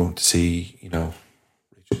basically went to see Rachel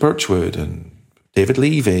Birchwood and David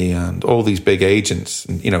Levy and all these big agents.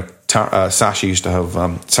 And, Sasha used to have,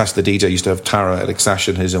 Sasha the DJ used to have Tara at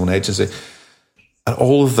Accession, his own agency. And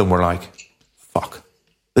all of them were like, "Fuck,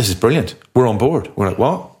 this is brilliant. We're on board." We're like,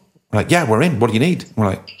 "What?" We're like, "Yeah, we're in. What do you need?" We're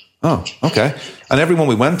like, "Oh, okay." And everyone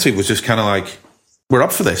we went to was just kind of like, we're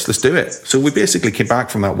up for this. Let's do it. So we basically came back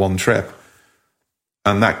from that one trip,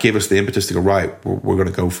 and that gave us the impetus to go, right, we're going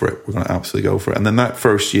to go for it. We're going to absolutely go for it. And then that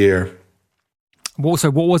first year. So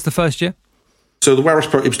what was the first year? So the Werris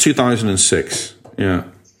Park, it was 2006. Yeah.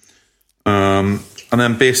 And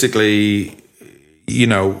then basically, you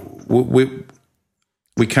know,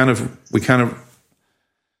 we kind of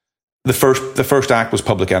the first act was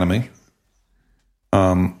Public Enemy.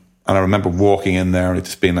 And I remember walking in there and it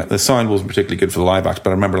just being like, the sound wasn't particularly good for the live acts,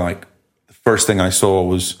 but I remember like the first thing I saw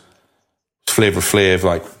was Flavor Flav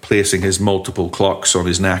like placing his multiple clocks on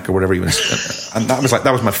his neck or whatever he was, and that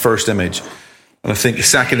was my first image. And I think the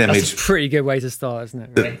second image, that's a pretty good way to start, isn't it?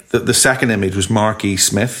 Really? The second image was Mark E.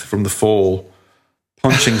 Smith from The Fall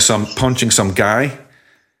punching some guy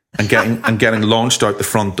and getting launched out the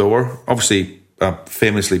front door. Obviously, a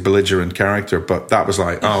famously belligerent character, but that was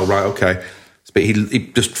like, oh right, okay. But he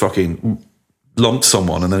just fucking lumped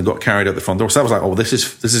someone and then got carried out the front door. So I was like, oh, this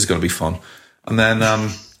is going to be fun. And then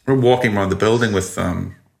we're walking around the building with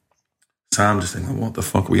Sam, just thinking, what the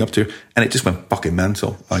fuck are we up to? And it just went fucking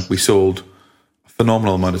mental. Like we sold a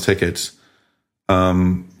phenomenal amount of tickets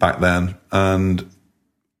back then,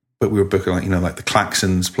 but we were booking like, you know, like the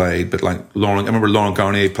Claxons played, but like I remember Laurent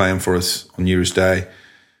Garnier playing for us on New Year's Day,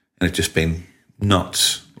 and it just been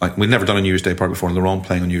nuts. Like we'd never done a New Year's Day party before, and Laurent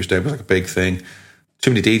playing on New Year's Day was like a big thing. Too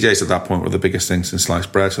many DJs at that point were the biggest thing since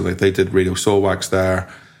sliced bread, so they did Radio Soulwax there.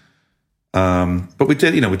 But we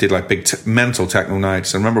did like big mental techno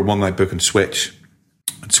nights. I remember one night booking Switch,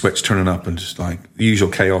 and Switch turning up and just like the usual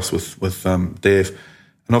chaos with Dave,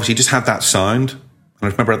 and obviously he just had that sound. And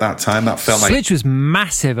I remember at that time that felt like Switch was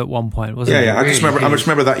massive at one point, wasn't it? Yeah. I just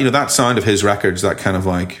remember that, you know, that sound of his records, that kind of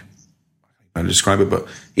like, how to describe it, but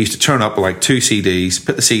he used to turn up with like 2 CDs,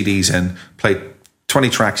 put the CDs in, play 20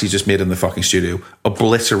 tracks he just made in the fucking studio,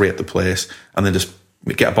 obliterate the place, and then just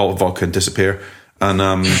get a bottle of vodka and disappear. And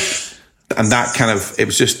that kind of, it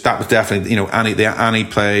was just, that was definitely, you know, Annie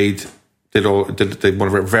played, did one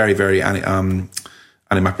of her very, very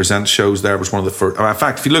Annie Mac Presents shows there, was one of the first. In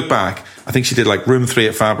fact, if you look back, I think she did like Room 3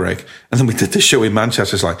 at Fabric, and then we did this show in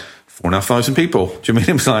Manchester. It's like 4,500 people. Do you mean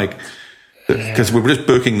it was like, because we were just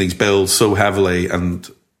booking these bills so heavily,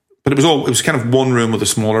 but it was kind of one room with a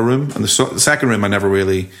smaller room, and the second room I never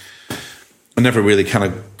really kind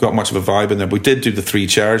of got much of a vibe in there. We did do the 3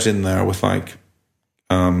 chairs in there with like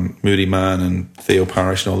Moody Man and Theo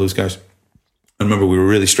Parrish and all those guys. I remember we were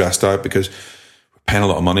really stressed out because we're paying a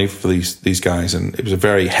lot of money for these guys, and it was a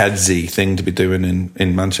very headsy thing to be doing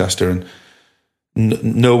in Manchester, and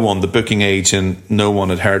no one, the booking agent, no one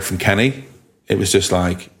had heard from Kenny. It was just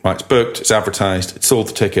like, right, it's booked, it's advertised, it sold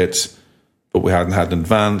the tickets, but we hadn't had an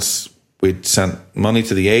advance. We'd sent money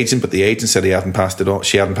to the agent, but the agent said she hadn't passed it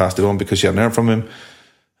on because she hadn't heard from him.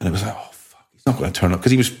 And it was like, oh, fuck, he's not going to turn up.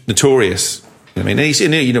 Because he was notorious. You know what I mean?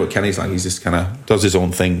 You know what Kenny's like. He's just kind of does his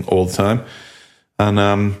own thing all the time. And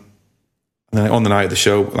then on the night of the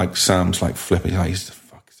show, like Sam's like flipping, like,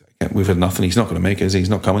 we've had nothing. He's not going to make it, is he? He's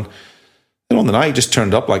not coming. And on the night, he just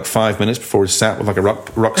turned up like 5 minutes before his set with like a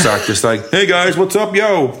rucksack, just like, hey guys, what's up,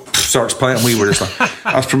 yo? Starts playing, and we were just like,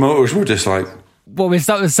 as promoters, we're just like, well, we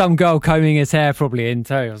start with some girl combing his hair probably in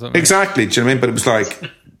tow or something. Exactly, do you know what I mean? But it was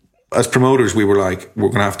like, as promoters, we were like, we're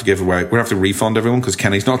going to have to give away, we're going to have to refund everyone because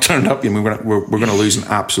Kenny's not turned up, and we're going to lose an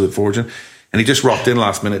absolute fortune. And he just rocked in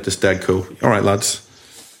last minute, just dead cool. All right, lads.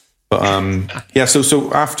 But yeah,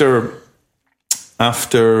 so after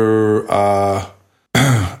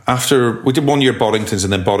we did 1 year Boddington's,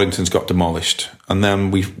 and then Boddington's got demolished, and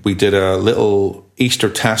then we did a little Easter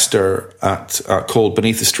tester called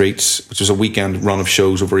Beneath the Streets, which was a weekend run of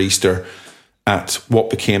shows over Easter at what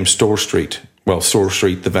became Store Street. Well, Store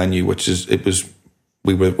Street, the venue,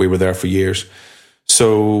 we were there for years.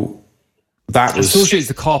 So that was Store Street's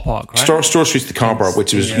the car park, right? Store Street's the car park,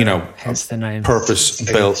 which was hence the name, purpose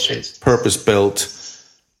built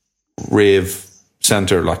rave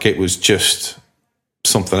center. Like it was just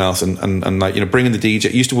something else, and like, you know, bringing the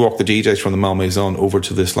DJ. used to walk the DJs from the Malmaison over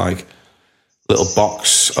to this like little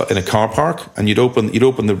box in a car park, and you'd open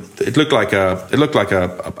it looked like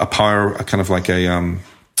a power, a kind of like a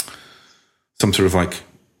some sort of like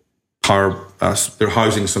power. They're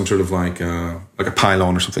housing some sort of like a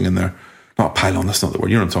pylon or something in there. Not a pylon, that's not the word.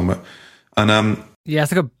 You know what I'm talking about. And yeah,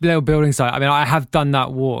 it's like a little building site. I mean, I have done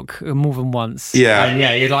that walk more than once. Yeah, and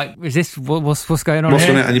yeah. You're like, is this what's going on? What's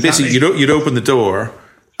here? going on? And you basically you'd open the door,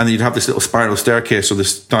 and then you'd have this little spiral staircase, so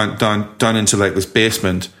this down into like this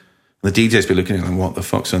basement, and the DJs be looking at it like, what the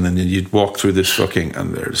fuck's on? And then you'd walk through this fucking,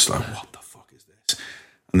 and they're just like, what the fuck is this?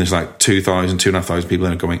 And there's like 2,500 people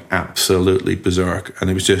in it going absolutely berserk, and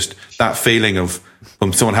it was just that feeling of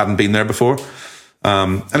when someone hadn't been there before,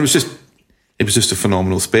 and it was just. it was just a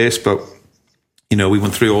phenomenal space. But, you know, we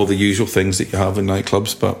went through all the usual things that you have in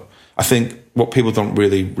nightclubs. But I think what people don't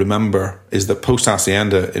really remember is that post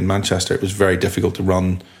Hacienda in Manchester, it was very difficult to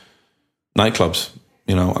run nightclubs,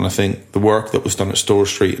 you know. And I think the work that was done at Store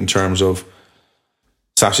Street in terms of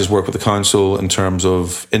Sasha's work with the council, in terms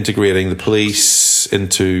of integrating the police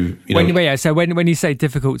into, you know... So when you say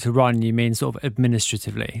difficult to run, you mean sort of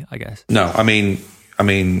administratively, I guess? No, I mean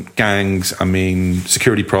gangs, I mean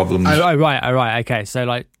security problems. Oh, right, okay. So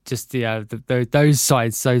like just those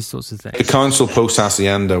sides, those sorts of things. The council post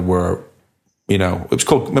Hacienda were, you know, it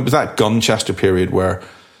was that Gunchester period where,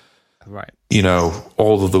 right, you know,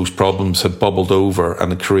 all of those problems had bubbled over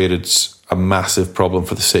and it created a massive problem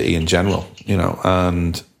for the city in general, you know,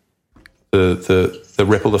 and the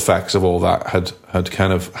ripple effects of all that had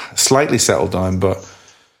kind of slightly settled down. But,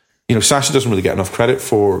 you know, Sasha doesn't really get enough credit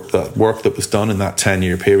for the work that was done in that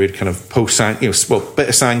 10-year period, kind of post, you know, bit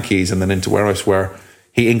of Sankey's and then into Warehouse, where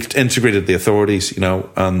he integrated the authorities, you know,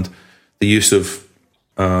 and the use of,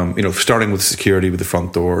 you know, starting with security with the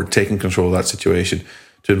front door, taking control of that situation,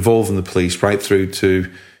 to involving the police, right through to,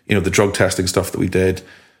 you know, the drug testing stuff that we did,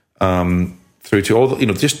 through to all the, you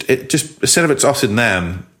know, just instead of it's us and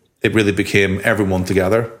them, it really became everyone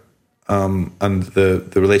together, and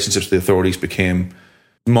the relationships with the authorities became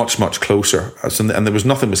much closer, and there was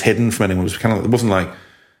nothing was hidden from anyone. It was kind of, it wasn't like,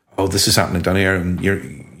 oh, this is happening down here, and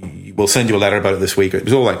we'll send you a letter about it this week. It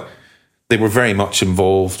was all like they were very much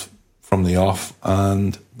involved from the off,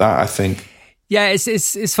 and that, I think. Yeah,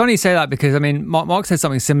 it's funny you say that, because I mean, Mark said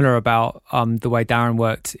something similar about the way Darren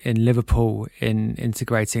worked in Liverpool in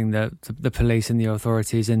integrating the police and the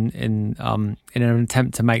authorities in an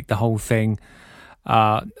attempt to make the whole thing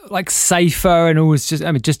like safer, and always just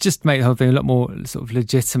make the whole thing a lot more sort of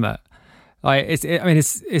legitimate. Like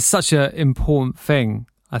it's such an important thing,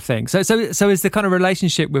 I think. So is the kind of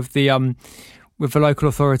relationship with the local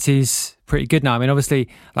authorities pretty good now? I mean, obviously,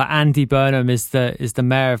 like Andy Burnham is the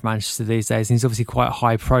mayor of Manchester these days, and he's obviously quite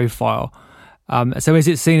high profile. So is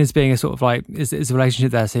it seen as being a sort of like, is the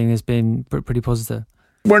relationship there seen as being pretty positive?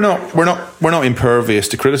 We're not impervious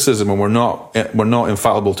to criticism, and we're not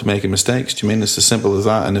infallible to making mistakes. Do you mean it's as simple as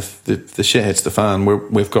that? And if the shit hits the fan,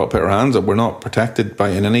 we've got to put our hands up. We're not protected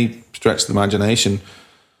by, in any stretch of the imagination,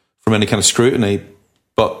 from any kind of scrutiny.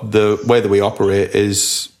 But the way that we operate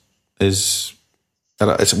is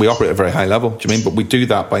we operate at a very high level. Do you mean? But we do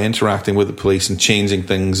that by interacting with the police and changing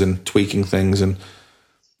things and tweaking things, and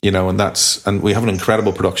you know, and we have an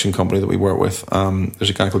incredible production company that we work with.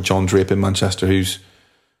 There's a guy called John Drape in Manchester who's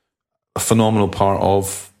a phenomenal part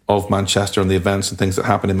of Manchester and the events and things that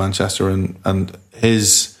happen in Manchester, and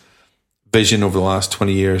his vision over the last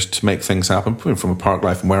 20 years to make things happen from a park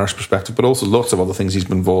life and warehouse perspective, but also lots of other things he's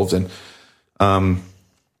been involved in, and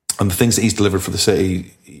the things that he's delivered for the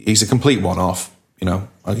city. He's a complete one-off. You know,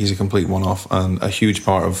 he's a complete one-off and a huge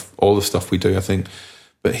part of all the stuff we do, I think.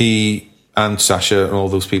 But he and Sasha and all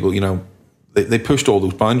those people, you know, they pushed all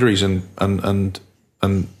those boundaries and kind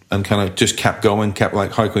of just kept going, kept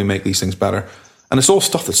like, how can we make these things better? And it's all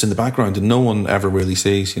stuff that's in the background and no one ever really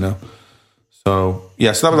sees, you know. So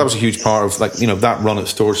yeah, so that was a huge part of, like, you know, that run at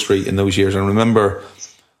Store Street in those years. And I remember,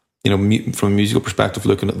 you know, from a musical perspective,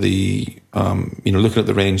 looking at the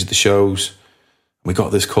range of the shows. We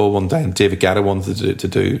got this call one day, and David Guetta wanted to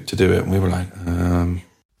do it, and we were like,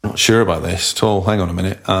 not sure about this at all. Hang on a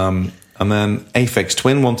minute. And then Aphex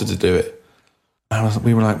Twin wanted to do it, and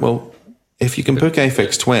we were like, well, if you can book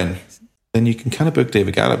Aphex Twin, then you can kind of book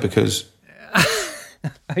David Guetta, because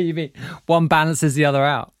you mean one balances the other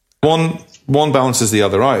out? One balances the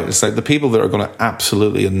other out. It's like the people that are going to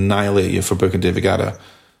absolutely annihilate you for booking David Guetta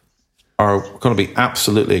are going to be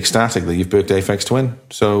absolutely ecstatic that you've booked Aphex Twin.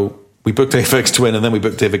 So we booked Aphex Twin and then we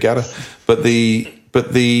booked David Guetta. But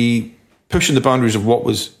the pushing the boundaries of what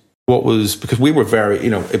was, because we were very, you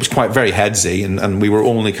know, it was quite very headsy, and we were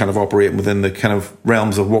only kind of operating within the kind of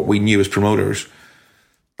realms of what we knew as promoters.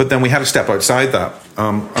 But then we had to step outside that.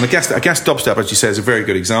 And I guess dubstep, as you say, is a very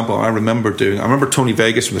good example. I remember Tony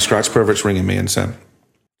Vegas from the Scratch Perverts ringing me and saying,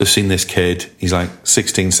 I've seen this kid, he's like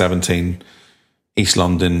 16, 17, East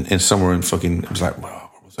London, in somewhere in fucking, it was like,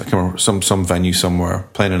 well, I can't remember, some venue somewhere,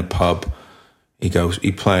 playing in a pub. He goes,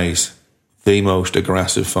 he plays the most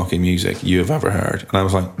aggressive fucking music you have ever heard. And I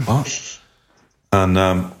was like, what?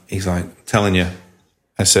 And he's like, telling you.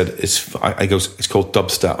 I said, it's called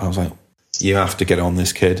dubstep. I was like, you have to get on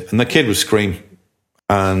this, kid. And the kid would scream.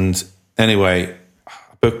 And anyway, I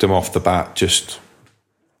booked him off the bat. Just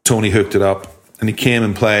Tony hooked it up, and he came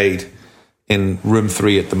and played in room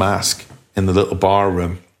 3 at the Mask, in the little bar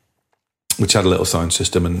room, which had a little sound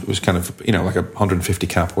system, and it was kind of, you know, like 150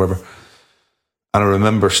 cap, whatever. And I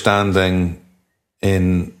remember standing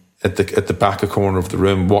at the back of corner of the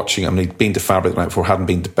room watching. I mean, he'd been to Fabric the night before, hadn't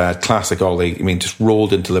been to bed. Classic Ollie. I mean, just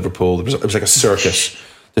rolled into Liverpool. It was like a circus.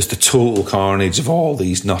 Just the total carnage of all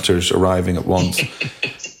these nutters arriving at once.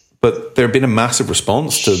 But there had been a massive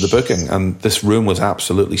response to the booking, and this room was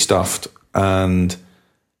absolutely stuffed. And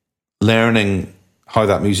learning how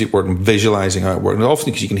that music worked and visualizing how it worked. And often,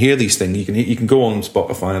 because you can hear these things, you can go on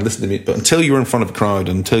Spotify and listen to it, but until you're in front of a crowd,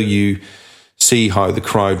 until you see how the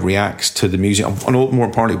crowd reacts to the music, and more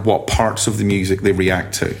importantly, what parts of the music they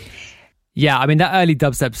react to. Yeah, I mean, that early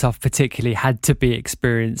dubstep stuff particularly had to be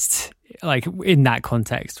experienced like in that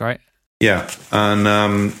context, right? Yeah, and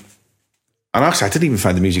actually, I didn't even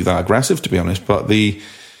find the music that aggressive, to be honest. But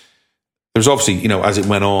there's obviously, you know, as it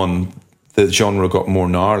went on, the genre got more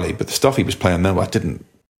gnarly. But the stuff he was playing then, I didn't.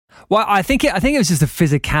 Well, I think it was just the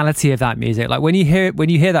physicality of that music. Like when you hear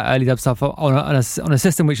that early dub stuff on a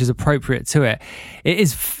system which is appropriate to it, it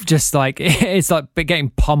is just like it's like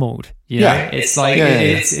getting pummeled. You know? Yeah, it's like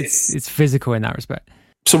it's physical in that respect.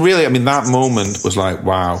 So really, I mean, that moment was like,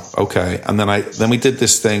 wow, okay. And then we did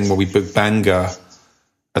this thing where we booked Benga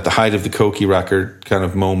at the height of the Koki record kind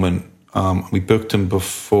of moment. We booked him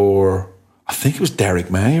before, I think it was Derek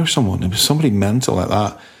May or someone. It was somebody mental like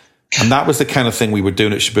that. And that was the kind of thing we were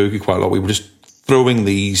doing at Shibuki quite a lot. We were just throwing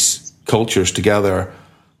these cultures together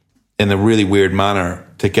in a really weird manner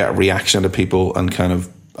to get a reaction to people, and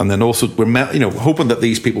then also we're hoping that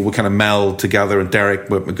these people would kind of meld together. And Derek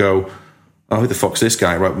would go, "Oh, who the fuck's this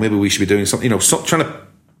guy? Right, maybe we should be doing something." You know, trying to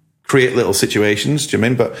create little situations. Do you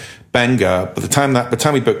mean? But Benga, by the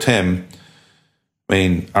time we booked him, I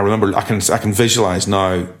mean, I remember I can visualize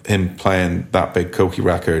now him playing that big Koki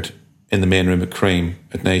record in the main room at Cream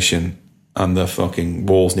at Nation, and the fucking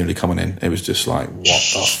walls nearly coming in. It was just like, what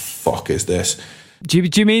the fuck is this? Do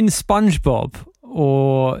you mean SpongeBob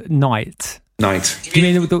or Night? Night. Do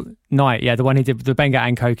you mean the Night? Yeah, the one he did, the Benga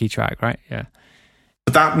and Koki track, right? Yeah.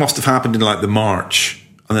 But that must have happened in like the March,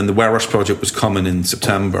 and then the Weros project was coming in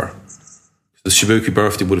September. The Shibuki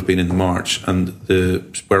birthday would have been in March, and so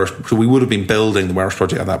we would have been building the Weros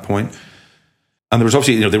project at that point. And there was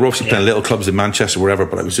obviously, they were obviously playing little clubs in Manchester, wherever,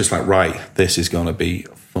 but it was just like, right, this is going to be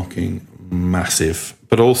fucking massive.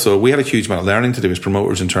 But also, we had a huge amount of learning to do as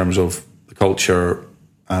promoters in terms of the culture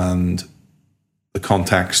and the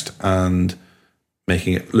context, and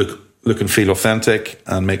making it look and feel authentic,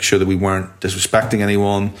 and make sure that we weren't disrespecting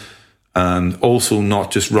anyone, and also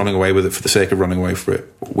not just running away with it for the sake of running away for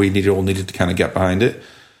it. We all needed to kind of get behind it.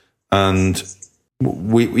 And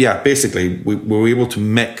we were able to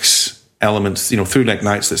mix elements, through like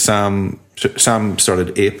nights that Sam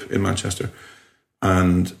started Ape in Manchester,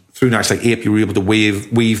 and through nights like Ape, you were able to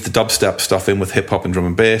weave the dubstep stuff in with hip hop and drum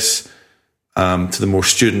and bass to the more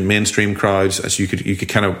student mainstream crowds, as you could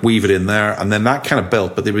kind of weave it in there, and then that kind of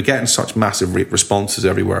built. But they were getting such massive responses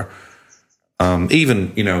everywhere, even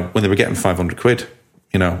when they were getting 500 quid,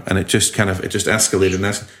 and it just escalated,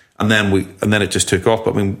 and then it just took off.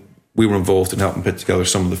 But I mean, we were involved in helping put together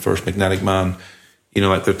some of the first Magnetic Man.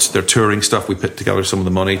 Like their touring stuff, we put together some of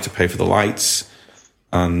the money to pay for the lights,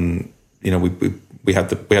 and we had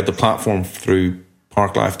the platform through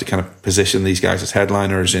Parklife to kind of position these guys as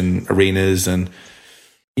headliners in arenas, and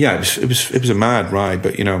it was a mad ride.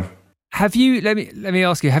 But have you? Let me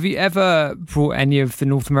ask you: have you ever brought any of the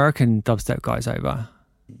North American dubstep guys over?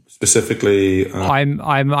 Specifically,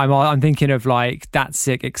 I'm thinking of like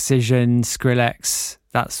Datsik, Excision, Skrillex,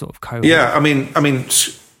 that sort of cohort. Yeah, I mean.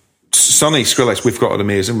 Sonny Skrillex, we've got an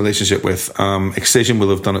amazing relationship with. Excision will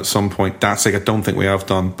have done at some point. Datsik, I don't think we have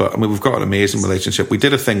done, but I mean, we've got an amazing relationship. We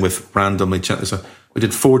did a thing with randomly. We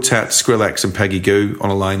did Fortet, Skrillex, and Peggy Goo on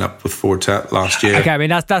a lineup with Fortet last year. Okay, I mean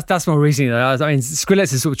that's more recently though. I mean,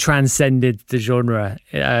 Skrillex has sort of transcended the genre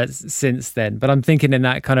since then, but I'm thinking in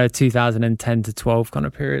that kind of 2010 to 12 kind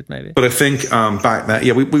of period, maybe. But I think back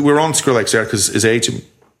then, we were on Skrillex there because his agent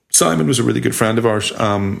Simon was a really good friend of ours,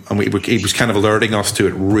 and he was kind of alerting us to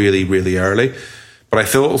it really, really early. But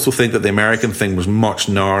I also think that the American thing was much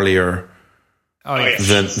gnarlier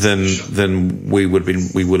than we would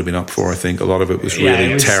have been up for. I think a lot of it was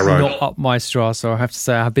really terror. Not up my straw, so I have to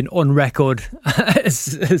say I have been on record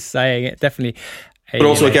as saying it definitely. But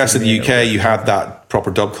also, I guess in the UK, you had that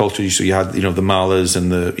proper dub culture. So you had the Malas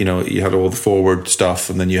and you had all the forward stuff,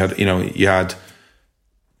 and then you had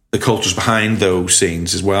the cultures behind those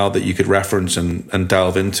scenes as well that you could reference and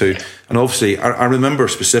delve into. And obviously, I remember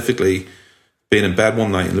specifically being in bed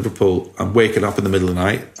one night in Liverpool and waking up in the middle of the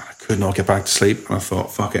night. I could not get back to sleep, and I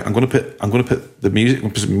thought, "Fuck it, I'm going to put the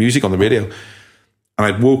music on the radio."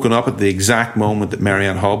 And I'd woken up at the exact moment that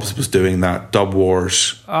Marianne Hobbs was doing that Dub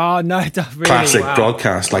Wars really? classic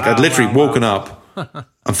broadcast. Like I'd literally woken up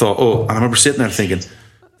and thought, oh, and I remember sitting there thinking,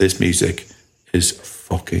 this music is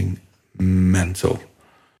fucking mental.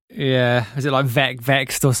 Yeah, was it like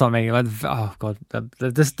Vexed or something? Like, oh god,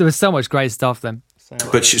 there was so much great stuff then. So.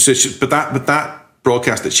 But that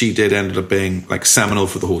broadcast that she did ended up being like seminal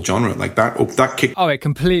for the whole genre. Like that kicked. Oh, it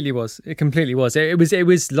completely was. It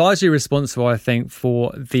was largely responsible, I think,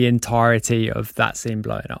 for the entirety of that scene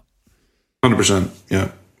blowing up. 100%,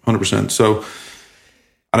 yeah, 100%. So,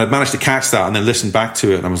 and I'd managed to catch that and then listen back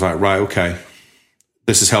to it, and I was like, right, okay,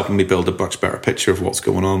 this is helping me build a much better picture of what's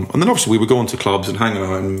going on. And then obviously we were going to clubs and hanging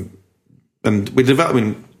out, and we developed. I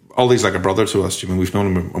mean, Ollie's like a brother to us. I mean, we've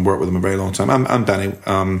known him and worked with him a very long time. And Benny,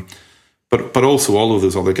 but also all of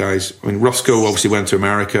those other guys. I mean, Roscoe obviously went to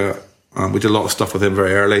America. We did a lot of stuff with him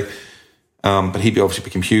very early, but he obviously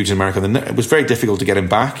became huge in America. Then it was very difficult to get him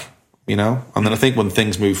back, you know. And then I think when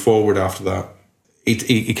things moved forward after that,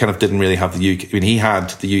 he kind of didn't really have the UK. I mean, he had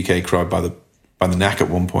the UK crowd by the neck at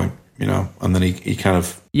one point, you know, and then he kind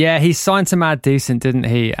of... Yeah, he signed to Mad Decent, didn't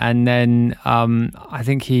he? And then I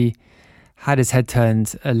think he had his head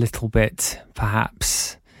turned a little bit,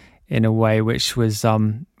 perhaps, in a way which was,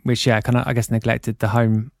 kind of, I guess, neglected the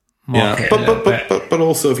home market. Yeah, but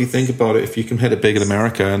also, if you think about it, if you can hit it big in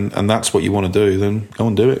America and that's what you want to do, then go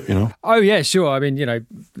and do it, you know? Oh, yeah, sure. I mean, you know,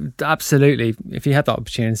 absolutely. If you had that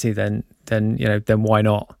opportunity, then why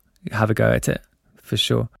not have a go at it, for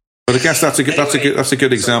sure. But I guess that's a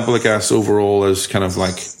good example, I guess, overall, as kind of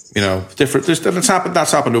like, you know, different. That's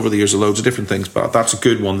happened over the years, of loads of different things, but that's a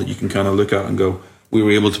good one that you can kind of look at and go, we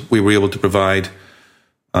were able to provide,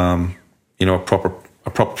 you know, a proper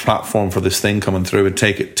platform for this thing coming through and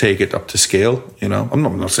take it up to scale. You know, I'm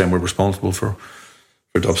not saying we're responsible for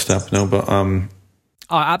dubstep, no, but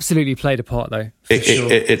I absolutely played a part though.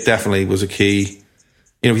 It definitely was a key.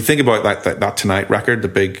 You know, if you think about that Tonight record, the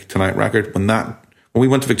big Tonight record, when we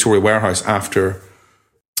went to Victoria Warehouse after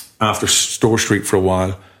Store Street for a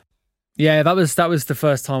while. Yeah, that was the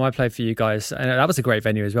first time I played for you guys, and that was a great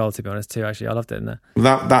venue as well, to be honest. Too, actually, I loved it in there.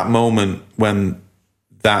 That moment when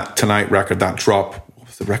that Tonight record, that drop, what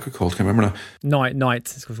was the record called? I can't remember now. Night.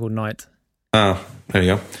 It's called Night. Oh, there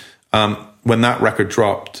you go. When that record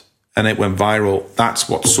dropped and it went viral, that's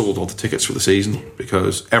what sold all the tickets for the season,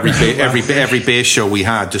 because every bass show we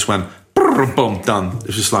had just went boom, done. It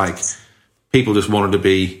was just like people just wanted to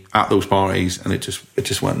be at those parties, and it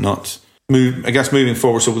just went nuts. I guess moving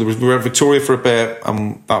forward, so we were at Victoria for a bit,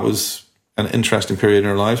 and that was an interesting period in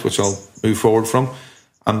our lives, which I'll move forward from.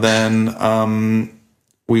 And then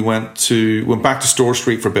we went back to Store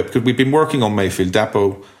Street for a bit, because we've been working on Mayfield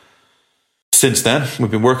Depot since then.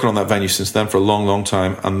 We've been working on that venue since then for a long, long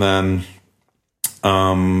time. And then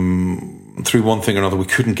through one thing or another, we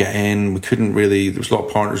couldn't get in. We couldn't really. There was a lot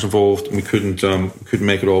of partners involved, and we couldn't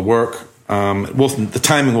make it all work. The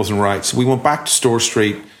timing wasn't right, so we went back to Store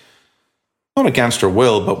Street. Not against our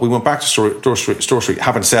will, but we went back to Store Street,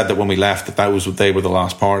 having said that when we left they were the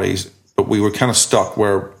last parties. But we were kind of stuck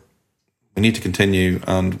where we need to continue,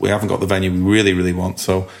 and we haven't got the venue we really, really want.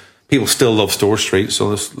 So people still love Store Street, so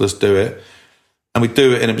let's do it. And we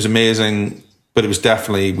do it, and it was amazing. But it was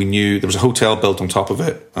definitely, we knew there was a hotel built on top of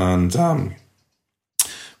it, and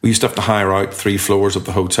we used to have to hire out 3 floors of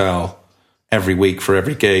the hotel every week for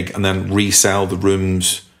every gig, and then resell the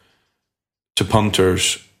rooms to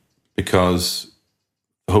punters, because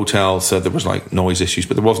the hotel said there was like noise issues,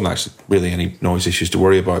 but there wasn't actually really any noise issues to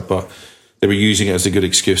worry about. But they were using it as a good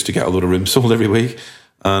excuse to get a load of rooms sold every week.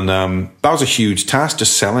 And that was a huge task,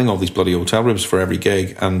 just selling all these bloody hotel rooms for every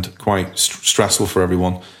gig, and quite stressful for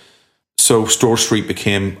everyone. So Store Street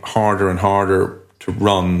became harder and harder to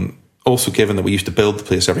run. Also, given that we used to build the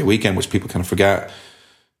place every weekend, which people kind of forget,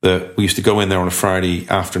 that we used to go in there on a Friday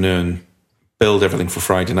afternoon, build everything for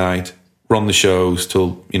Friday night, run the shows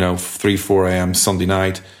till, 3-4 a.m. Sunday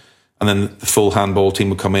night, and then the full handball team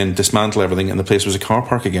would come in, dismantle everything, and the place was a car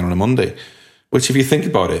park again on a Monday. Which, if you think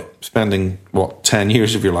about it, spending 10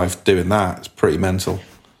 years of your life doing that is pretty mental.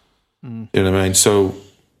 You know what I mean? So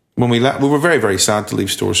when we left, we were very, very sad to leave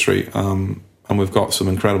Store Street, and we've got some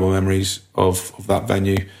incredible memories of that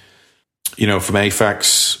venue. From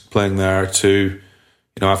Aphex playing there to,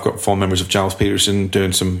 I've got fond memories of Giles Peterson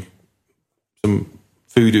doing some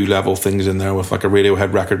voodoo level things in there with like a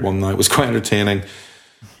Radiohead record one night. It was quite entertaining.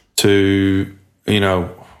 To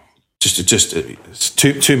just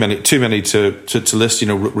too many to list.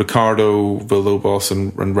 Ricardo Villalobos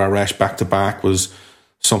and Raresh back to back was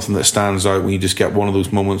something that stands out when you just get one of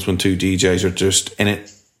those moments when 2 DJs are just in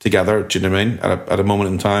it together. Do you know what I mean? At a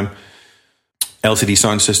moment in time. LCD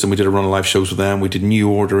Sound System, we did a run of live shows with them. We did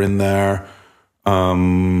New Order in there.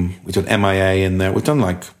 We did MIA in there. We've done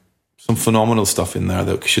like some phenomenal stuff in there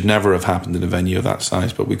that should never have happened in a venue of that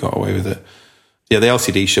size, but we got away with it. Yeah, the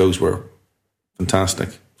LCD shows were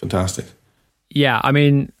fantastic. Yeah, I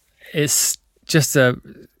mean, it's just a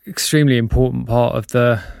extremely important part of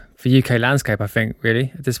the UK landscape, I think,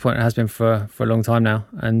 really. At this point, it has been for a long time now.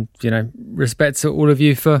 And, respect to all of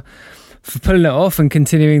you for pulling it off and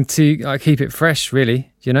continuing to keep it fresh,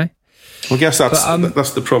 really, Well, I guess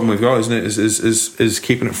that's the problem we've got, isn't it? Is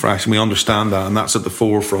keeping it fresh, and we understand that, and that's at the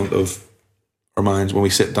forefront of our minds when we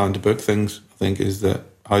sit down to book things. I think is that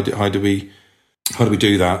how do we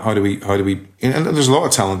do that? How do we? And there's a lot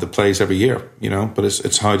of talent that plays every year, But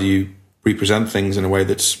it's how do you represent things in a way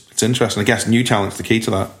it's interesting? I guess new talent's the key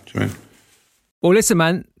to that. Do you know what I mean? Well, listen,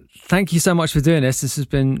 man. Thank you so much for doing this. This has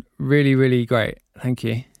been really, really great. Thank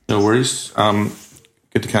you. No worries.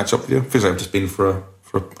 Good to catch up with you. Feels like I've just been for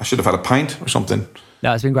I should have had a pint or something.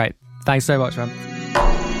 No, it's been great. Thanks so much, man.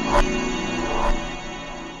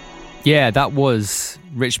 Yeah, that was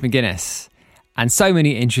Rich McGinnis. And so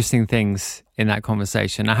many interesting things in that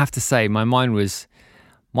conversation. I have to say, my mind was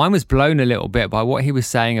blown a little bit by what he was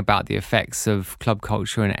saying about the effects of club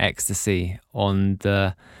culture and ecstasy on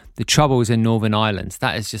the troubles in Northern Ireland.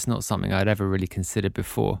 That is just not something I'd ever really considered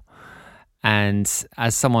before. And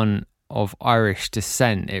as someone of Irish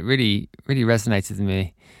descent, it really, really resonated with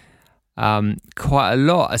me quite a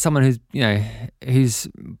lot. As someone who's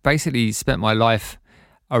basically spent my life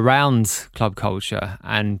around club culture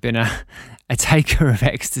and been a taker of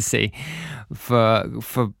ecstasy for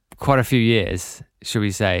quite a few years, shall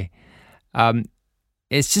we say.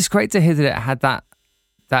 It's just great to hear that it had that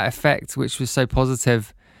effect, which was so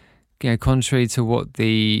positive, contrary to what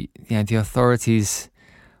the authorities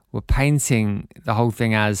were painting the whole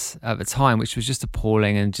thing as at the time, which was just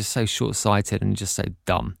appalling and just so short-sighted and just so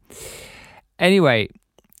dumb. Anyway,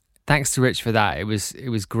 thanks to Rich for that. It was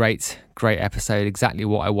great episode, exactly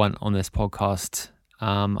what I want on this podcast.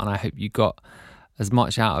 And I hope you got as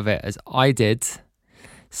much out of it as I did.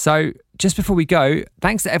 So just before we go,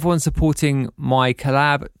 thanks to everyone supporting my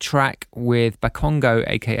collab track with Bakongo,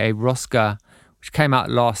 aka Rosca, which came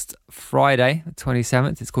out last Friday, the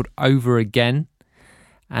 27th. It's called Over Again.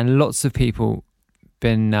 And lots of people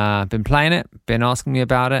been playing it, been asking me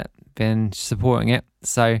about it, been supporting it.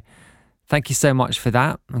 So thank you so much for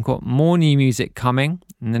that. I've got more new music coming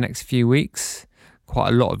in the next few weeks.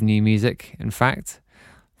 Quite a lot of new music, in fact.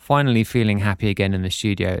 Finally feeling happy again in the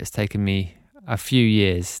studio. It's taken me a few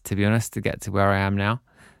years, to be honest, to get to where I am now.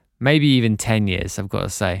 Maybe even 10 years, I've got to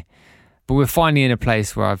say. But we're finally in a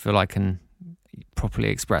place where I feel I can properly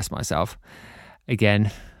express myself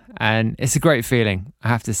again. And it's a great feeling, I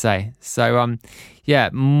have to say. So,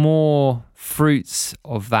 more fruits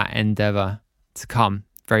of that endeavour to come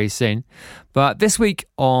very soon. But this week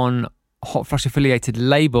on Hot Flush affiliated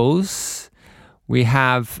labels, we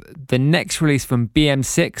have the next release from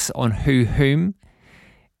BM6 on Who Whom.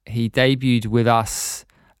 He debuted with us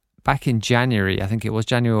back in January, I think it was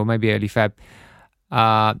January or maybe early Feb,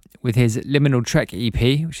 with his Liminal Trek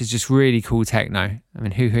EP, which is just really cool techno. I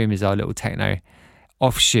mean, Who Whom is our little techno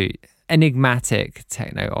offshoot, enigmatic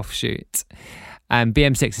techno offshoot. And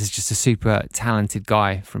BM6 is just a super talented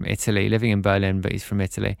guy from Italy, living in Berlin, but he's from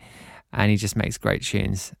Italy. And he just makes great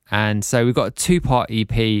tunes. And so we've got a 2-part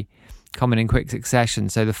EP coming in quick succession.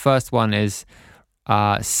 So the first one is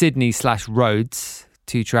Sydney/Rhodes,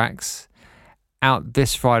 2 tracks, out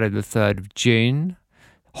this Friday the 3rd of June,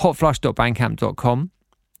 hotflush.bandcamp.com,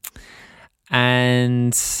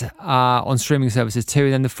 and on streaming services too.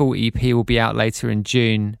 And then the full EP will be out later in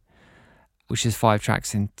June, which is 5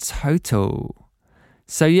 tracks in total.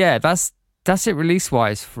 So yeah, that's it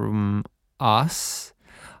release-wise from us.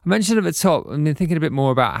 I mentioned at the top, I've been thinking a bit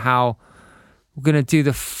more about how we're going to do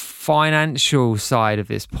the financial side of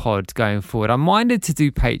this pod going forward. I'm minded to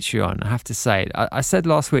do Patreon, I have to say. I said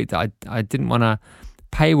last week that I didn't want to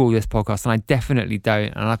paywall this podcast, and I definitely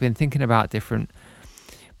don't. And I've been thinking about different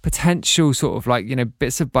potential sort of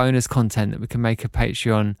bits of bonus content that we can make a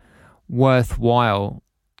Patreon worthwhile,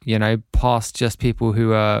 past just people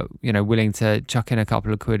who are, willing to chuck in a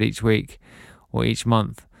couple of quid each week or each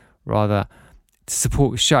month, rather, to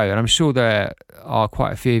support the show. And I'm sure there are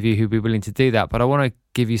quite a few of you who'd be willing to do that, but I want to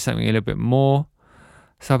give you something a little bit more.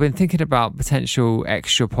 So I've been thinking about potential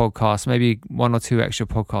extra podcasts, maybe 1 or 2 extra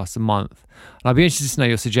podcasts a month. And I'd be interested to know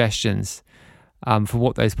your suggestions for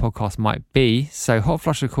what those podcasts might be. So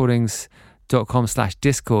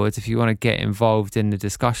hotflushrecordings.com/Discord if you want to get involved in the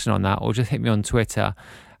discussion on that, or just hit me on Twitter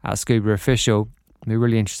at ScubaOfficial. I'd be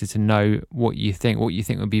really interested to know what you think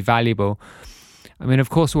would be valuable. I mean, of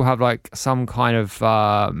course, we'll have some kind of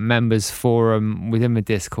members forum within the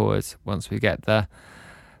Discord once we get the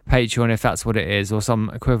Patreon if that's what it is, or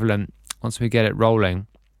some equivalent once we get it rolling.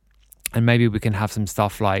 And maybe we can have some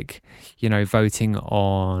stuff like, voting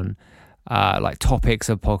on like topics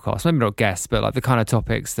of podcasts, maybe not guests, but like the kind of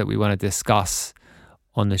topics that we want to discuss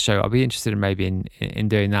on the show. I'll be interested in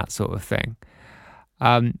doing that sort of thing.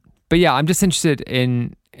 But yeah, I'm just interested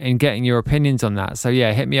in getting your opinions on that. So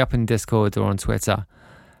yeah, hit me up in Discord or on Twitter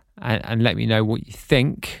and let me know what you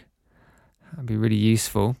think. That'd be really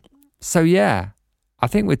useful. So yeah, I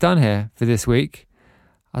think we're done here for this week.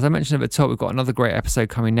 As I mentioned at the top, we've got another great episode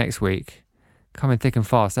coming next week, coming thick and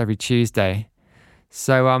fast every Tuesday.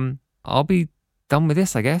 So I'll be done with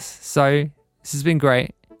this, I guess. So this has been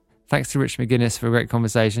great. Thanks to Rich McGinnis for a great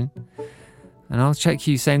conversation. And I'll check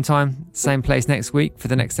you same time, same place next week for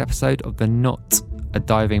the next episode of the Not a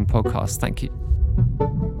Diving podcast. Thank you.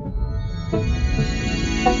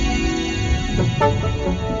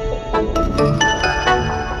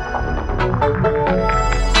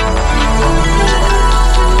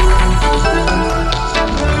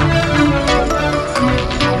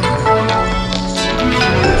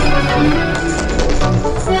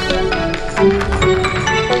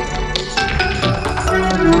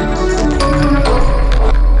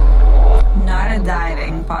 Not a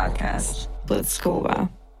diving podcast with Scuba.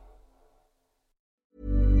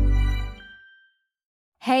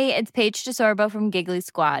 Hey, it's Paige DeSorbo from Giggly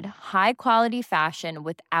Squad. High quality fashion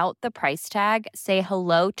without the price tag. Say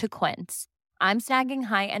hello to Quince. I'm snagging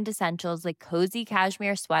high-end essentials like cozy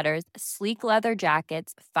cashmere sweaters, sleek leather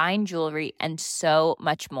jackets, fine jewelry, and so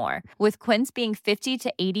much more. With Quince being 50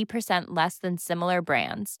 to 80% less than similar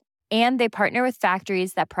brands. And they partner with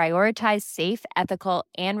factories that prioritize safe, ethical,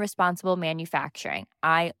 and responsible manufacturing.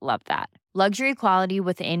 I love that. Luxury quality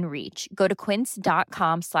within reach. Go to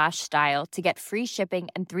quince.com/style to get free shipping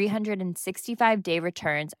and 365-day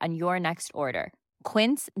returns on your next order.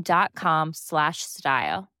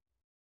 Quince.com/style.